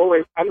 I'm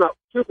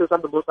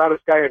the most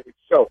honest guy on the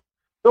show.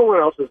 No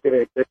one else is going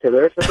to admit to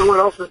this, and no one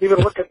else is even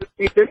looking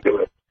deep into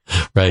it.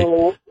 Right.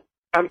 So,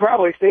 I'm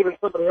probably saving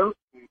somebody else.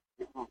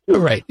 All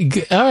right.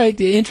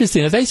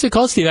 Interesting. Thanks for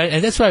calling, Steve.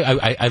 And that's why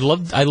I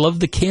love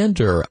the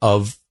candor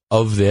of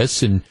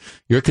this. And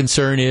your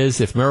concern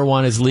is if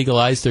marijuana is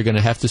legalized, they're going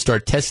to have to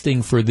start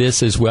testing for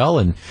this as well.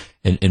 And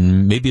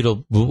maybe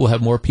we'll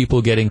have more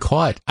people getting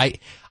caught. I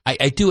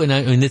do.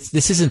 And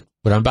this isn't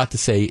what I'm about to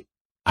say.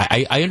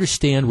 I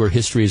understand where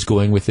history is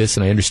going with this,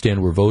 and I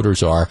understand where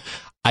voters are.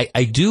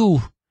 I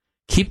do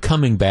keep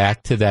coming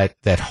back to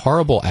that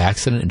horrible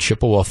accident in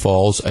Chippewa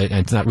Falls. And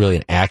it's not really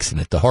an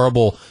accident. The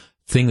horrible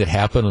thing that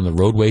happened on the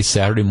roadway last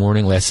Saturday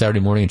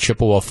morning in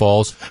Chippewa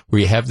Falls,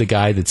 where you have the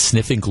guy that's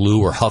sniffing glue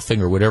or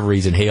huffing or whatever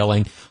he's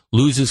inhaling,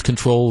 loses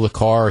control of the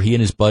car. He and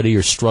his buddy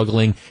are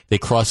struggling. They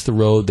cross the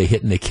road. They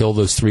hit and they kill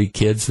those 3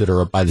 kids that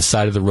are by the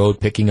side of the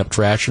road picking up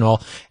trash and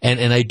all.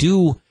 And I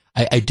do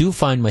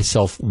find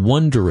myself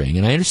wondering,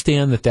 and I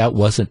understand that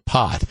wasn't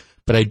pot,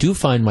 but I do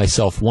find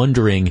myself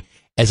wondering,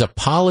 as a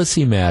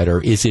policy matter,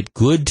 is it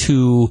good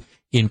to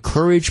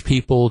encourage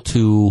people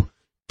to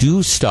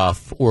do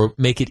stuff or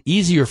make it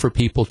easier for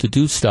people to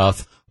do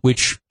stuff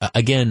which,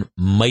 again,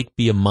 might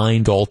be a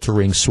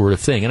mind-altering sort of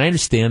thing? And I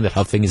understand that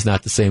huffing is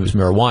not the same as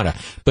marijuana,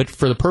 but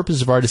for the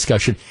purpose of our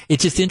discussion,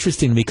 it's just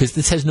interesting to me because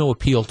this has no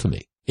appeal to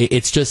me.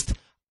 It's just,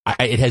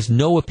 it has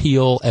no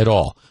appeal at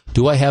all.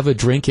 Do I have a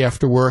drink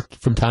after work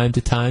from time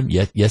to time?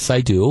 Yes, I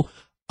do.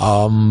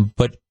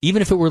 But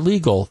even if it were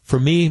legal, for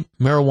me,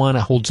 marijuana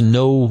holds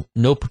no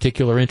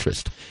particular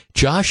interest.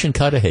 Josh in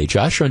Cudahy.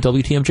 Josh, you're on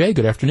WTMJ.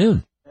 Good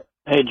afternoon.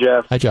 Hey,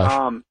 Jeff. Hi,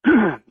 Josh.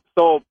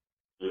 So,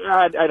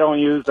 I don't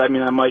use, I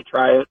might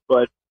try it,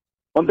 but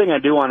one thing I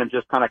do want to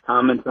just kind of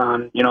comment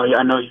on,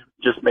 I know you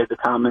just made the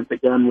comment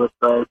again with,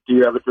 do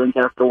you have a drink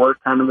after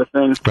work kind of a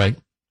thing? Right.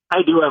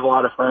 I do have a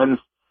lot of friends,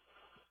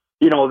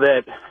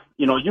 that,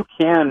 you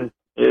can,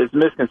 it's a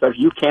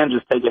misconception, you can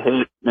just take a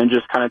hit and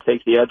just kind of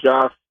take the edge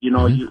off.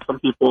 Some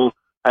people,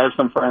 I have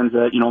some friends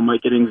that,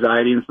 might get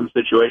anxiety in some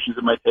situations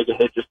that might take a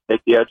hit just to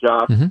take the edge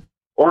off. Mm-hmm.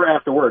 Or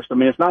after work. So,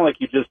 it's not like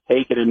you just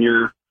take it and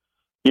you're,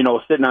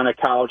 sitting on a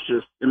couch,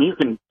 you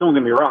can, don't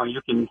get me wrong,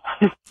 you can,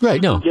 right,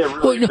 no. Get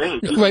really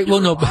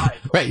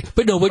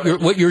But no,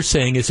 what you're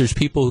saying is there's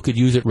people who could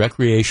use it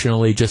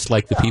recreationally, just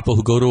like the people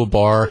who go to a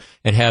bar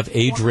and have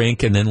a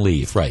drink and then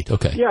leave, right,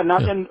 okay. Yeah,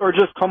 or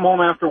just come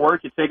home after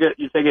work, you take a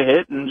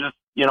hit and just,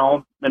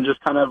 and just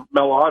kind of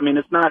mellow out.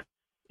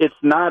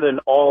 It's not an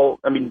all,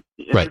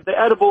 right. The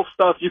edible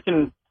stuff,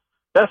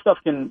 that stuff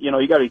can, you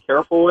got to be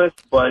careful with,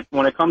 but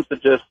when it comes to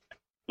just,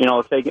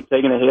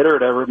 taking a hit or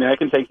whatever, I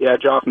can take the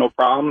edge off, no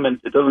problem.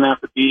 And it doesn't have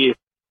to be,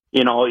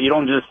 you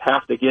don't just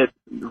have to get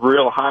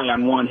real high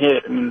on one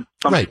hit. Some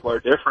right. people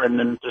are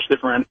different and just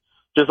different.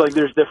 Just like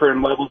there's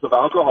different levels of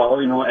alcohol,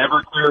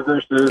 Everclear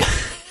versus,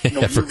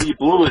 UV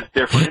Blue is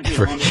different.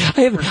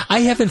 I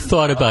haven't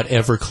thought about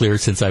Everclear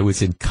since I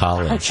was in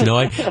college.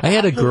 I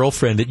had a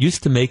girlfriend that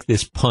used to make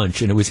this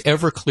punch, and it was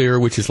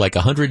Everclear, which is like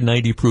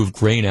 190 proof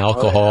grain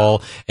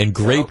alcohol and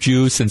grape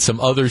juice and some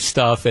other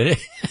stuff, and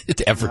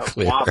it's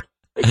Everclear. Wow.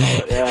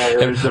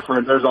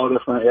 There's all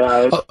different.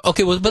 Yeah.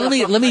 Okay, well, but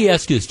let me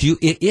ask you this: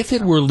 if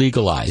it were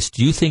legalized,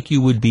 do you think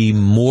you would be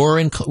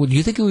more? Do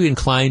you think you would be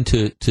inclined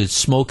to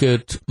smoke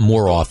it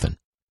more often?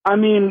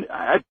 Again,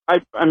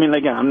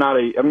 I'm not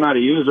a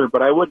user,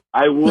 but I would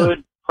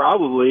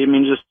probably.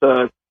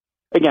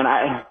 Again,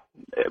 I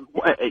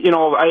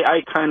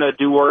kind of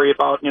do worry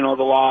about the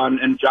law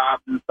and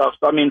jobs and stuff.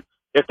 So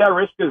if that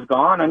risk is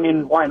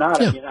gone, why not?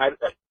 Yeah.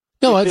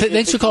 No,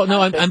 thanks for calling. No,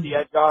 I'm the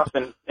edge off,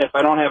 and if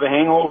I don't have a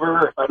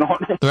hangover, if I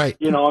don't, right?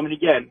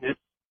 Again, it's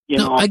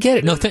I get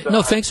it. No,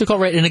 thanks for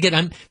calling. Right, and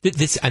again,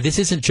 this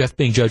isn't Jeff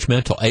being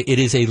judgmental. It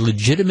is a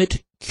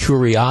legitimate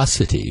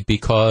curiosity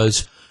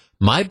because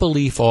my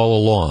belief all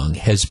along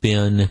has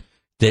been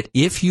that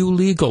if you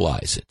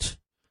legalize it,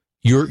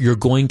 you're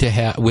going to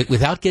have,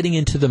 without getting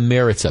into the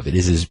merits of it,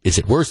 is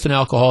it worse than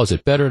alcohol? Is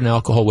it better than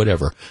alcohol?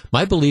 Whatever.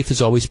 My belief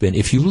has always been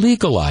if you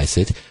legalize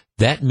it,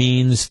 that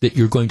means that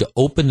you're going to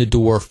open the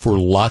door for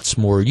lots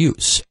more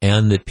use,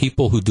 and that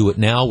people who do it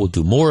now will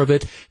do more of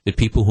it, that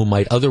people who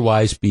might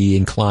otherwise be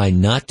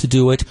inclined not to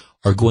do it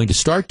are going to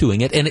start doing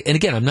it. And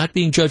again, I'm not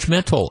being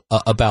judgmental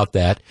about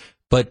that,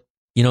 but,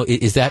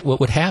 is that what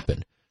would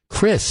happen?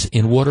 Chris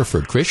in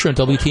Waterford. Chris, you're on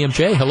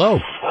WTMJ. Hello.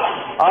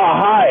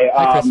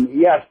 Hi.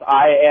 Yes,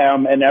 I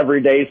am an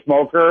everyday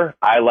smoker.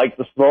 I like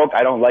to smoke.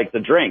 I don't like to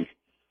drink.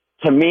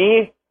 To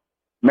me,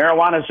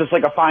 marijuana is just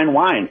like a fine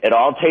wine. It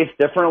all tastes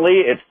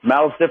differently. It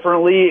smells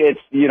differently. It's,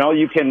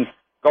 you can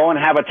go and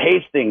have a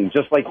tasting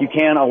just like you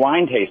can a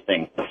wine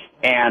tasting.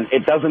 And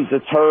it doesn't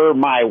deter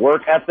my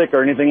work ethic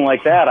or anything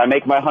like that. I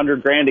make my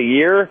 $100,000 a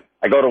year.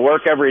 I go to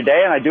work every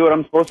day and I do what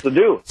I'm supposed to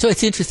do. So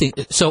it's interesting.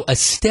 So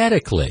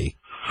aesthetically,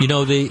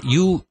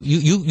 you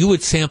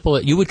would sample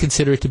it. You would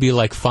consider it to be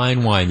like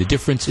fine wine. The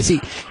difference is,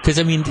 because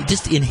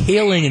just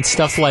inhaling and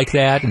stuff like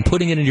that and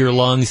putting it into your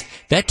lungs,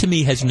 that to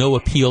me has no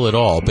appeal at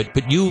all.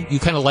 But you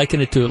kind of liken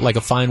it to like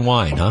a fine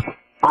wine, huh?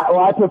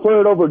 I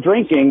prefer it over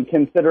drinking,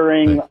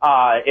 considering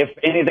if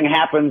anything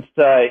happens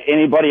to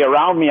anybody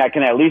around me, I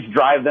can at least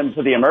drive them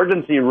to the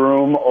emergency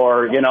room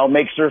or,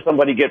 make sure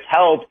somebody gets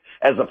help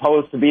as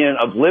opposed to being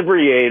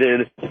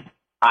obliviated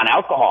on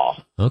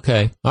alcohol.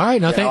 Okay. All right.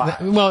 Now,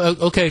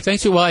 okay.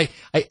 Thanks. Well,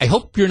 I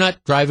hope you're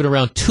not driving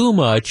around too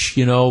much,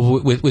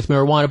 with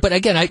marijuana. But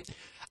again,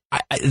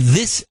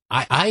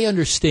 I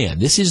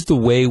understand. This is the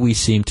way we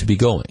seem to be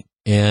going,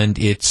 and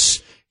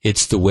it's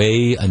the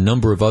way a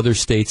number of other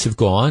states have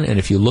gone. And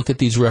if you look at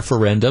these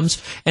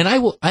referendums, and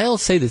I'll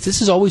say that this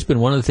has always been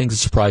one of the things that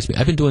surprised me.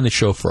 I've been doing this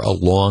show for a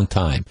long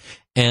time,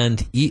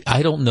 And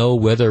I don't know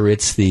whether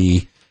it's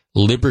the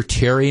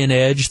libertarian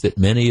edge that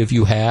many of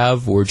you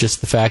have, or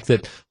just the fact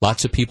that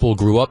lots of people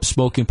grew up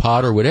smoking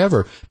pot or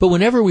whatever. But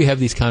whenever we have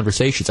these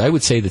conversations, I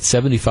would say that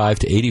 75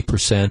 to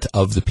 80%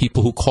 of the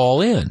people who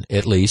call in,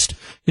 at least,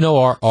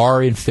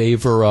 are in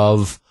favor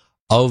of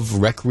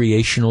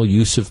recreational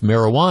use of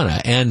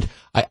marijuana. And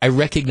I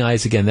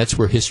recognize, again, that's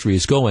where history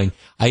is going.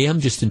 I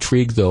am just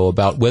intrigued, though,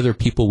 about whether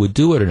people would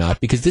do it or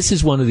not, because this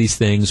is one of these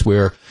things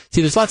where,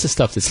 see, there's lots of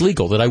stuff that's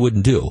legal that I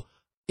wouldn't do.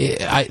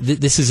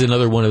 This is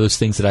another one of those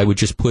things that I would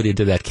just put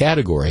into that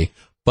category,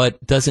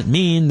 but doesn't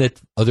mean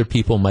that other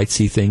people might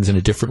see things in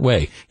a different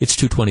way. It's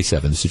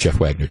 2:27. This is Jeff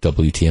Wagner,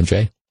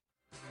 WTMJ.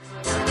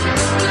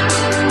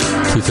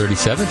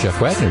 2:37,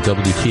 Jeff Wagner,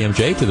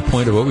 WTMJ, to the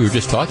point of what we were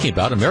just talking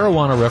about. A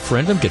marijuana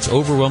referendum gets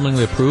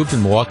overwhelmingly approved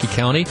in Milwaukee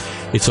County.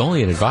 It's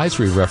only an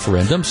advisory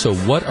referendum, so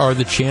what are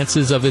the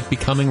chances of it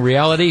becoming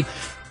reality?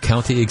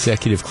 County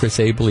Executive Chris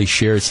Abele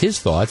shares his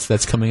thoughts.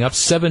 That's coming up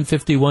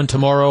 7:51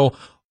 tomorrow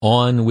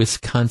on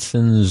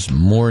Wisconsin's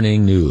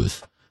Morning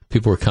News.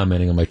 People were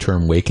commenting on my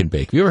term "wake and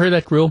bake." Have you ever heard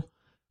that, Grill?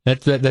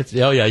 That's He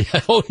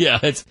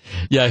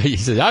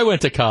says, I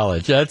went to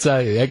college.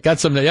 I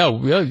got some.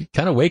 You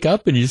kind of wake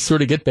up and you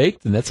sort of get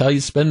baked, and that's how you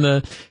spend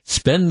the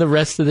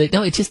rest of the day.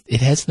 No, it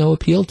has no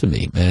appeal to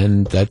me,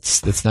 and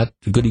that's not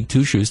a goody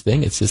two shoes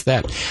thing. It's just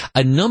that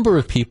a number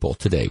of people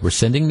today were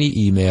sending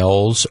me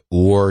emails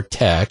or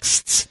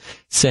texts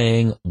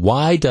saying,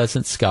 "Why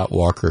doesn't Scott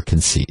Walker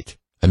concede?"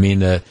 I mean,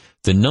 the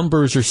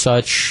numbers are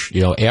such,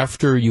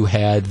 after you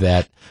had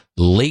that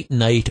late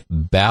night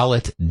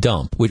ballot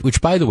dump,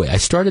 which by the way, I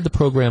started the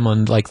program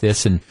on like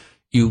this, and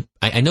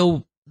I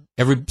know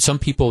some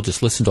people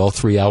just listen to all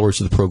 3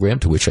 hours of the program,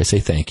 to which I say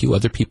thank you.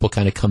 Other people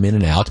kind of come in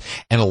and out,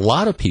 and a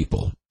lot of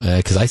people,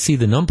 because I see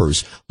the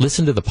numbers,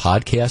 listen to the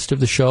podcast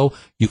of the show.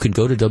 You can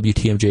go to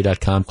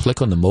WTMJ.com,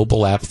 click on the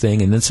mobile app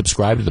thing, and then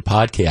subscribe to the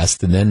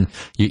podcast, and then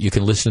you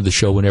can listen to the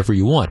show whenever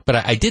you want.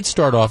 But I did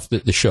start off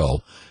the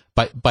show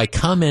by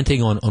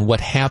commenting on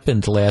what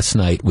happened last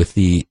night with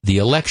the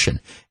election.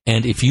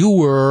 And if you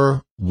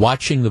were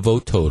watching the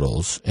vote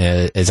totals,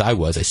 as I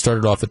was, I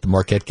started off at the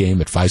Marquette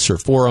game at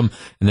Fiserv Forum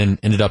and then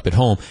ended up at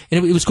home.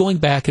 And it was going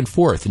back and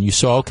forth. And you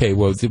saw, okay,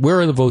 well, where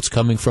are the votes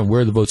coming from?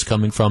 Where are the votes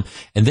coming from?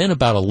 And then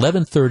about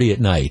 11:30 at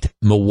night,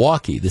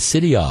 Milwaukee, the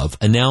city of,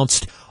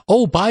 announced,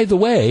 oh, by the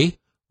way,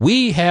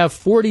 we have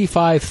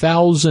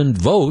 45,000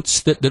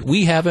 votes that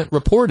we haven't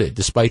reported,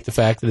 despite the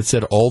fact that it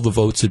said all the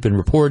votes had been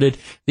reported.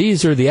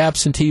 These are the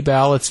absentee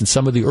ballots and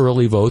some of the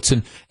early votes.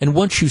 And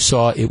once you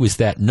saw it was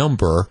that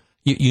number,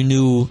 you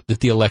knew that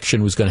the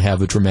election was going to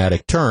have a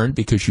dramatic turn,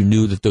 because you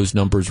knew that those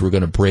numbers were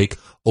going to break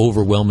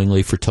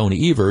overwhelmingly for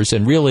Tony Evers.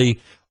 And really,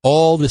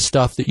 all the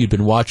stuff that you'd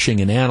been watching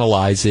and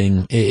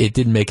analyzing, it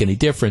didn't make any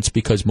difference,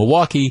 because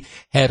Milwaukee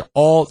had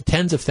all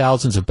tens of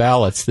thousands of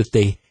ballots that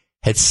they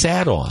had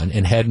sat on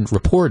and hadn't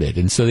reported.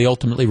 And so they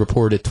ultimately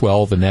reported at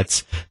 12, and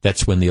that's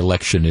when the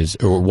election is,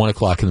 or 1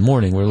 o'clock in the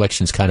morning, where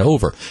election's kind of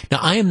over. Now,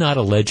 I am not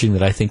alleging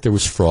that I think there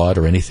was fraud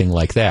or anything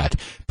like that,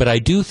 but I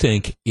do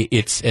think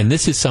it's, and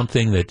this is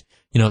something that,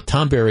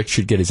 Tom Barrett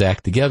should get his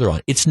act together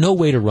on. It's no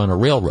way to run a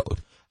railroad.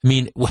 I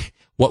mean,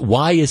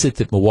 why is it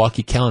that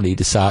Milwaukee,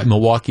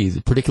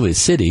 particularly the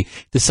city,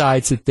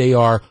 decides that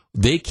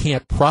they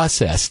can't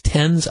process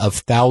tens of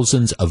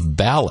thousands of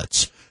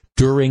ballots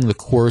during the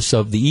course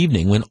of the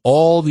evening, when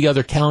all the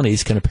other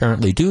counties can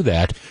apparently do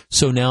that?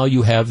 So now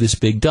you have this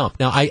big dump.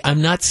 Now,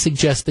 I'm not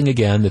suggesting,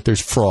 again, that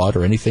there's fraud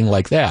or anything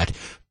like that,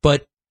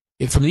 but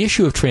from the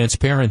issue of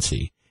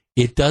transparency,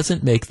 it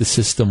doesn't make the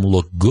system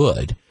look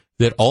good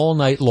that all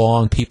night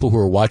long people who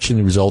are watching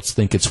the results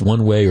think it's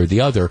one way or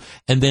the other,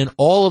 and then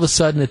all of a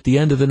sudden at the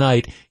end of the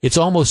night, it's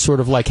almost sort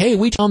of like, hey,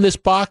 we found this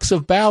box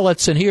of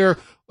ballots, and here,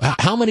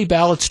 how many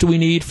ballots do we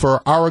need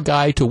for our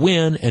guy to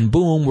win? And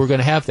boom, we're going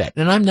to have that.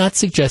 And I'm not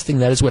suggesting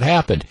that is what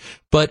happened.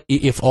 But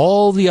if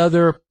all the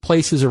other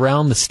places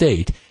around the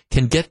state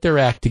can get their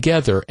act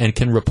together and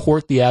can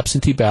report the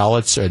absentee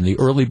ballots and the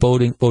early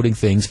voting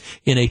things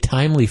in a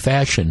timely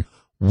fashion,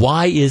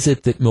 why is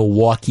it that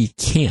Milwaukee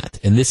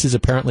can't? And this is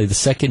apparently the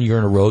second year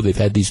in a row they've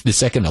had the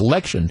second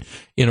election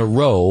in a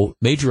row,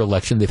 major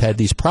election, they've had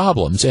these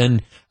problems.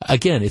 And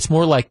again, it's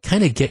more like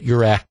kind of get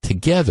your act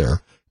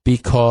together.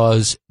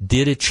 Because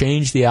did it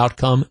change the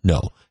outcome?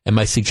 No. Am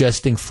I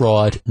suggesting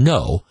fraud?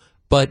 No.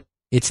 But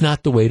it's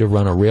not the way to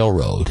run a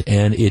railroad.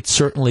 And it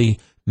certainly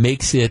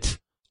makes it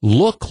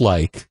look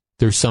like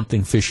there's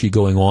something fishy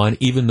going on,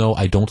 even though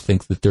I don't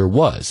think that there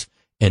was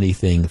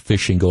anything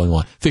fishy going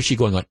on.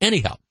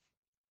 Anyhow,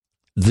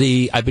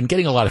 I've been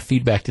getting a lot of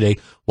feedback today.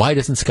 Why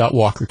doesn't Scott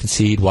Walker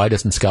concede? Why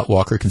doesn't Scott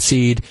Walker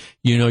concede?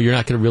 You're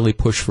not going to really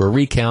push for a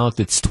recount.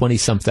 It's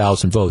 20-some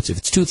thousand votes. If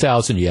it's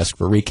 2,000, you ask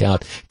for a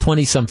recount.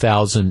 20-some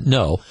thousand,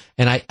 no.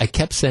 And I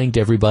kept saying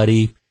to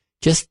everybody,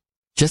 just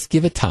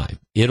give it time.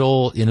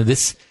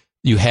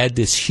 You had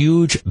this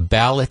huge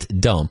ballot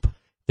dump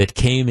that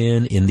came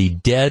in the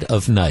dead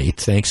of night,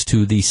 thanks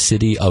to the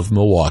city of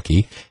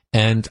Milwaukee.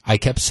 And I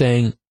kept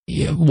saying,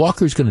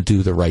 Walker's going to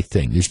do the right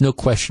thing. There's no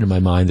question in my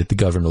mind that the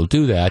governor will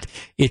do that.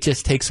 It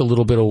just takes a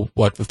little bit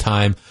of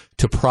time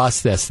to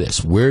process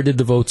this. Where did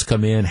the votes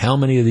come in? How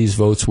many of these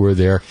votes were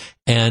there?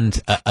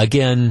 And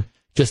again,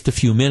 just a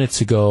few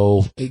minutes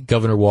ago,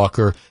 Governor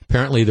Walker,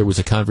 apparently there was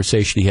a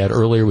conversation he had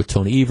earlier with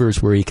Tony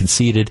Evers where he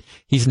conceded.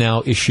 He's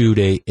now issued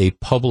a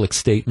public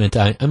statement.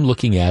 I'm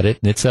looking at it,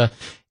 and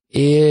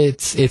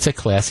it's a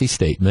classy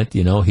statement.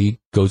 He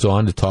goes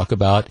on to talk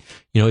about,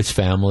 his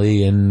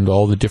family and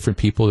all the different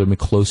people that have been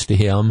close to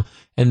him.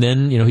 And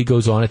then, he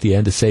goes on at the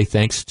end to say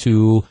thanks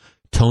to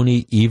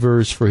Tony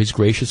Evers for his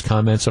gracious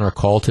comments on our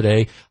call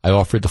today. I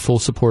offered the full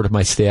support of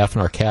my staff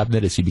and our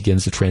cabinet as he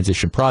begins the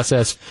transition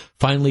process.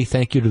 Finally,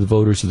 thank you to the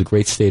voters of the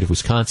great state of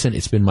Wisconsin.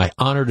 It's been my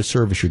honor to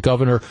serve as your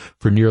governor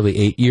for nearly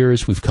 8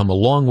 years. We've come a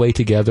long way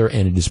together,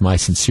 and it is my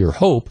sincere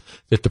hope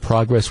that the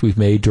progress we've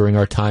made during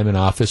our time in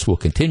office will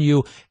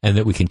continue and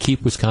that we can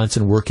keep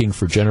Wisconsin working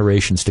for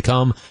generations to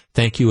come.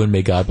 Thank you, and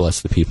may God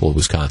bless the people of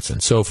Wisconsin.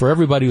 So for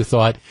everybody who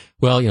thought,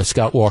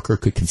 Scott Walker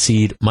should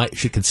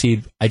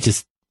concede,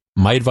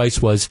 my advice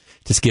was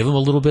just give him a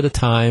little bit of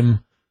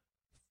time,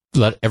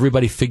 let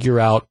everybody figure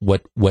out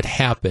what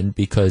happened,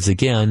 because,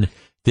 again,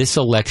 this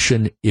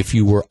election, if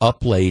you were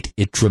up late,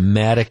 it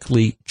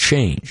dramatically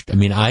changed. I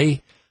mean,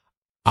 and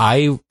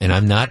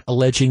I'm not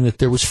alleging that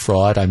there was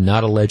fraud. I'm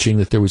not alleging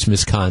that there was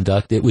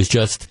misconduct. It was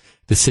just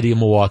the city of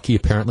Milwaukee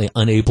apparently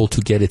unable to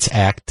get its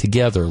act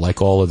together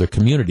like all other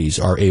communities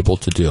are able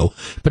to do.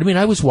 But,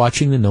 I was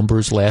watching the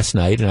numbers last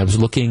night, and I was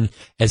looking,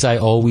 as I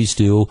always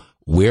do,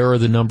 where are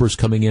the numbers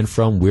coming in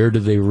from? Where do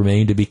they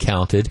remain to be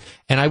counted?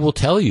 And I will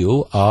tell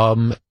you,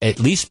 at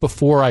least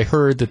before I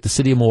heard that the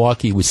city of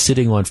Milwaukee was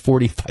sitting on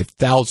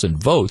 45,000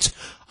 votes,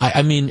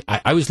 I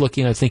was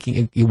looking, I was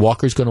thinking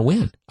Walker's going to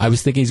win. I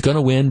was thinking he's going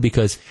to win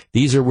because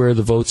these are where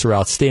the votes are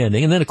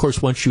outstanding. And then, of course,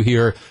 once you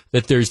hear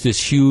that there's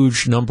this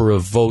huge number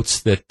of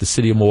votes that the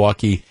city of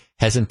Milwaukee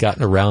hasn't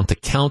gotten around to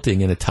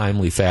counting in a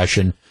timely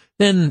fashion,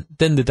 then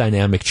the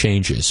dynamic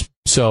changes.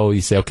 So you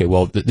say, okay,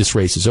 well, this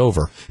race is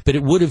over. But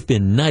it would have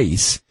been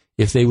nice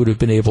if they would have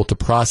been able to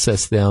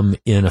process them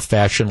in a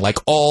fashion like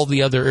all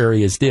the other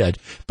areas did.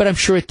 But I'm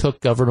sure it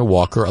took Governor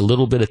Walker a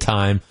little bit of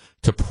time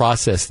to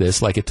process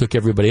this, like it took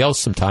everybody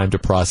else some time to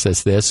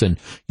process this and,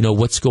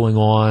 what's going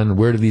on,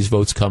 where do these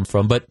votes come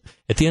from. But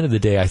at the end of the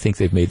day, I think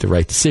they've made the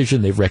right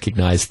decision. They've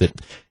recognized that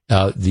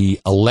the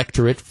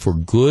electorate, for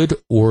good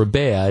or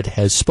bad,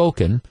 has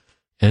spoken.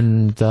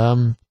 And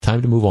time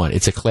to move on.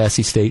 It's a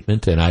classy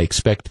statement, and I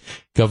expect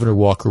Governor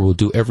Walker will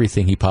do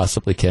everything he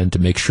possibly can to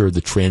make sure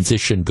the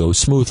transition goes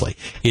smoothly.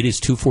 It is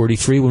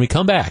 2:43. When we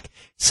come back,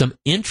 some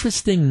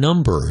interesting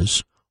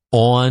numbers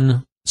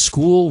on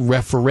school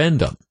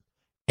referendum.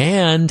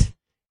 And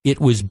it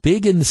was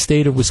big in the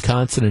state of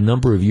Wisconsin a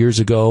number of years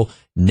ago.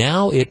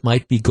 Now it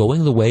might be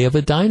going the way of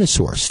a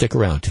dinosaur. Stick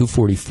around.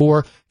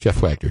 2:44.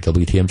 Jeff Wagner,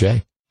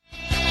 WTMJ.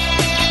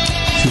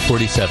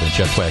 2:47,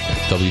 Jeff Wagner,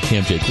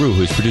 WTMJ. Gru,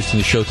 who's producing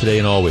the show today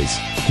and always.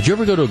 Did you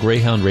ever go to a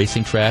Greyhound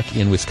racing track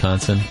in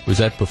Wisconsin? Was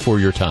that before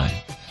your time?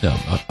 No.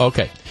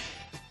 Okay.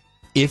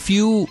 If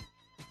you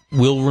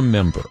will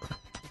remember,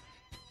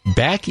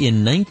 back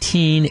in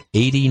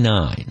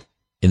 1989,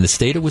 in the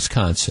state of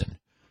Wisconsin,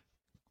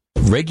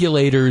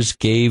 regulators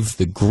gave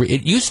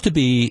it used to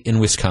be in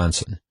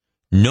Wisconsin,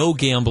 no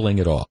gambling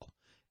at all.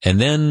 And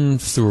then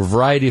through a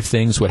variety of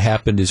things, what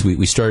happened is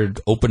we started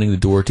opening the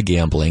door to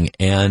gambling.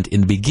 And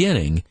in the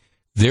beginning,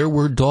 there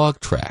were dog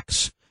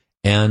tracks.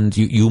 And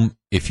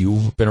if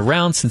you've been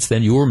around since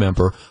then, you'll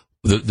remember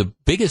the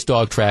biggest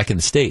dog track in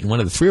the state, and one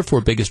of the 3 or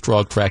 4 biggest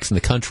dog tracks in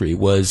the country,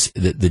 was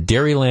the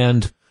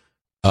Dairyland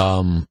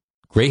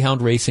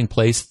Greyhound racing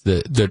place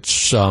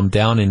that's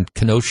down in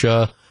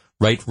Kenosha,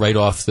 right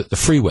off the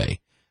freeway.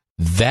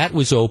 That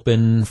was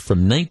open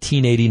from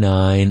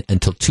 1989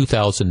 until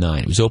 2009.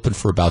 It was open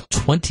for about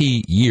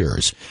 20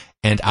 years.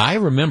 And I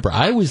remember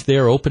I was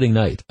there opening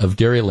night of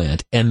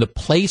Dairyland, and the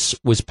place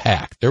was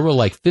packed. There were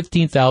like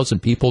 15,000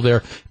 people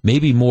there,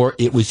 maybe more.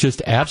 It was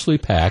just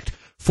absolutely packed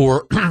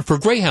for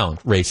Greyhound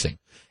racing.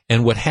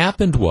 And what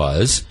happened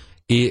was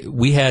at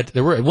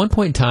one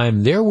point in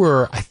time,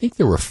 I think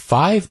there were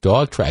 5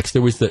 dog tracks.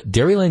 There was the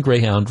Dairyland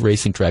Greyhound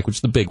racing track, which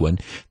is the big one.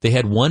 They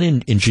had one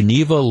in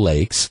Geneva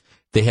Lakes.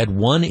 They had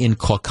one in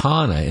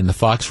Kaukauna in the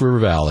Fox River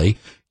Valley.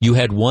 You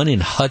had one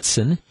in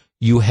Hudson.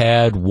 You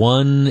had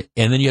one,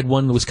 and then you had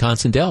one in the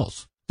Wisconsin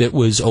Dells that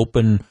was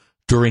open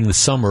during the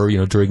summer,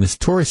 during this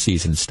tourist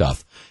season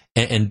stuff.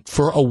 And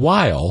for a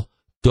while,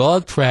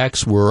 dog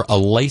tracks were a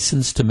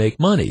license to make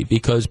money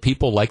because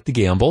people liked to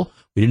gamble.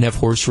 We didn't have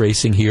horse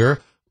racing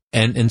here,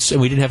 and so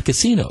we didn't have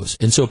casinos.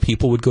 And so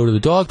people would go to the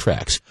dog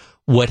tracks.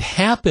 What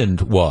happened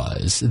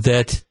was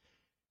that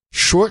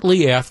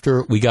shortly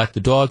after we got the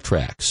dog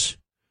tracks,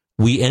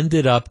 we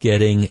ended up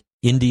getting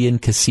Indian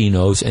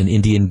casinos and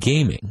Indian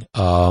gaming.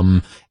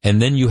 And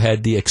then you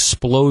had the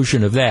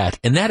explosion of that.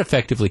 And that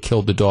effectively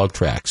killed the dog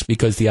tracks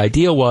because the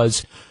idea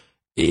was,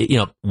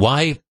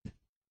 why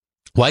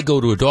go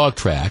to a dog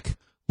track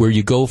where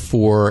you go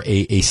for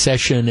a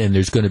session and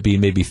there's going to be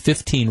maybe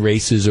 15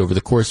 races over the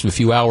course of a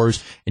few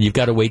hours, and you've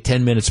got to wait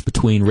 10 minutes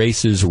between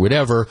races or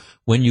whatever,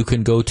 when you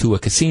can go to a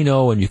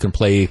casino and you can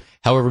play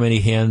however many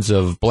hands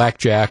of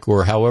blackjack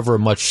or however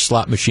much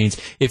slot machines.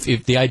 If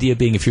the idea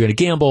being, if you're going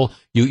to gamble,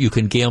 you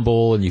can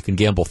gamble, and you can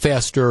gamble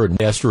faster or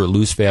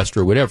lose faster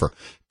or whatever.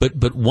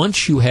 But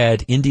once you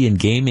had Indian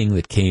gaming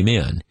that came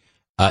in,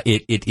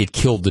 it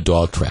killed the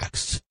dog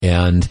tracks.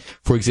 And,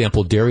 for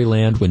example,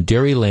 Dairyland, when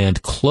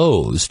Dairyland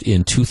closed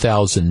in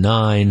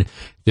 2009,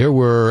 there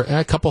were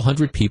a couple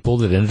hundred people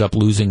that ended up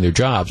losing their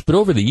jobs. But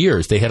over the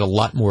years, they had a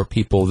lot more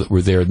people that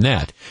were there than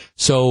that.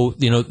 So,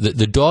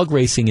 the dog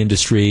racing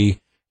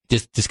industry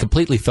just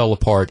completely fell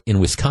apart in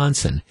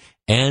Wisconsin.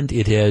 And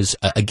it has,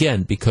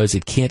 again, because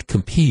it can't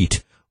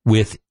compete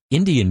with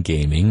Indian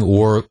gaming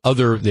or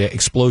the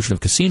explosion of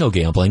casino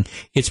gambling,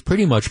 it's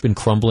pretty much been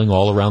crumbling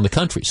all around the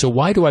country. So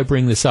why do I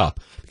bring this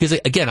up? Because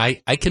again,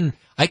 I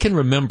can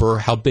remember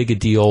how big a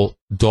deal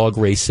dog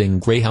racing,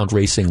 greyhound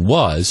racing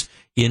was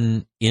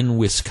in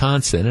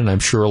Wisconsin, and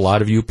I'm sure a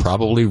lot of you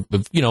probably,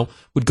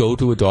 would go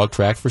to a dog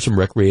track for some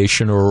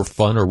recreation or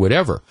fun or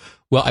whatever.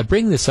 Well, I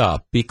bring this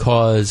up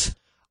because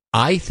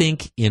I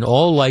think in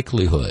all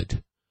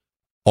likelihood,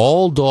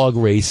 all dog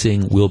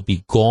racing will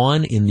be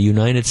gone in the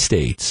United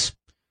States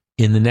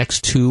in the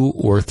next 2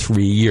 or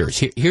 3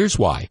 years. Here's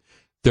why.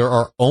 There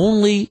are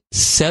only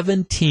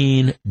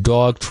 17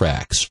 dog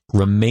tracks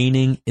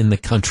remaining in the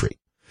country.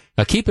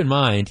 Now, keep in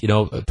mind,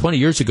 20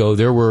 years ago,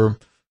 there were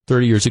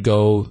 5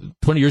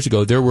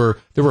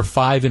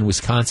 in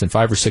Wisconsin,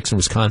 5 or 6 in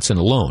Wisconsin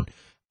alone.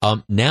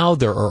 Now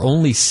there are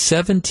only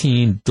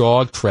 17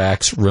 dog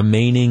tracks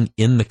remaining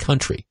in the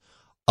country.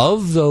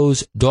 Of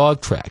those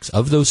dog tracks,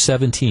 of those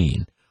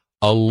 17,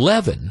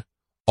 11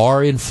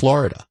 are in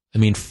Florida. I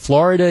mean,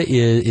 Florida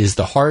is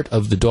the heart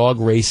of the dog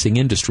racing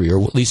industry,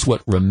 or at least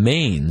what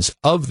remains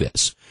of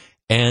this.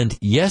 And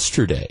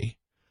yesterday,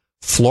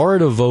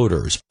 Florida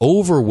voters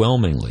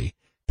overwhelmingly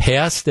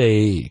passed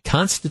a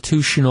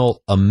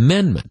constitutional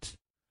amendment,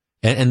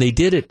 and they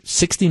did it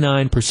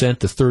 69%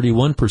 to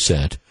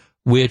 31%,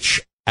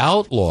 which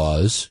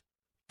outlaws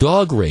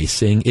dog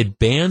racing. It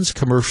bans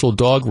commercial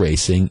dog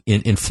racing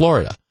in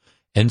Florida.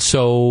 And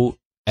so,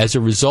 as a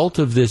result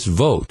of this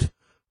vote,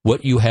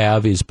 what you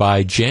have is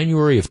by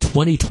January of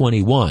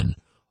 2021,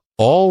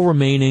 all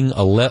remaining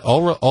all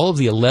of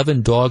the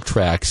 11 dog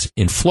tracks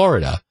in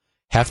Florida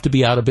have to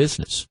be out of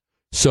business.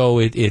 So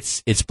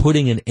it's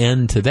putting an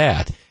end to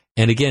that.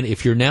 And again,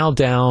 if you're down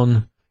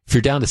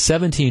to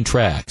 17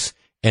 tracks,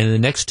 and in the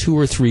next 2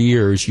 or 3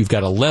 years you've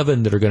got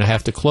 11 that are going to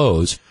have to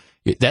close,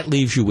 that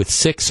leaves you with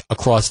 6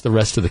 across the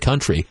rest of the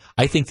country.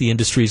 I think the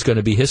industry is going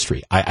to be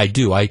history. I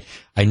do. I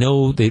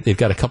know they've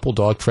got a couple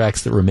dog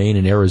tracks that remain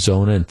in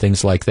Arizona and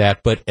things like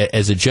that. But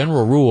as a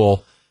general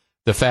rule,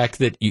 the fact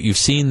that you've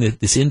seen that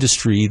this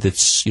industry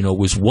that's,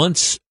 was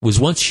once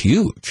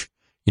huge,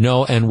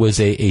 and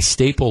was a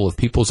staple of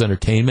people's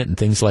entertainment and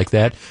things like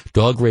that.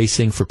 Dog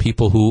racing, for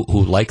people who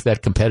like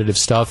that competitive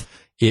stuff,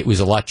 it was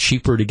a lot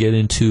cheaper to get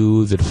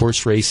into than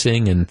horse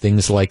racing and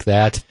things like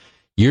that.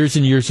 Years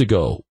and years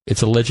ago,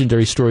 it's a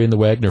legendary story in the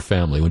Wagner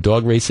family. When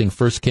dog racing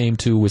first came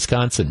to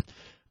Wisconsin,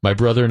 my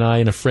brother and I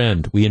and a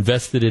friend, we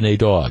invested in a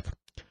dog.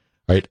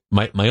 Right?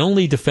 My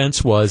only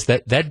defense was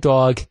that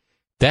dog,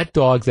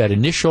 that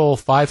initial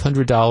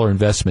 $500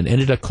 investment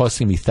ended up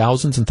costing me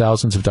thousands and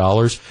thousands of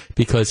dollars,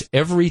 because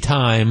every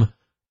time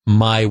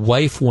my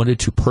wife wanted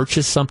to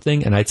purchase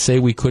something and I'd say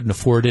we couldn't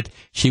afford it,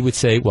 she would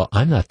say, well,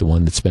 I'm not the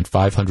one that spent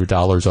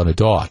 $500 on a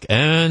dog.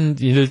 And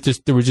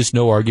there was just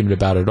no argument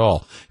about it at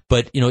all.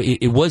 But,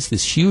 it was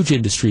this huge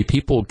industry.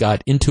 People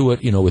got into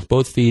it, with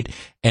both feet,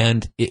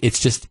 and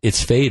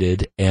it's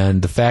faded.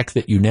 And the fact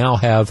that you now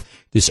have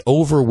this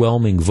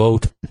overwhelming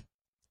vote,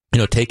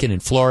 taken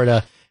in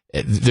Florida,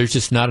 there's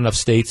just not enough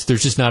states.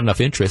 There's just not enough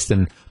interest.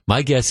 And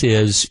my guess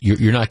is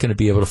you're not going to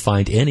be able to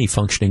find any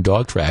functioning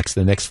dog tracks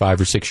in the next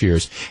 5 or 6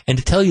 years. And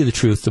to tell you the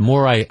truth, the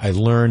more I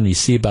learn, you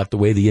see about the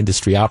way the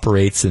industry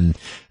operates, and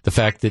the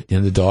fact that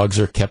the dogs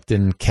are kept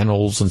in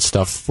kennels and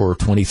stuff for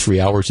 23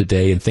 hours a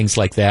day and things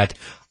like that,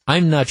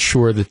 I'm not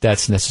sure that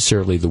that's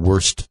necessarily the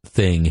worst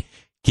thing,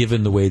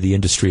 given the way the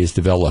industry is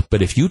developed.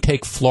 But if you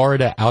take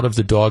Florida out of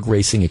the dog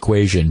racing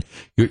equation,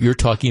 you're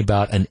talking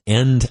about an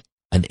end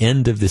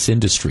of this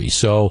industry.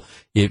 So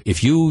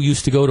if you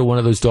used to go to one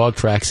of those dog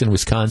tracks in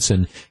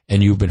Wisconsin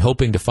and you've been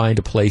hoping to find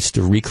a place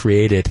to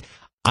recreate it,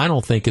 I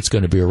don't think it's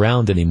going to be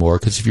around anymore,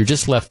 because if you're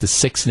just left to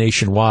 6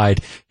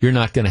 nationwide, you're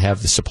not going to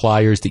have the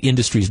suppliers. The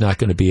industry's not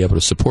going to be able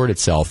to support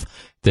itself.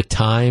 The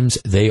times,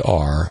 they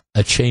are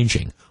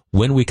a-changing.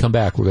 When we come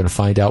back, we're going to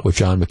find out what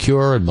John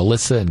McCure and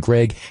Melissa and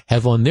Greg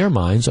have on their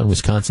minds on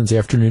Wisconsin's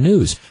Afternoon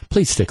News.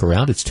 Please stick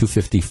around. It's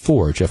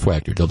 2:54. Jeff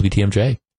Wagner, WTMJ.